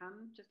 They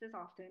come just as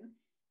often,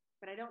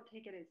 but I don't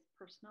take it as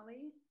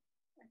personally,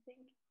 I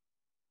think.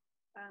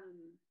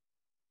 Um,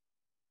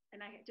 and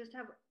I just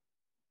have,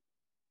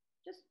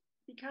 just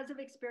because of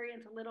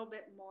experience, a little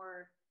bit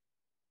more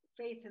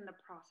faith in the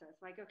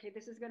process. Like, okay,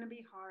 this is going to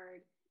be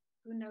hard.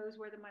 Who knows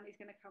where the money's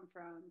going to come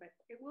from, but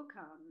it will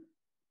come.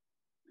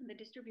 And the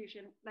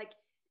distribution, like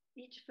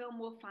each film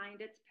will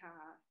find its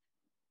path.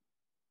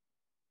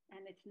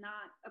 And it's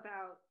not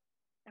about,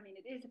 I mean,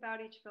 it is about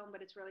each film,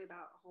 but it's really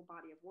about a whole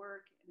body of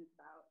work. And it's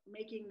about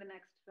making the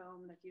next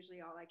film. That's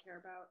usually all I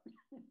care about.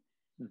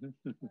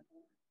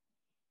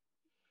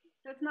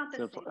 So it's not the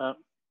So same.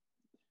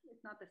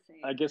 It's not the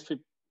I same. guess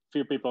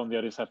few people in the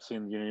audience have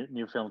seen your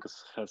new film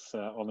because has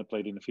only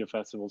played in a few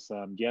festivals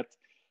yet.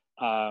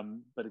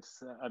 But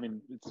it's, I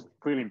mean, it's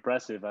really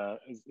impressive.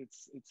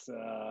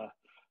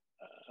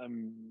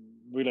 I'm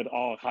really at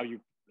awe how you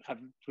have,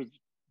 through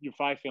your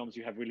 5 films,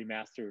 you have really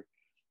mastered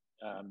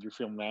your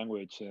film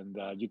language, and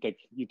you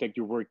take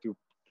your work to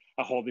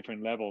a whole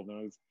different level. You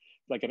know, it's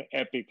like an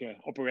epic,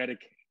 operatic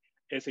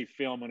essay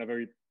film on a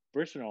very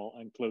personal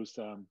and close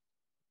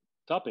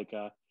topic.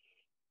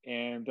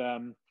 And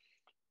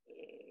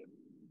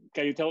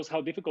Can you tell us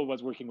how difficult it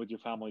was working with your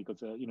family?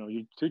 Because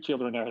your 2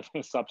 children are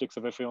subjects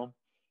of a film.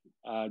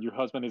 Your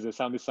husband is a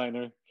sound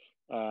designer.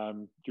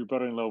 Your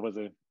brother-in-law was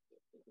a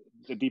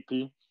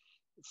DP.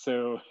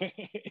 So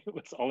it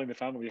was all in the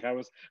family.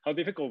 How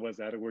difficult was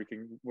that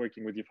working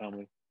with your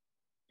family?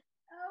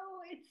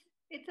 Oh,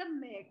 it's a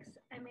mix.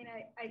 I mean,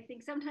 I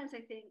think sometimes I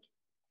think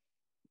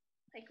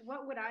like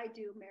what would I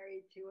do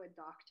married to a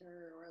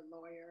doctor or a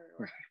lawyer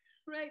or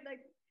right?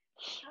 Like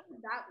how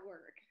does that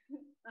work?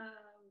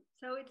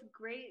 So it's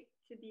great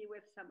to be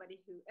with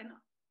somebody who, and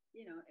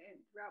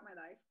throughout my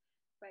life,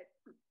 but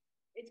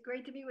it's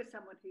great to be with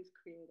someone who's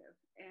creative.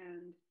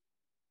 And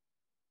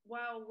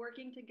while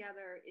working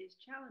together is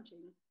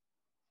challenging,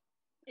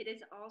 it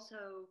is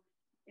also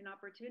an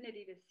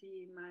opportunity to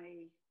see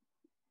my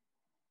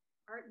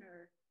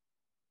partner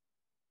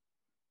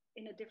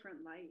in a different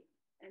light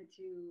and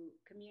to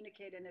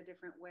communicate in a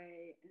different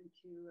way and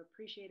to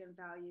appreciate and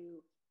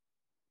value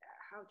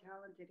how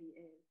talented he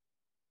is.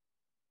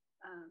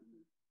 Um,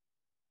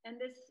 and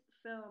this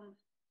film,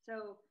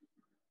 so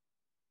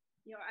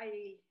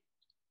I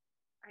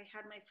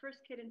had my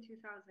first kid in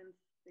 2016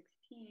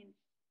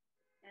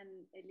 and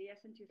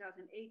Elias in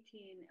 2018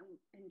 and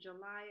in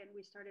July, and we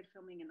started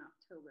filming in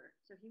October.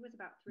 So he was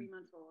about 3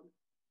 months old.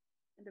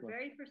 And the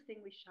very first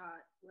thing we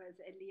shot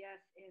was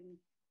Elias in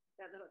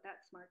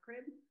that smart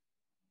crib.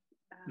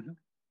 Mm-hmm.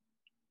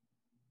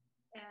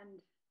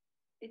 And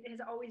it has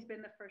always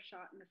been the first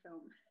shot in the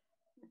film,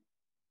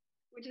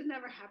 which has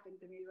never happened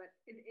to me, but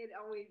it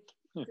always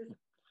just,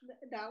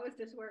 that was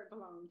just where it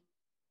belonged.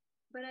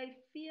 But I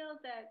feel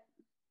that,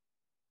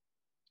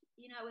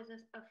 I was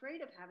just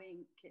afraid of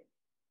having kids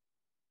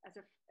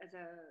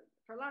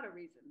for a lot of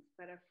reasons,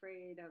 but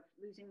afraid of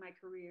losing my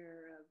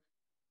career,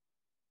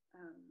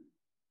 um,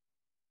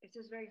 it's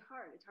just very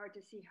hard. It's hard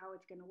to see how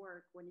it's going to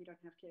work when you don't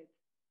have kids.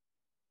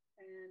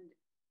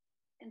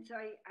 And so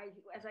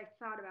as I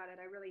thought about it,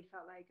 I really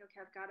felt like,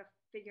 okay, I've got to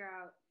figure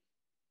out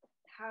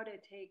how to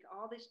take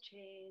all this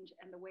change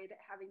and the way that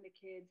having the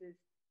kids is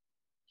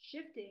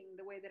shifting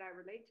the way that I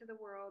relate to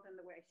the world and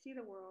the way I see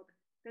the world,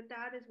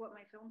 that is what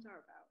my films are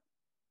about.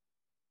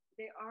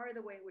 They are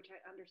the way in which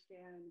I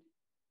understand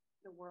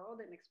the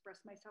world and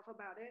express myself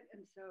about it.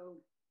 And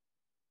so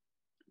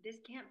this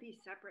can't be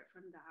separate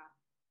from that.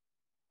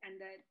 And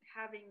that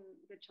having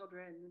the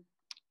children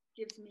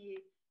gives me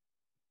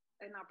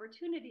an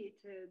opportunity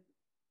to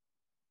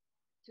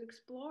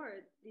explore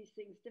these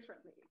things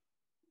differently.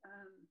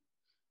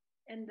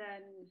 And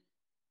then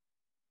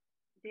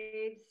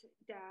Dave's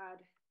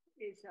dad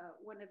is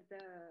one of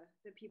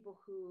the people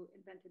who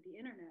invented the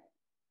internet.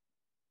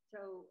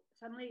 So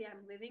suddenly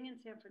I'm living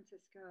in San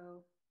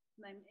Francisco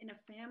and I'm in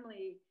a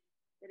family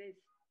that is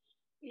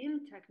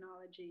in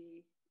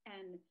technology,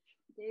 and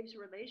Dave's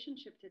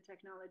relationship to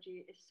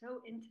technology is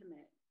so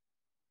intimate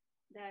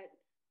that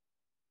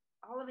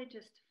all of it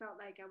just felt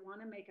like I want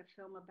to make a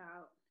film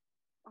about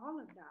all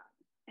of that.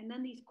 And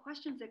then these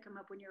questions that come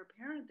up when you're a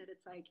parent, that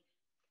it's like,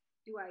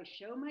 do I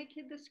show my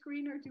kid the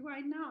screen or do I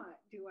not?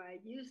 Do I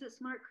use the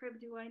smart crib?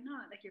 Do I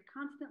not? Like, you're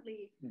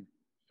constantly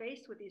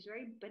faced with these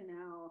very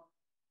banal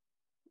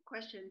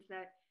questions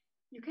that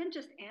you can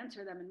just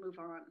answer them and move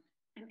on,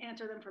 and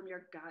answer them from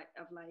your gut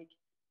of like,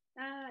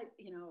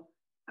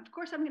 of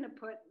course I'm going to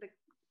put a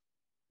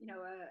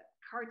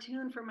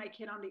cartoon for my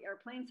kid on the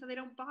airplane so they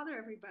don't bother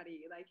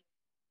everybody. Like,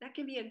 that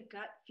can be a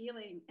gut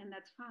feeling and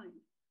that's fine.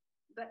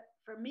 But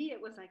for me,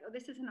 it was like, oh,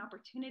 this is an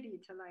opportunity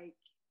to like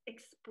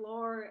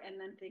explore and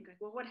then think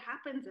like, well, what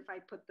happens if I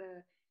put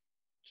the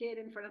kid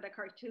in front of the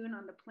cartoon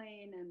on the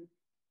plane?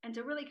 And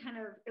to really kind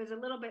of, it was a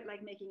little bit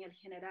like making El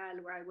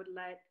General, where I would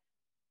let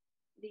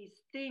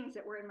these things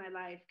that were in my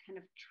life kind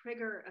of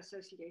trigger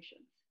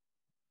associations.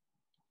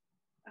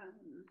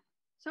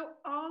 So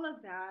all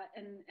of that,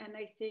 and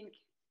I think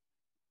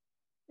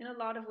in a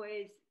lot of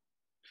ways,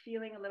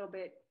 feeling a little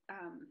bit,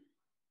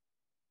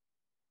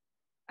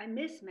 I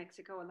miss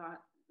Mexico a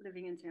lot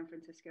living in San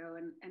Francisco,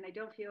 and I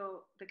don't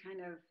feel the kind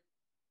of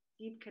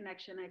deep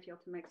connection I feel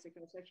to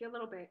Mexico. So I feel a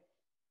little bit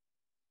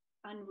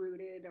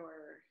unrooted,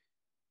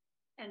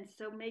 and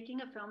so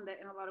making a film that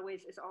in a lot of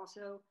ways is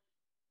also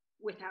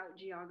without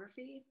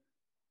geography.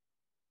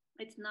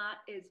 It's not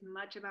as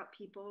much about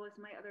people as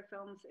my other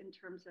films in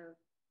terms of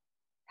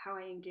how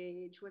I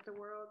engage with the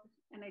world.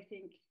 And I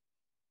think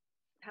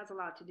it has a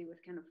lot to do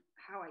with kind of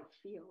how I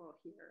feel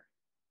here.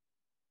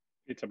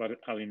 It's about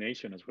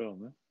alienation as well,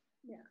 no?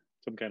 Yeah.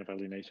 Some kind of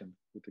alienation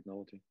with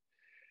technology.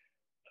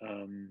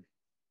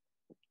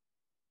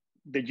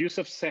 The use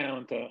of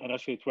sound, and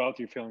actually throughout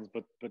your films,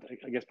 but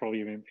I guess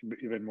probably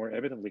even more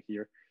evidently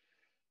here.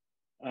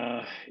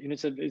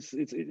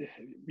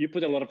 You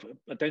put a lot of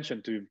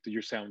attention to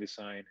your sound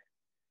design.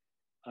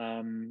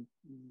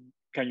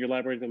 Can you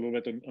elaborate a little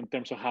bit on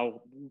terms of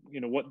how,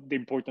 what the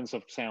importance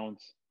of sound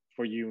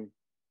for you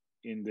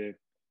in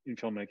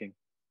filmmaking?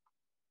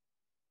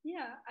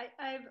 Yeah,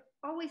 I've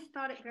always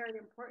thought it very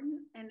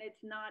important, and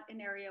it's not an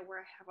area where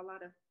I have a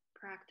lot of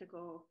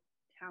practical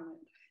talent.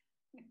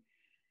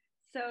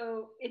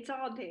 So it's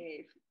all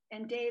Dave,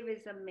 and Dave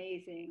is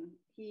amazing.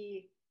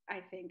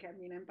 I think, I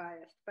mean, I'm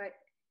biased, but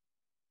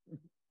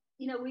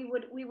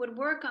we would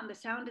work on the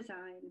sound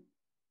design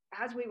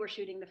as we were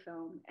shooting the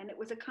film, and it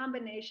was a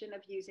combination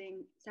of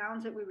using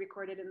sounds that we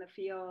recorded in the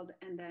field,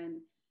 and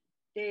then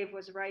Dave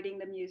was writing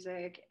the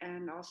music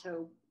and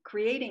also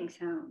creating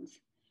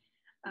sounds.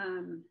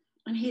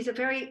 And he's a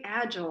very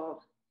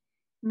agile,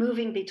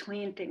 moving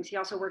between things. He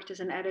also worked as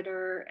an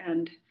editor,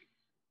 and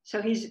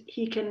so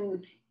he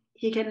can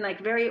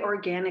like very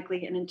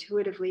organically and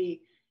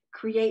intuitively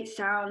create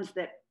sounds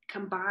that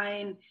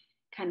combine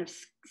kind of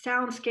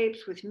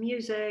soundscapes with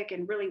music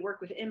and really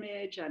work with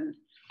image, and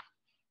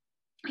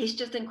he's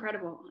just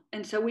incredible.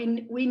 And so we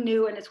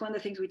knew, and it's one of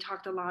the things we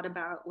talked a lot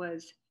about,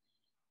 was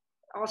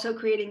also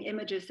creating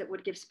images that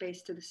would give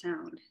space to the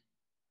sound,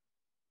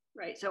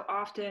 right? So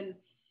often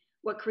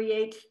what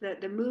creates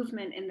the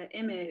movement in the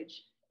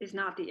image is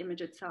not the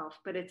image itself,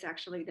 but it's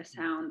actually the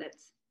sound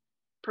that's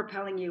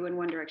propelling you in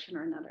one direction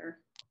or another.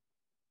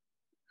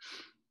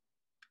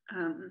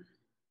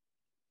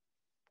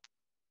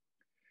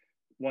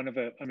 One of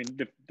the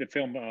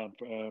film,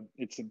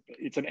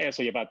 it's an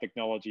essay about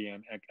technology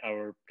and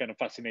our kind of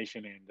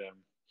fascination and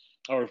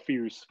our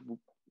fears,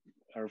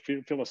 our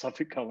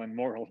philosophical and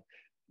moral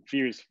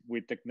fears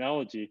with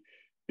technology.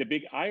 The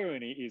big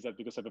irony is that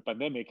because of the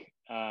pandemic,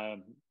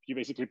 you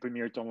basically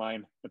premiered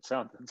online at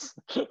Sundance.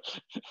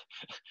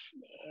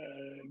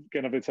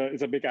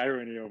 It's a big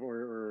irony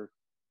or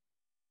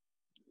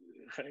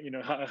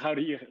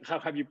how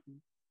have you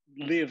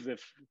lived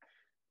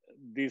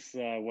this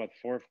 4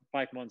 or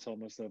 5 months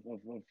almost of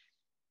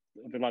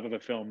the life of the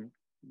film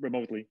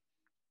remotely?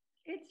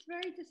 It's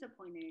very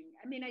disappointing.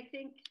 I mean, I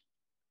think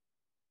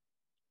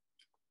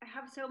I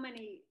have so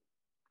many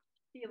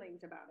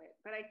feelings about it,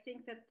 but I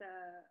think that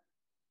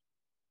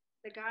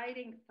the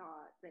guiding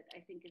thought that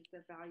I think is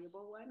the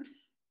valuable one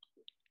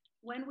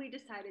when we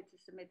decided to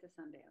submit to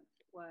Sundance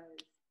was,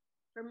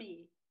 for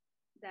me,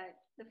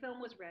 that the film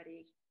was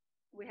ready.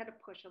 We had to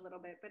push a little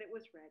bit, but it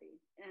was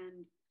ready.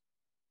 And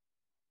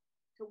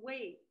to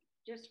wait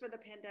just for the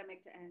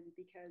pandemic to end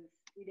because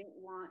we didn't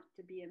want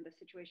to be in the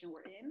situation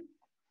we're in,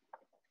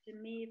 to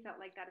me felt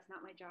like that is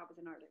not my job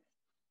as an artist,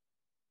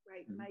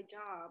 right? Mm-hmm. My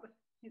job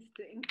is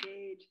to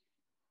engage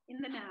in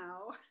the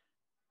now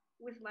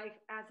with life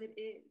as it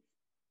is,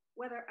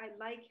 whether I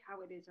like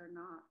how it is or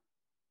not.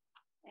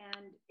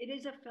 And it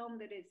is a film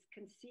that is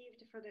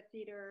conceived for the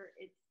theater.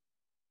 It's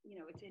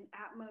in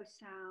Atmos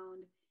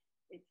sound.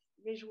 It's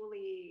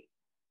visually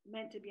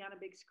meant to be on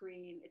a big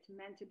screen. It's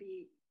meant to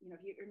be,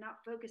 if you're not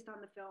focused on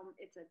the film,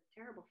 it's a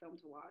terrible film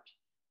to watch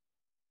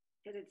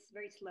because it's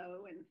very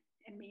slow and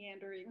and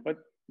meandering.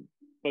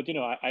 But you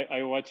know,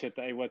 I watch it.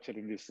 I watch it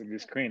in this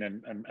screen,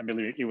 and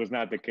believe it was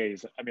not the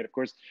case. I mean, of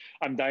course,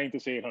 I'm dying to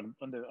say it on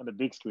the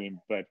big screen,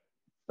 but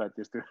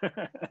just to,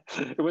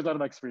 it was not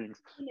my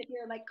experience. If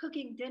you're like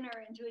cooking dinner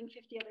and doing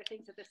 50 other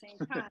things at the same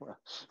time, well,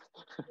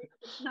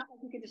 it's not like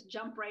you can just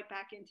jump right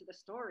back into the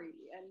story.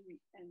 And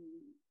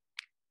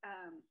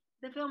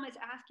the film is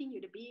asking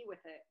you to be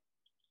with it.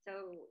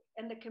 So,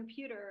 and the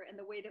computer and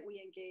the way that we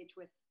engage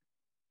with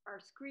our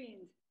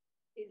screens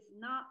is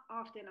not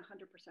often 100%.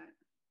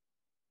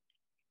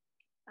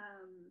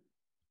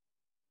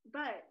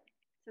 But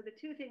so the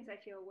two things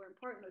I feel were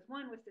important was,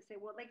 one was to say,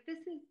 well, like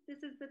this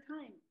is the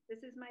time.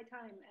 This is my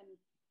time, and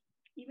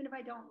even if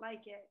I don't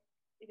like it,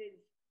 it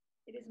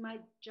is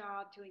my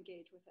job to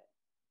engage with it.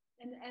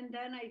 And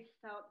then I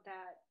felt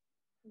that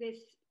this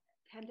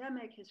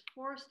pandemic has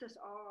forced us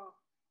all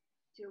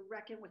to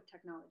reckon with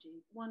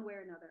technology one way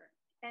or another,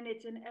 and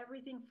it's in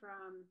everything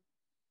from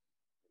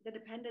the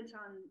dependence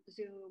on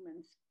Zoom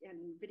and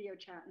video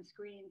chat and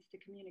screens to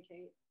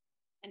communicate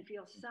and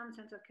feel some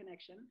sense of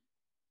connection,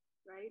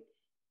 right?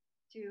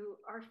 To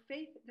our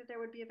faith that there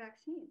would be a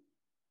vaccine,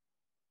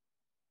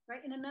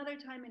 right? In another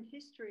time in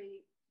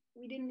history,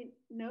 we didn't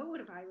know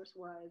what a virus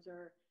was,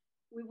 or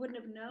we wouldn't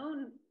have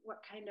known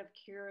what kind of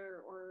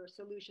cure or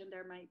solution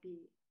there might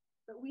be.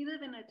 But we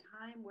live in a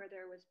time where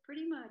there was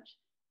pretty much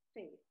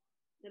faith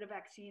that a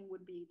vaccine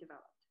would be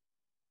developed.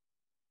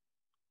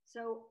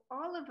 So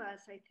all of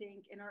us, I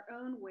think, in our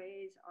own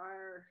ways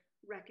are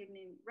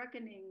reckoning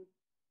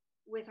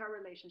with our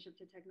relationship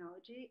to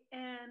technology.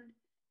 And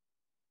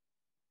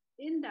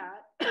in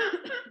that,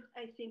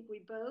 I think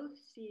we both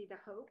see the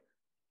hope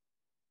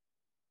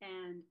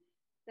and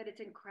that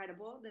it's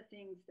incredible, the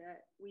things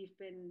that we've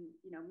been,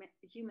 you know,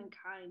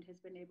 humankind has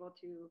been able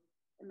to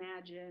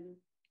imagine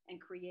and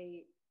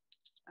create.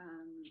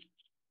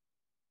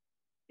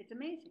 It's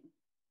amazing.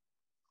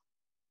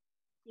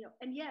 You know,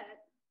 and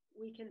yet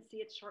we can see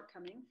its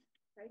shortcomings,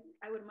 right?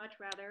 I would much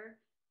rather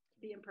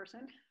be in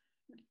person,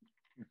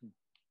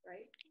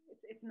 right?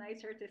 It's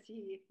nicer to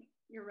see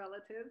your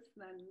relatives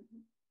than,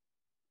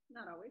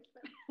 not always,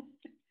 but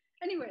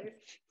anyways.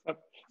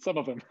 Some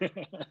of them.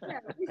 Yeah,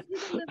 we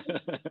see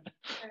them.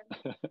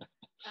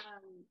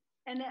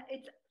 And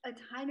it's a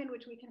time in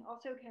which we can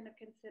also kind of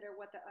consider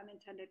what the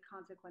unintended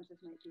consequences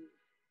might be.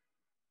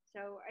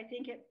 So I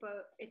think it's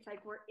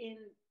like we're in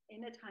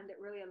a time that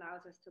really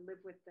allows us to live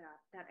with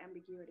that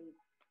ambiguity,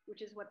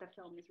 which is what the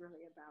film is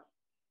really about.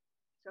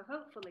 So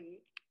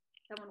hopefully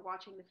someone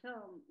watching the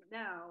film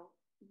now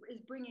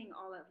is bringing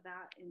all of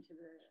that into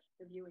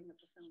the viewing of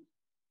the film.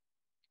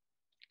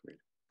 Great.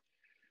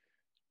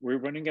 We're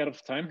running out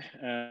of time.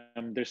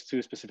 There's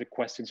two specific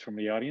questions from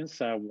the audience.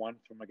 One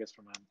from, I guess,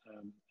 from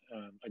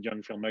a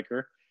young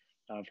filmmaker,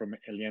 from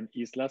Elian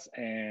Islas,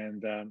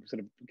 and sort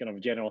of kind of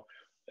general.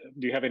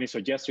 Do you have any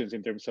suggestions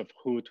in terms of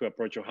who to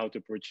approach or how to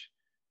approach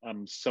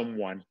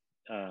someone,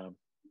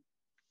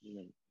 you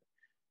know,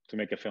 to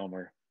make a film,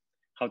 or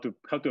how to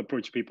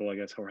approach people, I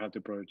guess, or how to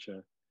approach?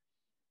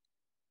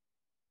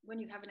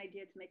 When you have an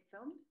idea to make a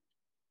film,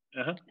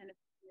 and if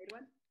you made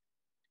one,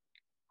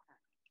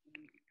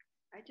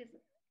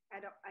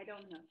 I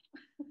don't know.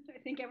 I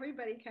think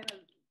everybody kind of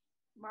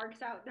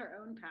marks out their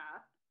own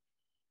path,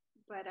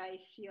 but I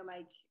feel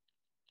like,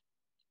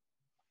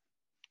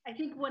 I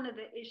think one of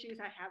the issues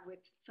I have with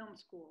film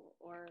school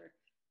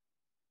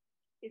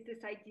is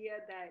this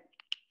idea that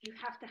you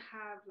have to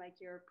have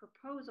like your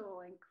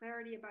proposal and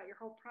clarity about your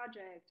whole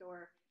project,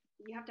 or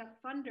you have to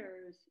have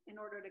funders in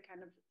order to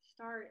kind of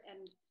start.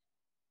 And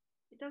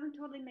it doesn't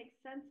totally make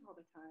sense all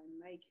the time.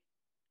 Like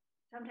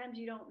sometimes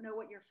you don't know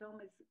what your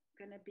film is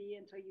going to be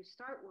until you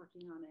start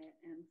working on it.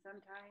 And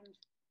sometimes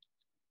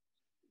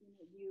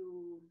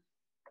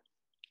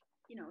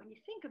you know, when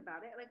you think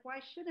about it, like, why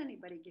should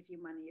anybody give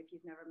you money if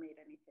you've never made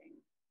anything?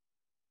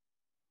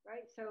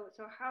 Right? So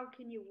how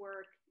can you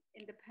work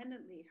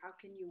independently? How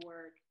can you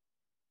work,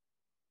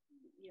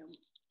 you know,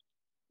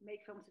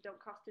 make films that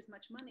don't cost as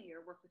much money,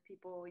 or work with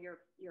people,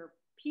 your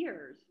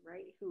peers,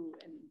 right? Who,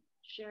 and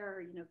share,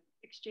 you know,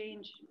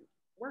 exchange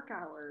work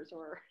hours,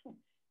 or,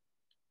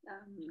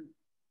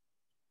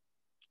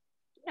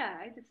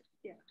 yeah,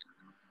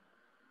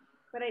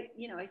 but I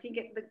think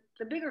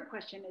the bigger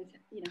question is,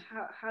 you know,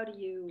 how do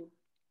you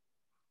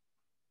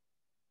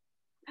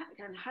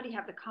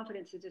have the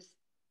confidence to just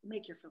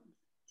make your films,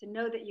 to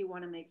know that you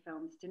want to make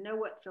films, to know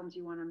what films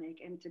you want to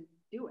make, and to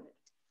do it,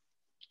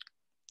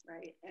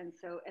 right? And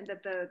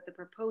that the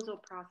proposal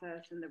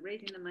process and the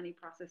raising the money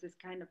process is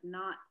kind of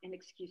not an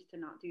excuse to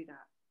not do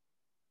that.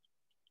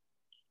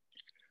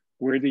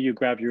 Where do you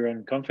grab your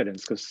own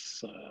confidence?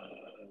 Because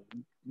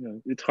you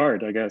know, it's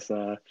hard, I guess.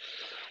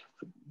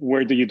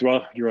 Where do you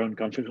draw your own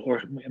confidence,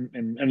 or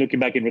and looking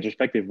back in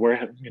retrospective,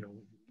 where, you know,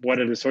 what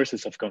are the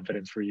sources of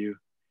confidence for you?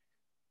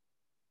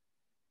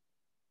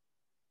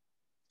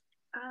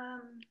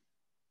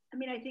 I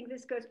mean, I think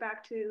this goes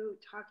back to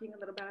talking a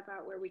little bit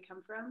about where we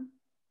come from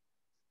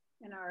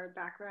and our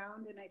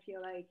background. And I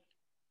feel like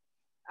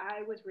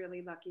I was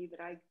really lucky that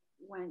I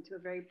went to a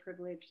very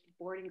privileged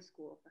boarding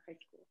school for high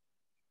school.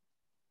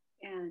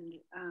 And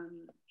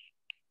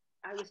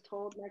I was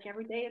told like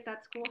every day at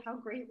that school how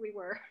great we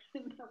were.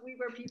 We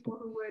were people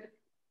who would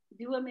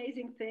do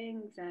amazing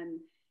things, and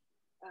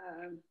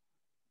um,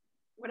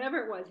 whatever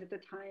it was at the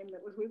time,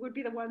 it was we would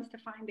be the ones to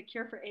find the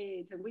cure for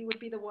AIDS, and we would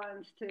be the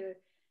ones to,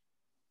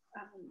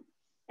 um,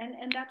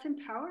 and that's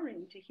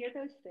empowering to hear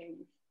those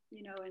things,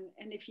 you know.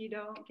 And if you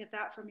don't get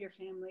that from your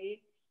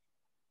family,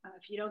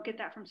 if you don't get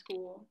that from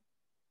school,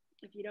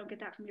 if you don't get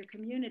that from your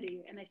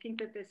community, and I think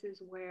that this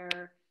is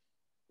where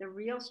the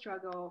real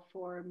struggle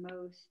for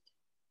most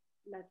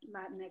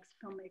Latinx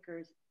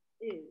filmmakers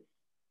is,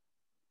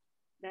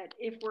 that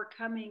if we're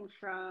coming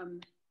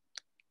from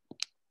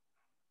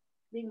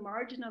being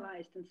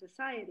marginalized in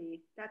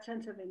society, that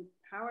sense of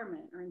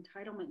empowerment or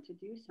entitlement to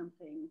do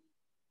something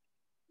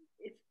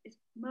is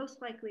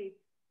most likely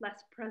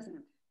less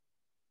present.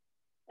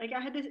 Like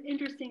I had this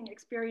interesting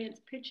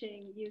experience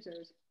pitching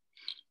users,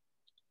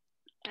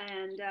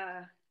 and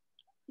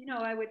you know,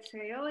 I would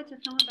say, oh, it's a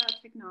film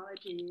about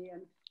technology,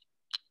 and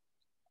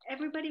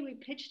everybody we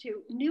pitched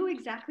to knew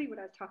exactly what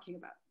I was talking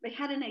about. They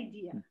had an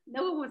idea.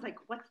 No one was like,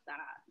 what's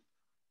that?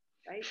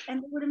 Right?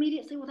 And they would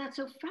immediately say, well, that's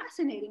so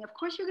fascinating. Of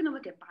course, you're going to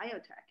look at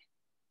biotech.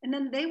 And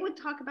then they would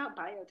talk about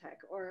biotech,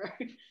 or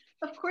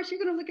of course, you're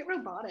going to look at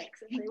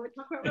robotics, and they would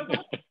talk about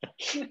robotics.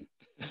 So,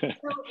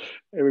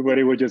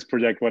 everybody would just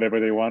project whatever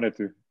they wanted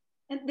to.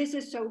 And this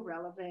is so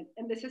relevant,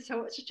 and this is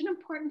such an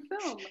important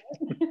film.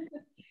 Right?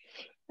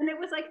 And it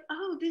was like,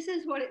 oh, this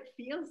is what it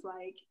feels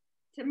like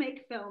to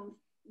make films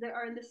that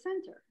are in the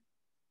center,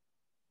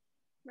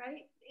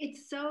 right?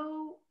 It's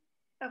so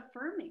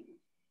affirming.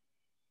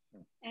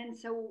 And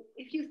so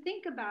if you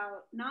think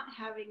about not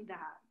having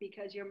that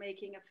because you're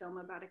making a film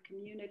about a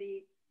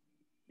community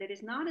that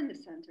is not in the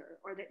center,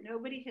 or that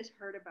nobody has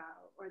heard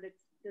about, or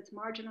that's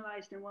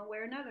marginalized in one way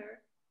or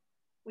another,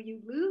 well,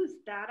 you lose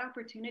that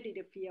opportunity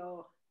to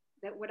feel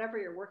that whatever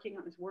you're working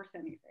on is worth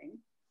anything,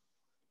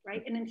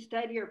 right? And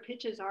instead your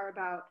pitches are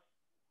about,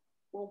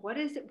 well, what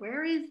is it?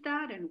 Where is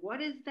that? And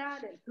what is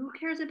that? And who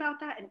cares about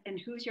that? And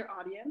who's your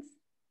audience,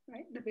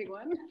 right? The big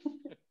one.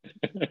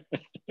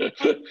 And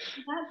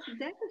that's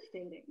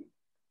devastating,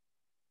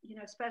 you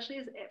know,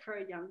 especially for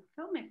a young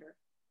filmmaker.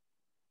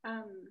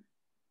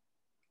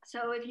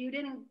 So if you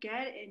didn't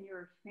get in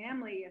your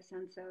family a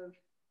sense of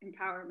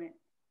empowerment,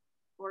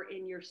 or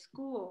in your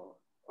school,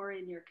 or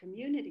in your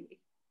community,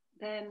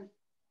 then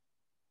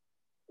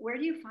where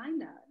do you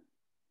find that,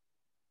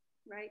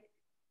 right?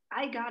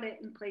 I got it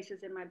in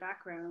places in my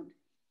background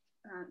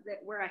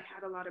that where I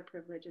had a lot of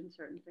privilege in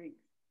certain things.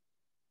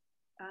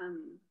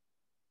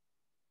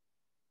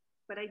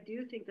 But I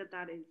do think that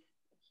that is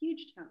a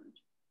huge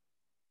challenge.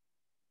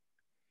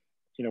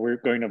 You know, we're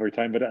going over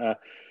time,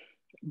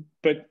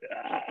 but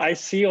I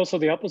see also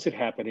the opposite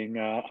happening,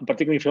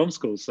 particularly in film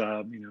schools. You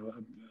know,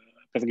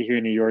 particularly here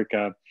in New York,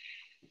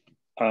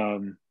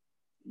 you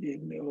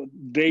know,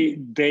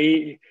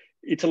 they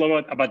it's a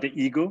lot about the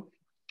ego.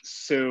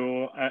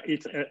 So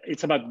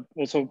it's about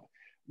also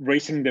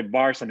raising the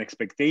bars and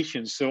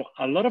expectations. So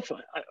a lot of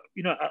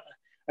you know,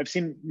 I've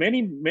seen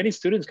many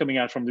students coming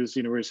out from these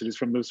universities,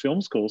 from those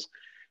film schools,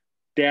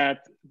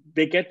 that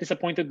they get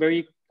disappointed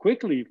very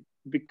quickly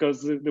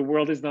because the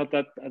world is not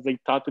that as they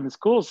taught in the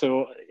school.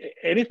 So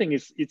anything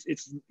is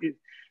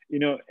you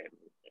know,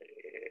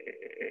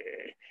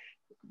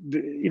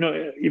 you know,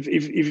 if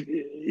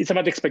it's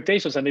about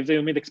expectations, and if they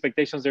don't meet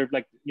expectations, they're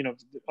like, you know,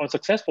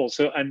 unsuccessful.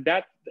 So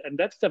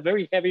that's a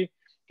very heavy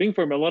thing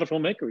for a lot of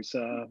filmmakers,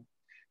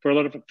 for a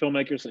lot of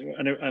filmmakers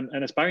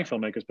and aspiring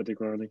filmmakers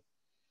particularly.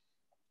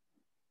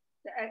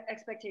 The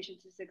expectation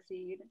to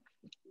succeed,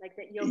 like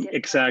that you'll get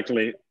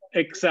exactly.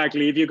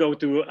 If you go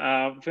to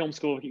film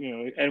school, you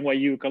know,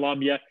 NYU,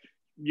 Columbia,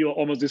 you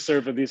almost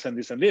deserve this and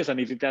this and this, and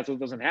if that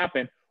doesn't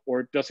happen,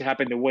 or doesn't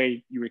happen the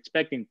way you're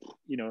expecting,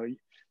 you know,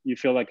 you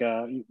feel like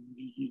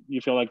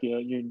you feel like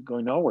you're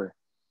going nowhere.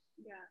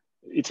 Yeah.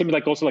 It seems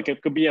like also like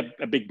it could be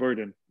a big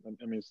burden.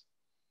 I mean,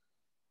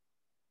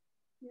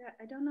 yeah,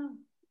 I don't know.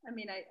 I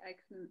mean, I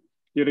couldn't.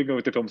 You didn't go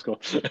to film school.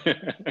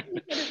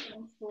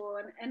 Film school,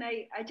 and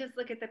I just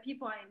look at the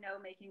people I know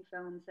making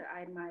films that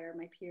I admire,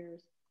 my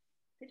peers.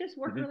 They just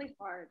work really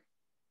hard,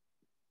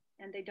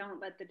 and they don't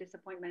let the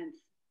disappointments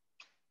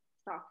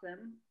stop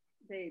them.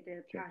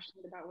 They're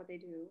passionate about what they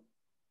do,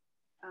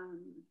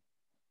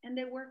 and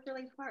they work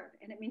really hard.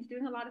 And it means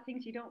doing a lot of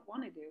things you don't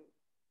want to do.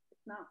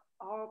 It's not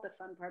all the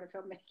fun part of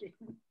filmmaking.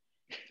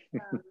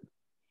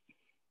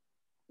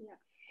 Yeah.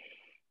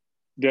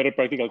 The other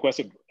practical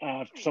question: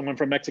 someone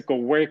from Mexico,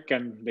 where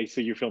can they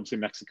see your films in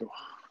Mexico?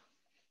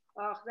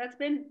 Oh, that's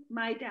been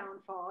my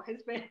downfall.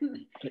 Has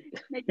been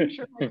making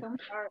sure my films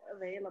are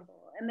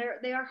available, and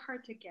they are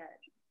hard to get.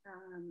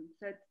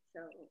 So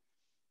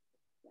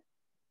yeah,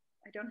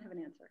 I don't have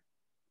an answer.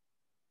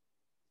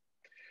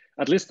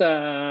 At least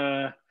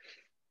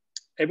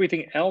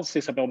everything else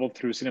is available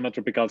through Cinema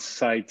Tropical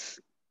sites,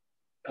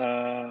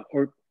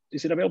 or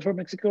is it available for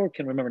Mexico? Or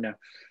can't remember now.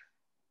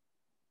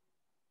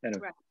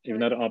 Anyway, right. If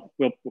not,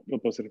 we'll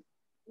post it.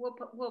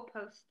 We'll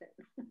post it.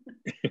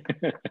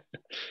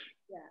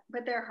 Yeah,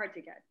 but they're hard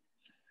to get.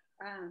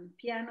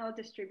 Piano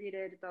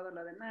distributed Todo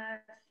Lo Demás.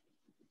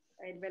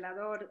 El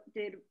Velador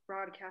did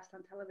broadcast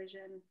on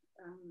television,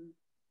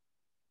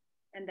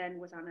 and then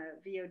was on a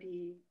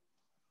VOD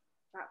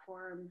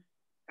platform.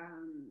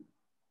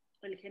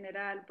 El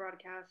General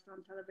broadcast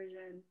on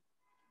television.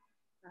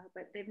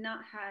 But they've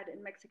not had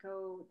in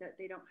Mexico that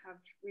we don't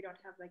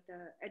have like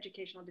the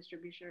educational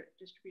distribution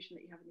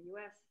that you have in the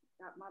US.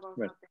 That model is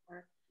not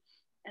there.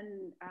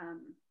 And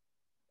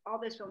all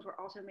those films were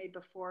also made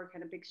before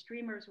kind of big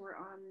streamers were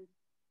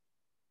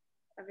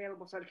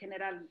available. So El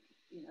General,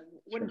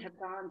 wouldn't have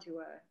gone to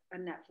a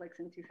Netflix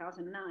in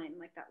 2009.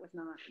 Like that was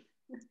not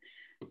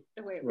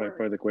the way it worked.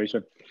 Part of the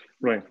equation.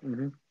 Right.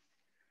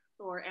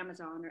 Or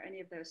Amazon or any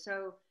of those.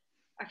 So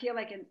I feel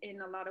like in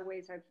a lot of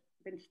ways I've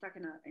been stuck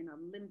in a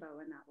limbo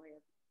in that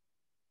way.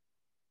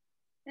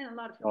 And a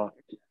lot of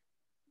filmmakers.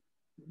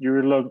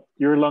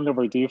 You're long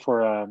overdue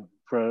for a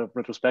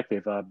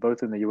retrospective,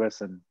 both in the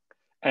US and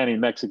in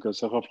Mexico.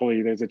 So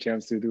hopefully there's a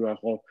chance to do a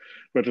whole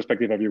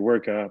retrospective of your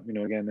work.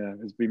 Again,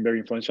 it's been very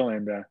influential,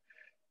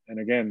 and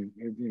again,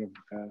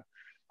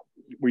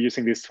 we're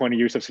using these 20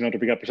 years of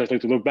Cinematography precisely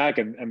to look back,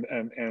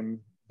 and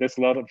there's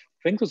a lot of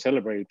things to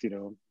celebrate.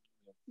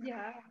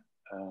 Yeah.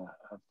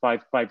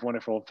 5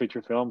 wonderful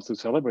feature films to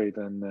celebrate,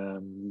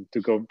 and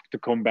to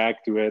come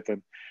back to it,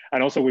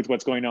 and also with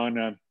what's going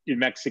on in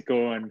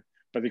Mexico, and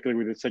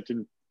particularly with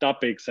certain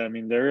topics. I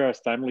mean, they're as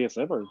timely as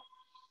ever.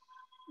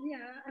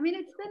 Yeah, I mean,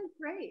 it's been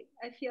great.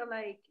 I feel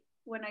like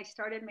when I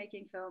started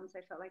making films,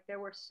 I felt like there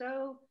were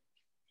so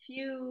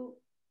few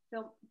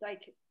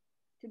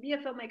to be a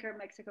filmmaker in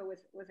Mexico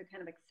was a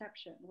kind of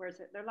exception, whereas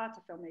there are lots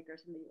of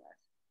filmmakers in the US.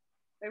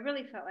 I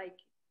really felt like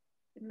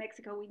in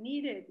Mexico, we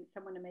needed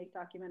someone to make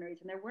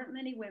documentaries, and there weren't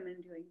many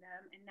women doing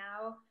them. And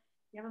now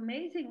you have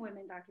amazing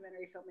women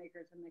documentary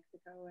filmmakers in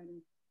Mexico,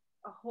 and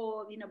a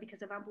whole,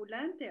 because of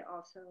Ambulante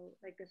also,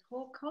 like this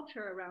whole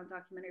culture around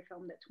documentary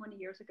film that 20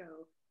 years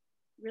ago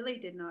really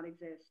did not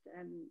exist.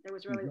 And there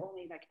was really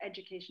only like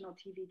educational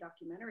TV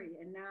documentary.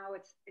 And now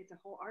it's a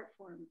whole art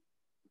form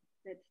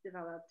that's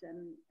developed,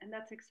 and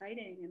that's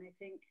exciting. And I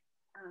think,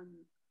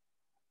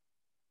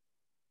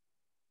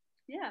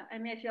 I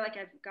mean, I feel like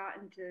I've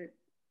gotten to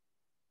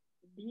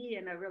be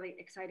in a really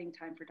exciting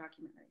time for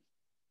documentary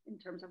in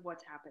terms of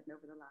what's happened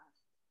over the last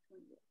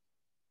 20 years.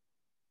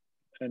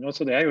 And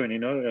also the irony,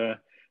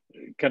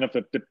 kind of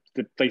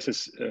the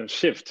places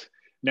shift.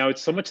 Now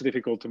it's so much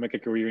difficult to make a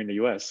career in the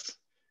US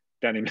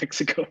than in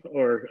Mexico,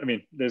 or I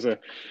mean,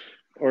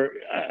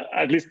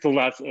 at least to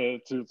last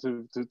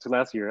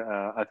year,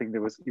 I think it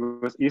was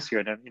easier,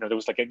 and then there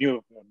was like a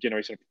new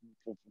generation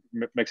of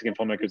Mexican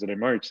filmmakers that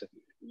emerged.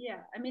 Yeah,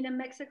 I mean, in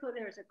Mexico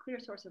there's a clear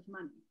source of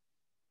money,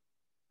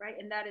 right?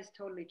 And that has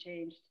totally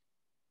changed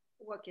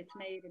what gets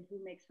made and who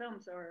makes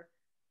films, or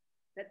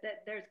that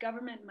there's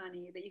government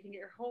money that you can get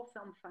your whole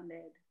film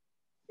funded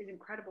is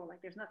incredible.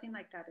 Like there's nothing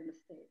like that in the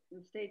States. In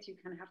the States, you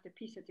kind of have to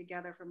piece it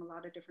together from a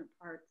lot of different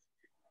parts.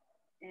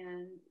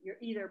 And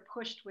you're either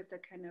pushed with the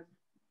kind of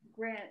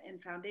grant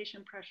and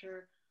foundation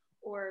pressure,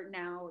 or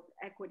now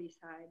equity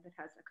side that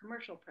has a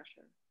commercial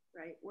pressure,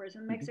 right? Whereas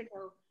in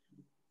Mexico,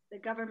 the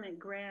government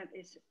grant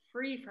is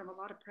free from a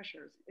lot of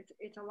pressures.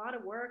 It's a lot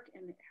of work,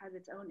 and it has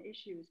its own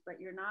issues, but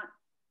you're not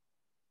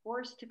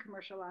forced to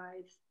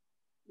commercialize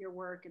your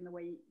work in the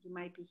way you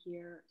might be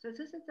here. So it's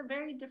a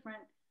very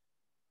different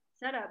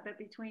setup, but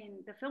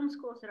between the film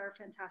schools that are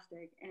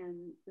fantastic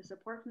and the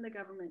support from the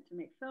government to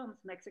make films,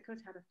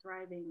 Mexico's had a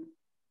thriving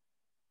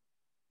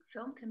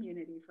film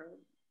community for,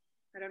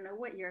 I don't know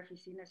what year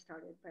Oficina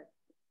started, but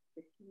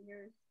 15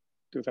 years.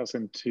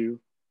 2002.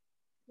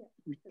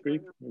 Yeah, 3,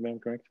 if I'm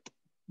correct.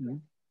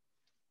 And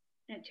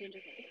it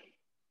changes everything.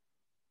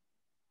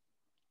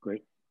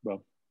 Great.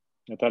 Well,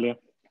 Natalia,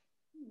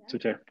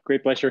 such a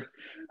great pleasure.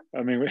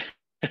 I mean,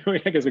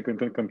 I guess we can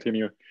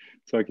continue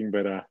talking,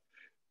 but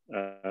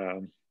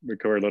we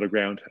cover a lot of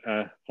ground.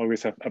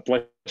 Always a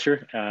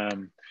pleasure.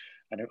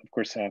 And of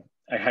course, I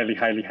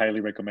highly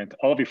recommend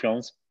all of your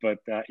films, but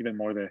even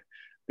more the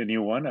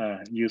new one,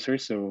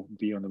 Users. So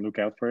be on the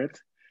lookout for it.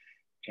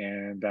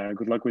 And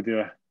good luck with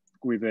the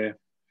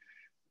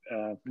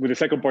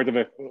second part of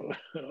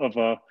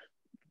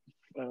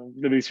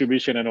the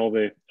distribution and all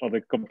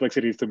the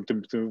complexities to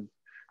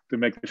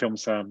make the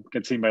films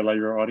get seen by a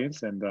larger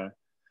audience. And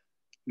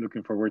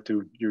looking forward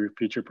to your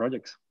future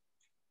projects.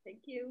 Thank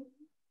you.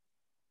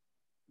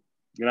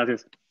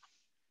 Gracias.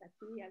 A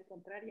ti, al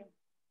contrario.